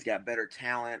 Oregon's got better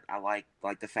talent. I like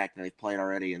the fact that they've played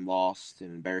already and lost in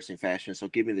embarrassing fashion. So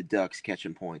give me the Ducks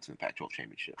catching points in the Pac-12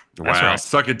 championship. Wow, right.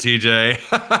 Suck it, TJ.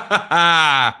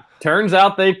 Turns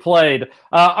out they played.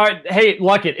 All right, hey,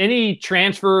 Luckett, any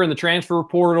transfer in the transfer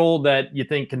portal that you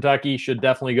think Kentucky should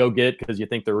definitely go get because you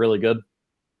think they're really good?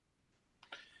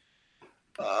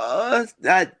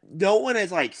 No one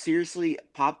has seriously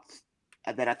popped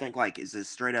that I think is a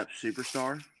straight up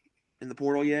superstar in the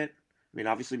portal yet. I mean,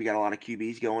 obviously we got a lot of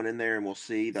QBs going in there, and we'll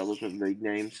see. Those are big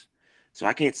names, so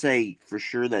I can't say for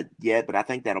sure that yet. But I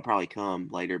think that'll probably come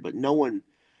later. But no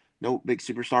big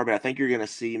superstar. But I think you're going to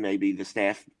see maybe the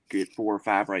staff get 4 or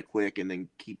 5 right quick, and then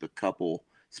keep a couple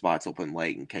spots open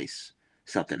late in case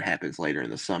something happens later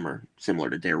in the summer, similar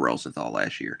to Dare Rosenthal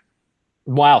last year.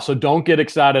 Wow! So don't get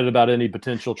excited about any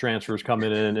potential transfers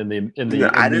coming in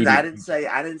the. I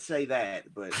didn't say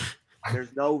that, but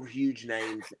there's no huge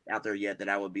names out there yet that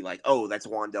I would be like, oh, that's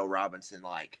Wan'Dale Robinson.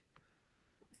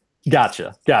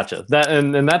 Gotcha. That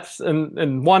and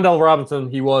Wan'Dale Robinson,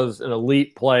 he was an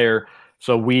elite player,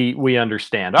 so we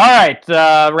understand. All right,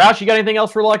 Roush, you got anything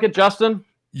else for Luckett, Justin?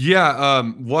 Yeah,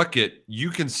 Luckett, you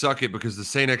can suck it because the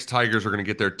St. X Tigers are going to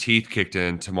get their teeth kicked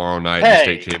in tomorrow night in the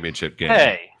state championship game.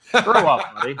 Hey. Grow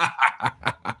up, buddy.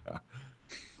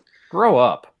 Grow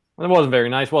up. It wasn't very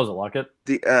nice, was it, Luckett?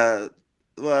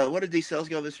 What did DeSales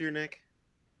go this year, Nick?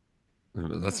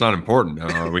 That's not important.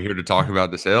 Are we here to talk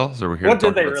about DeSales, or are we here to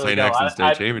talk about St. X and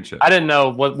state championship? I didn't know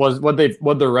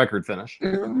what their record finish.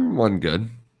 Wasn't good.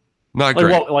 Not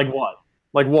great.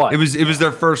 What? It was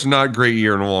their first not great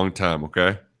year in a long time.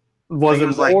 Okay. Was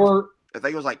it more? I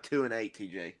think it was 2-8,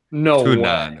 TJ. No,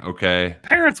 2-9. Okay.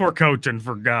 Parents were coaching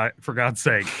for God's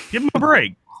sake. Give them a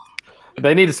break.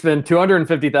 They need to spend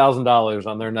 $250,000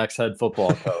 on their next head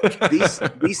football coach.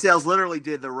 These sales literally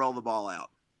did the roll the ball out.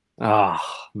 Oh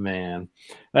man,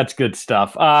 that's good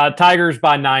stuff. Tigers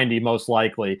by 90, most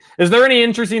likely. Is there any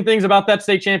interesting things about that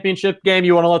state championship game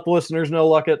you want to let the listeners know,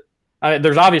 Luckett?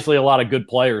 There's obviously a lot of good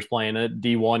players playing it,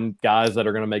 D1 guys that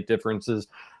are going to make differences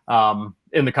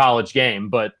in the college game,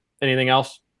 but. Anything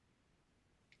else?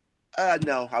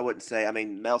 No, I wouldn't say. I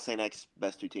mean, Mel St. X,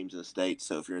 best 2 teams in the state.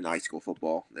 So if you're in high school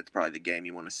football, that's probably the game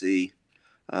you want to see.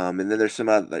 And then there's some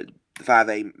other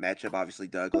 5A matchup. Obviously,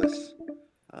 Douglas.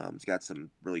 It's got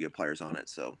some really good players on it.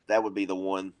 So that would be the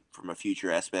one from a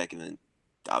future aspect. And then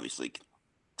obviously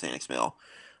St. X Mel.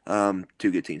 2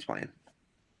 good teams playing.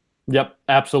 Yep,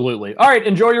 absolutely. All right,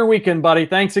 enjoy your weekend, buddy.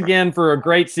 Thanks again for a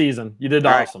great season. You did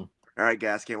awesome. All right,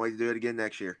 guys. Can't wait to do it again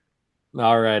next year.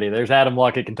 All righty. There's Adam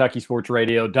Luckett,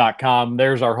 KentuckySportsRadio.com.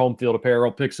 There's our home field apparel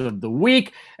picks of the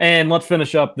week. And let's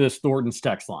finish up this Thornton's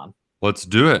text line. Let's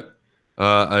do it.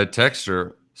 A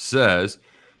texter says,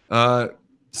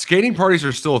 skating parties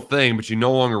are still a thing, but you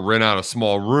no longer rent out a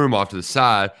small room off to the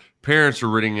side. Parents are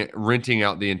renting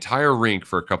out the entire rink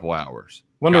for a couple hours.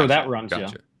 Wonder where that runs you.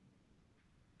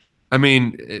 I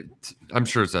mean, I'm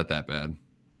sure it's not that bad.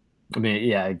 I mean,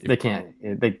 yeah, they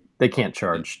can't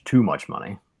charge too much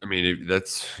money. I mean,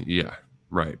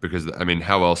 right. Because, I mean,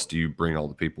 how else do you bring all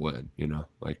the people in,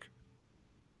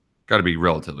 Got to be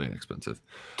relatively inexpensive.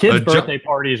 Kids' birthday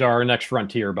parties are our next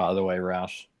frontier, by the way,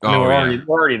 Roush. I mean,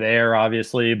 we're already there,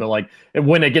 obviously, but,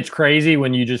 when it gets crazy,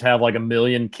 when you just have, 1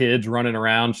 million kids running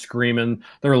around screaming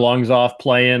their lungs off,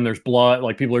 playing, there's blood,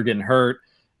 people are getting hurt.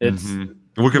 It's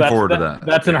looking forward to that.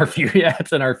 That's in our future. Yeah,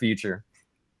 it's in our future.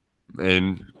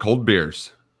 And cold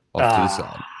beers off to the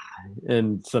side.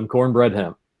 And some cornbread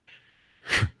hemp.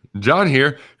 John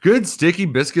here. Good sticky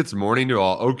biscuits morning to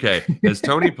all. Okay. Has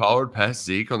Tony Pollard passed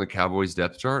Zeke on the Cowboys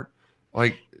depth chart?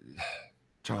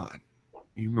 John,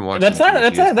 you've been watching. That's not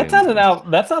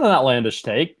an outlandish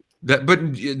take. But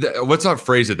let's not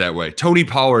phrase it that way. Tony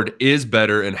Pollard is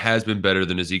better and has been better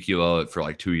than Ezekiel Elliott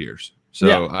for 2 years.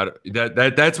 So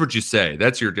that's what you say.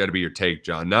 That's got to be your take,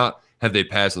 John. Not have they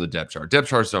passed on the depth chart. Depth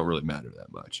charts don't really matter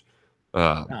that much,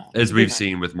 as we've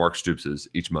seen with Mark Stoops'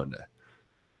 each Monday.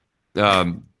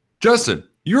 Justin,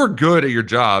 you're good at your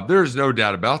job. There's no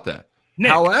doubt about that.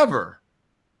 Nick. However,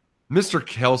 Mr.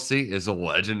 Kelsey is a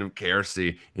legend of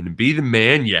KRC, and to be the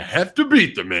man, you have to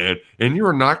beat the man, and you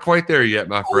are not quite there yet,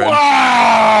 my friend.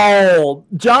 Wow!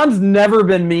 John's never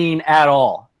been mean at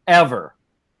all, ever.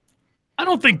 I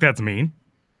don't think that's mean.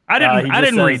 I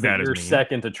didn't read that as you're mean.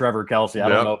 Second to Trevor Kelsey. I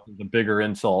don't know if it's a bigger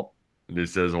insult. And he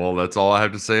says, well, that's all I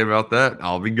have to say about that.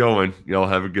 I'll be going. Y'all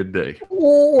have a good day.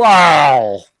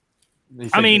 Wow.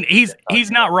 I mean, he's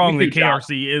not wrong that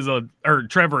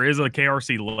Trevor is a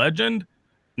KRC legend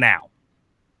now.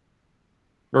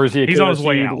 Or is he? He's on his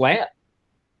way out.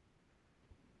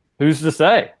 Who's to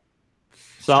say?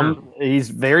 He's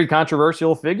a very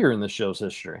controversial figure in this show's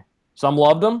history. Some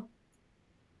loved him,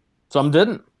 some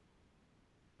didn't.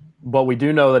 But we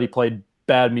do know that he played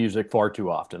bad music far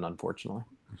too often, unfortunately.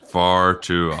 Far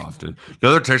too often.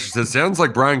 Another texter says, sounds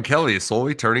like Brian Kelly is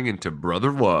slowly turning into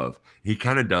Brother Love. He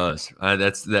kind of does. I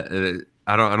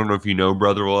don't know if you know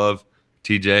Brother Love,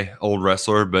 TJ, old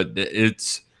wrestler, but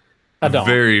it's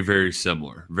very, very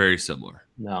similar. Very similar.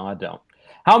 No, I don't.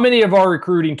 How many of our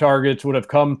recruiting targets would have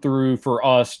come through for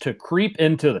us to creep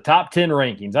into the top 10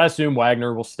 rankings? I assume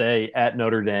Wagner will stay at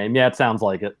Notre Dame. Yeah, it sounds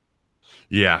like it.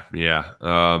 Yeah.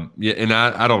 And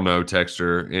I don't know,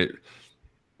 Texter.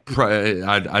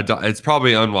 It's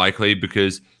probably unlikely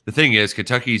because the thing is,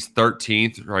 Kentucky's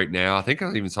 13th right now. I think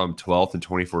I even saw them 12th and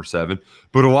 24/7.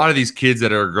 But a lot of these kids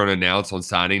that are going to announce on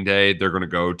signing day, they're going to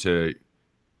go to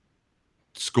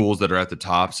schools that are at the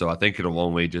top. So I think it'll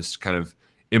only just kind of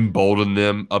embolden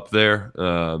them up there.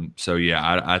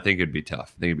 I think it'd be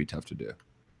tough. I think it'd be tough to do.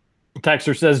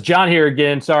 Texter says, John here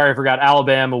again. Sorry, I forgot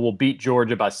Alabama will beat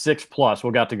Georgia by 6+.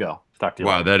 We'll got to go. Talk to you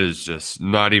later. That is just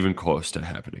not even close to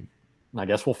happening. I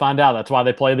guess we'll find out. That's why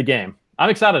they play the game. I'm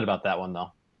excited about that one,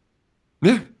 though.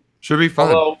 Yeah, should be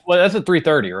fun. Although, that's at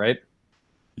 3:30, right?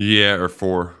 Yeah, or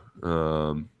 4.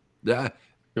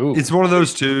 It's one of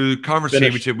those two. Conference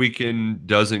championship weekend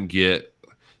doesn't get.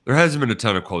 There hasn't been a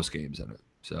ton of close games in it,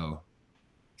 so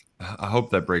I hope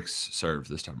that breaks serve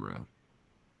this time around.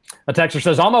 A texter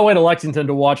says, on my way to Lexington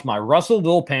to watch my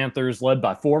Russellville Panthers, led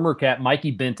by former Cat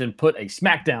Mikey Benton, put a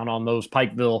smackdown on those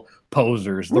Pikeville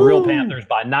posers. The real Panthers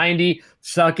by 90.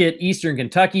 Suck it. Eastern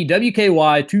Kentucky,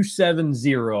 WKY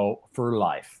 270 for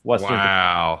life.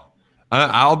 Wow.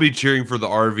 I'll be cheering for the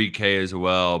RVK as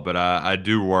well, but I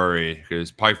do worry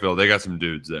because Pikeville, they got some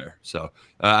dudes there. So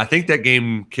I think that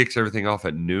game kicks everything off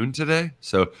at noon today.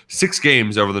 So 6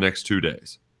 games over the next 2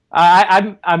 days.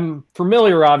 I'm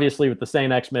familiar, obviously, with the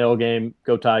St. X Mail game.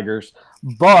 Go Tigers!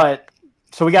 But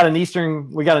so we got an Eastern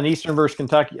versus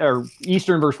Kentucky, or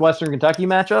Eastern versus Western Kentucky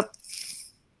matchup.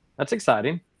 That's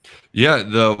exciting.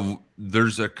 Yeah,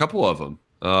 there's a couple of them.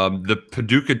 The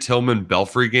Paducah Tillman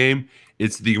Belfry game.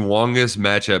 It's the longest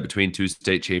matchup between 2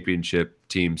 state championship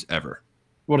teams ever.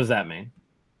 What does that mean?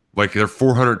 Like they're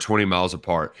 420 miles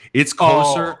apart. It's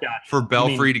closer for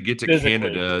Belfry to get to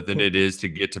Canada than it is to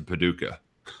get to Paducah.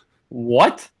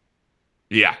 What?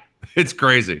 Yeah, it's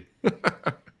crazy.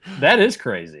 That is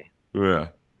crazy. Yeah.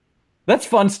 That's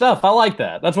fun stuff. I like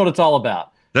that. That's what it's all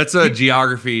about. That's a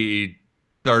Geography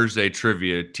Thursday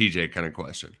trivia TJ kind of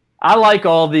question. I like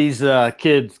all these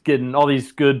kids getting, all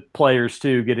these good players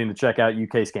too, getting to check out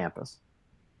UK's campus.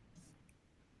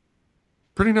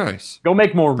 Pretty nice. Go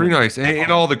make more. Pretty nice.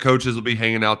 And all the coaches will be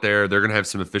hanging out there. They're going to have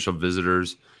some official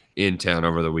visitors in town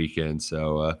over the weekend.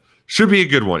 So, should be a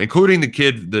good one, including the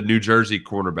kid, the New Jersey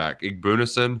cornerback,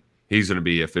 Igbunason. He's going to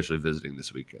be officially visiting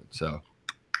this weekend. So,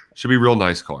 should be real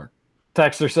nice, Clark.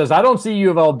 Texter says, I don't see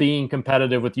U of L being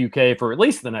competitive with UK for at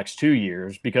least the next 2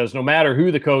 years because no matter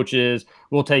who the coach is,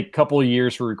 will take a couple of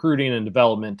years for recruiting and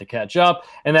development to catch up,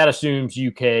 and that assumes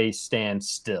UK stands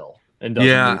still and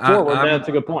doesn't move forward. That's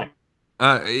a good point.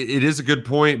 It is a good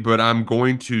point, but I'm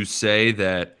going to say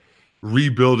that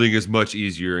rebuilding is much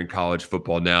easier in college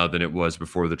football now than it was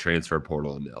before the transfer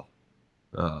portal and nil.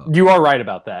 You are right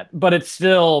about that, but it's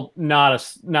still not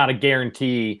a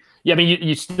guarantee. Yeah, I mean,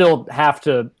 you still have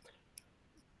to.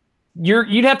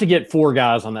 You'd have to get 4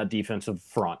 guys on that defensive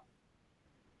front.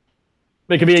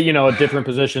 They could be a different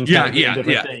positions,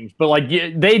 different things, but like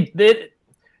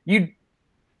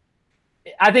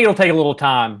I think it'll take a little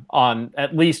time on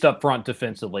at least up front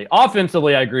defensively.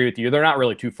 Offensively, I agree with you. They're not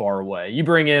really too far away. You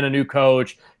bring in a new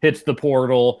coach, hits the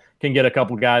portal, can get a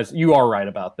couple guys. You are right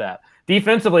about that.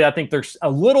 Defensively, I think they're a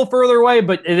little further away,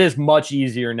 but it is much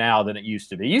easier now than it used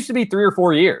to be. It used to be 3 or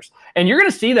 4 years. And you're going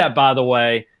to see that, by the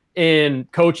way, in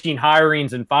coaching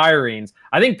hirings and firings.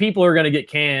 I think people are going to get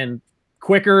canned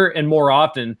quicker and more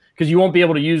often because you won't be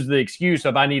able to use the excuse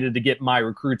of I needed to get my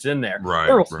recruits in there. Right,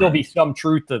 there will still be some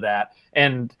truth to that.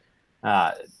 And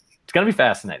it's going to be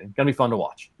fascinating. It's going to be fun to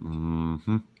watch.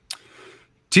 Mm-hmm.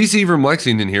 TC from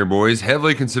Lexington here, boys.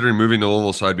 Heavily considering moving to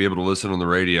Louisville so I'd be able to listen on the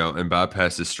radio and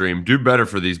bypass the stream. Do better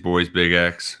for these boys, Big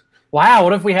X. Wow,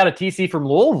 what if we had a TC from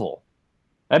Louisville?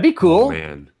 That'd be cool. Oh,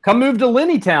 man. Come move to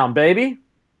Lennytown, baby.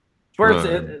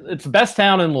 It's the best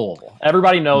town in Louisville.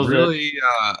 Everybody knows it. Really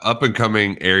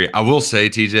up-and-coming area. I will say,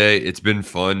 TJ, it's been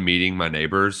fun meeting my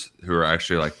neighbors who are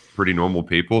actually like pretty normal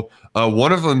people.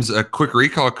 One of them's a quick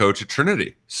recall coach at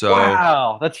Trinity. So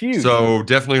wow, that's huge. So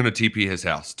definitely going to TP his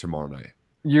house tomorrow night.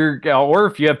 or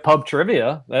if you have pub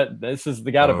trivia, this is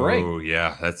the guy to bring. Oh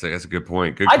yeah, that's a good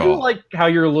point. Good I call. do like how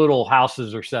your little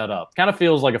houses are set up. Kind of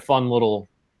feels like a fun little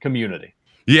community.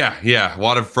 Yeah. A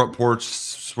lot of front porch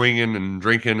swinging and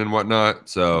drinking and whatnot.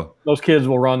 So those kids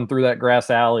will run through that grass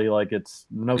alley like it's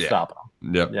no stopping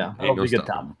them. Yep. Yeah, it'll be a good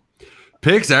time.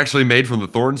 Picks actually made from the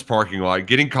Thorns parking lot.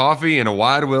 Getting coffee and a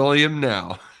Wide William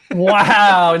now.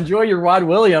 Wow, enjoy your Wide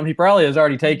William. He probably has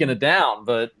already taken it down,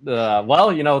 but with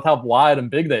how wide and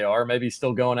big they are, maybe he's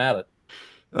still going at it.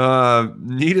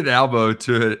 Needed Albo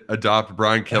to adopt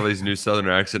Brian Kelly's new Southern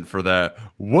accent for that.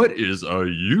 What is a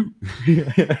you?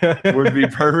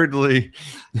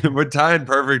 would tie in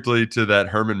perfectly to that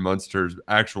Herman Munster's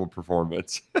actual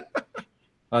performance.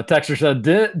 Texter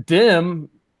said, dim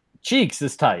cheeks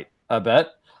is tight, I bet.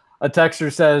 A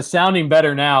texter says, sounding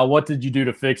better now. What did you do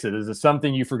to fix it? Is it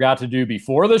something you forgot to do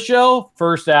before the show?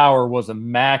 First hour was a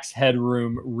Max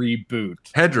Headroom reboot.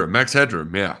 Max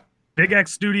Headroom, yeah. Big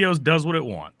X Studios does what it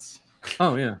wants.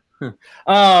 Oh, yeah.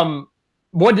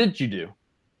 What did you do?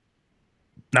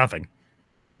 Nothing.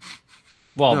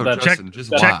 Well,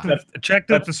 checked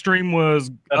that the stream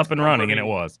was up and running, and it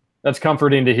was. That's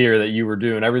comforting to hear that you were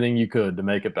doing everything you could to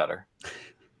make it better.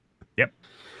 Yep.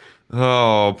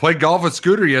 Oh, played golf with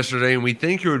Scooter yesterday, and we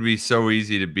think it would be so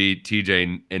easy to beat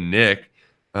TJ and Nick.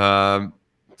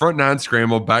 Front nine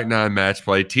scramble, back nine match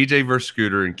play. TJ versus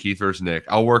Scooter and Keith versus Nick.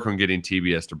 I'll work on getting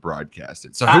TBS to broadcast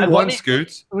it. So who won,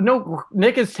 Scoots? No,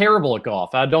 Nick is terrible at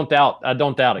golf. I don't doubt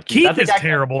it. Keith is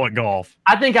terrible at golf.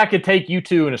 I think I could take you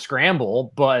two in a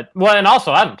scramble, and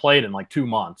also I haven't played in like 2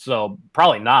 months, so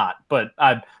probably not. But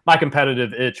my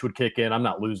competitive itch would kick in. I'm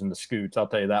not losing to Scoots. I'll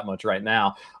tell you that much right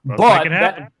now. But make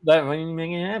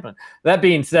it happen. That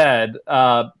being said,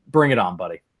 bring it on,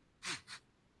 buddy.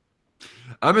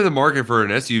 I'm in the market for an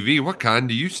SUV. What kind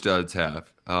do you studs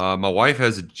have? My wife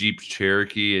has a Jeep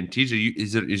Cherokee, and TJ,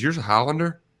 is yours a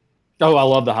Highlander? Oh, I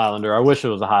love the Highlander. I wish it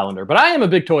was a Highlander, but I am a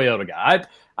big Toyota guy.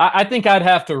 I think I'd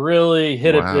have to really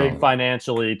hit it big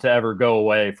financially to ever go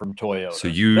away from Toyota. So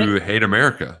you hate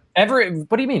America?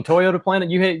 What do you mean, Toyota Planet?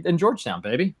 You hate in Georgetown,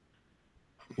 baby?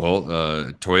 Well,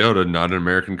 Toyota, not an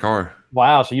American car.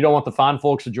 Wow, so you don't want the fine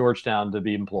folks of Georgetown to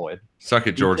be employed. Suck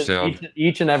it, Georgetown.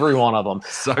 Each and every one of them.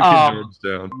 Suck it,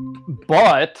 Georgetown.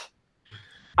 But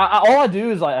all I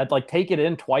do is I'd like take it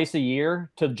in twice a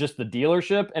year to just the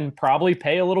dealership and probably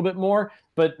pay a little bit more.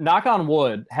 But knock on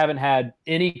wood, haven't had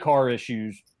any car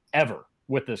issues ever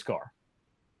with this car.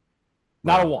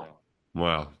 Not a one.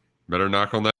 Wow. Better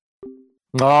knock on that.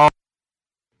 Oh.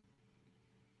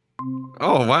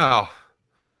 Oh, wow.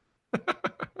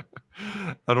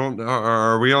 I don't know.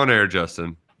 Are we on air,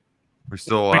 Justin? We're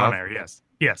still alive? On air,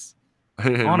 yes.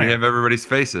 And we have everybody's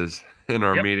faces in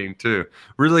our meeting, too.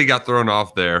 Really got thrown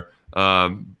off there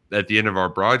at the end of our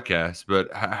broadcast.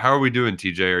 But how are we doing,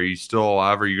 TJ? Are you still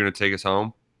alive? Are you going to take us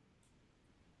home?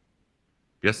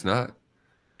 Guess not.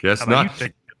 Guess not.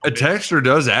 A texter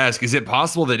does ask, is it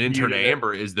possible that intern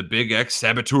Amber is the Big X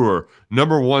saboteur?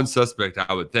 Number one suspect,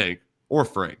 I would think. Or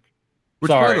Frank. Which,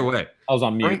 by the way, I was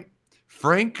on mute.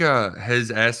 Frank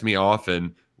has asked me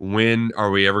often, when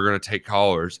are we ever going to take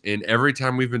callers? And every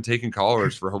time we've been taking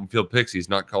callers for Home Field Picks, he's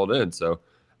not called in. So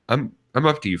I'm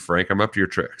up to you, Frank. I'm up to your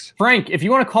tricks. Frank, if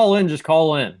you want to call in, just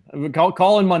call in.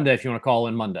 Call in Monday if you want to call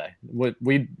in Monday. We'd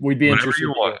be Whatever interested. You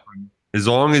want. As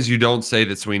long as you don't say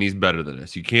that Sweeney's better than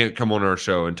us. You can't come on our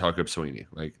show and talk up Sweeney.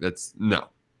 Like, that's no.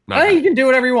 Hey, you can do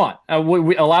whatever you want.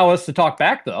 We allow us to talk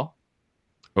back, though.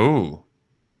 Oh,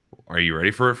 are you ready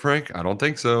for it, Frank? I don't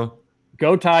think so.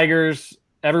 Go Tigers.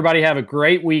 Everybody have a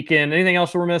great weekend. Anything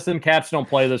else we're missing? Cats don't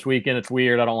play this weekend. It's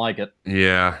weird. I don't like it.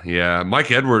 Yeah.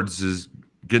 Mike Edwards is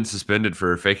getting suspended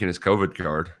for faking his COVID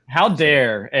card. How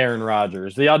dare Aaron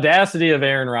Rodgers? The audacity of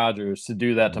Aaron Rodgers to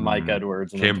do that to Mike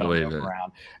Edwards. And can't believe it.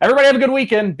 Around. Everybody have a good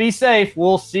weekend. Be safe.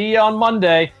 We'll see you on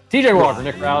Monday. TJ Walker,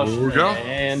 Nick Roush,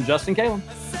 and Justin Kalen.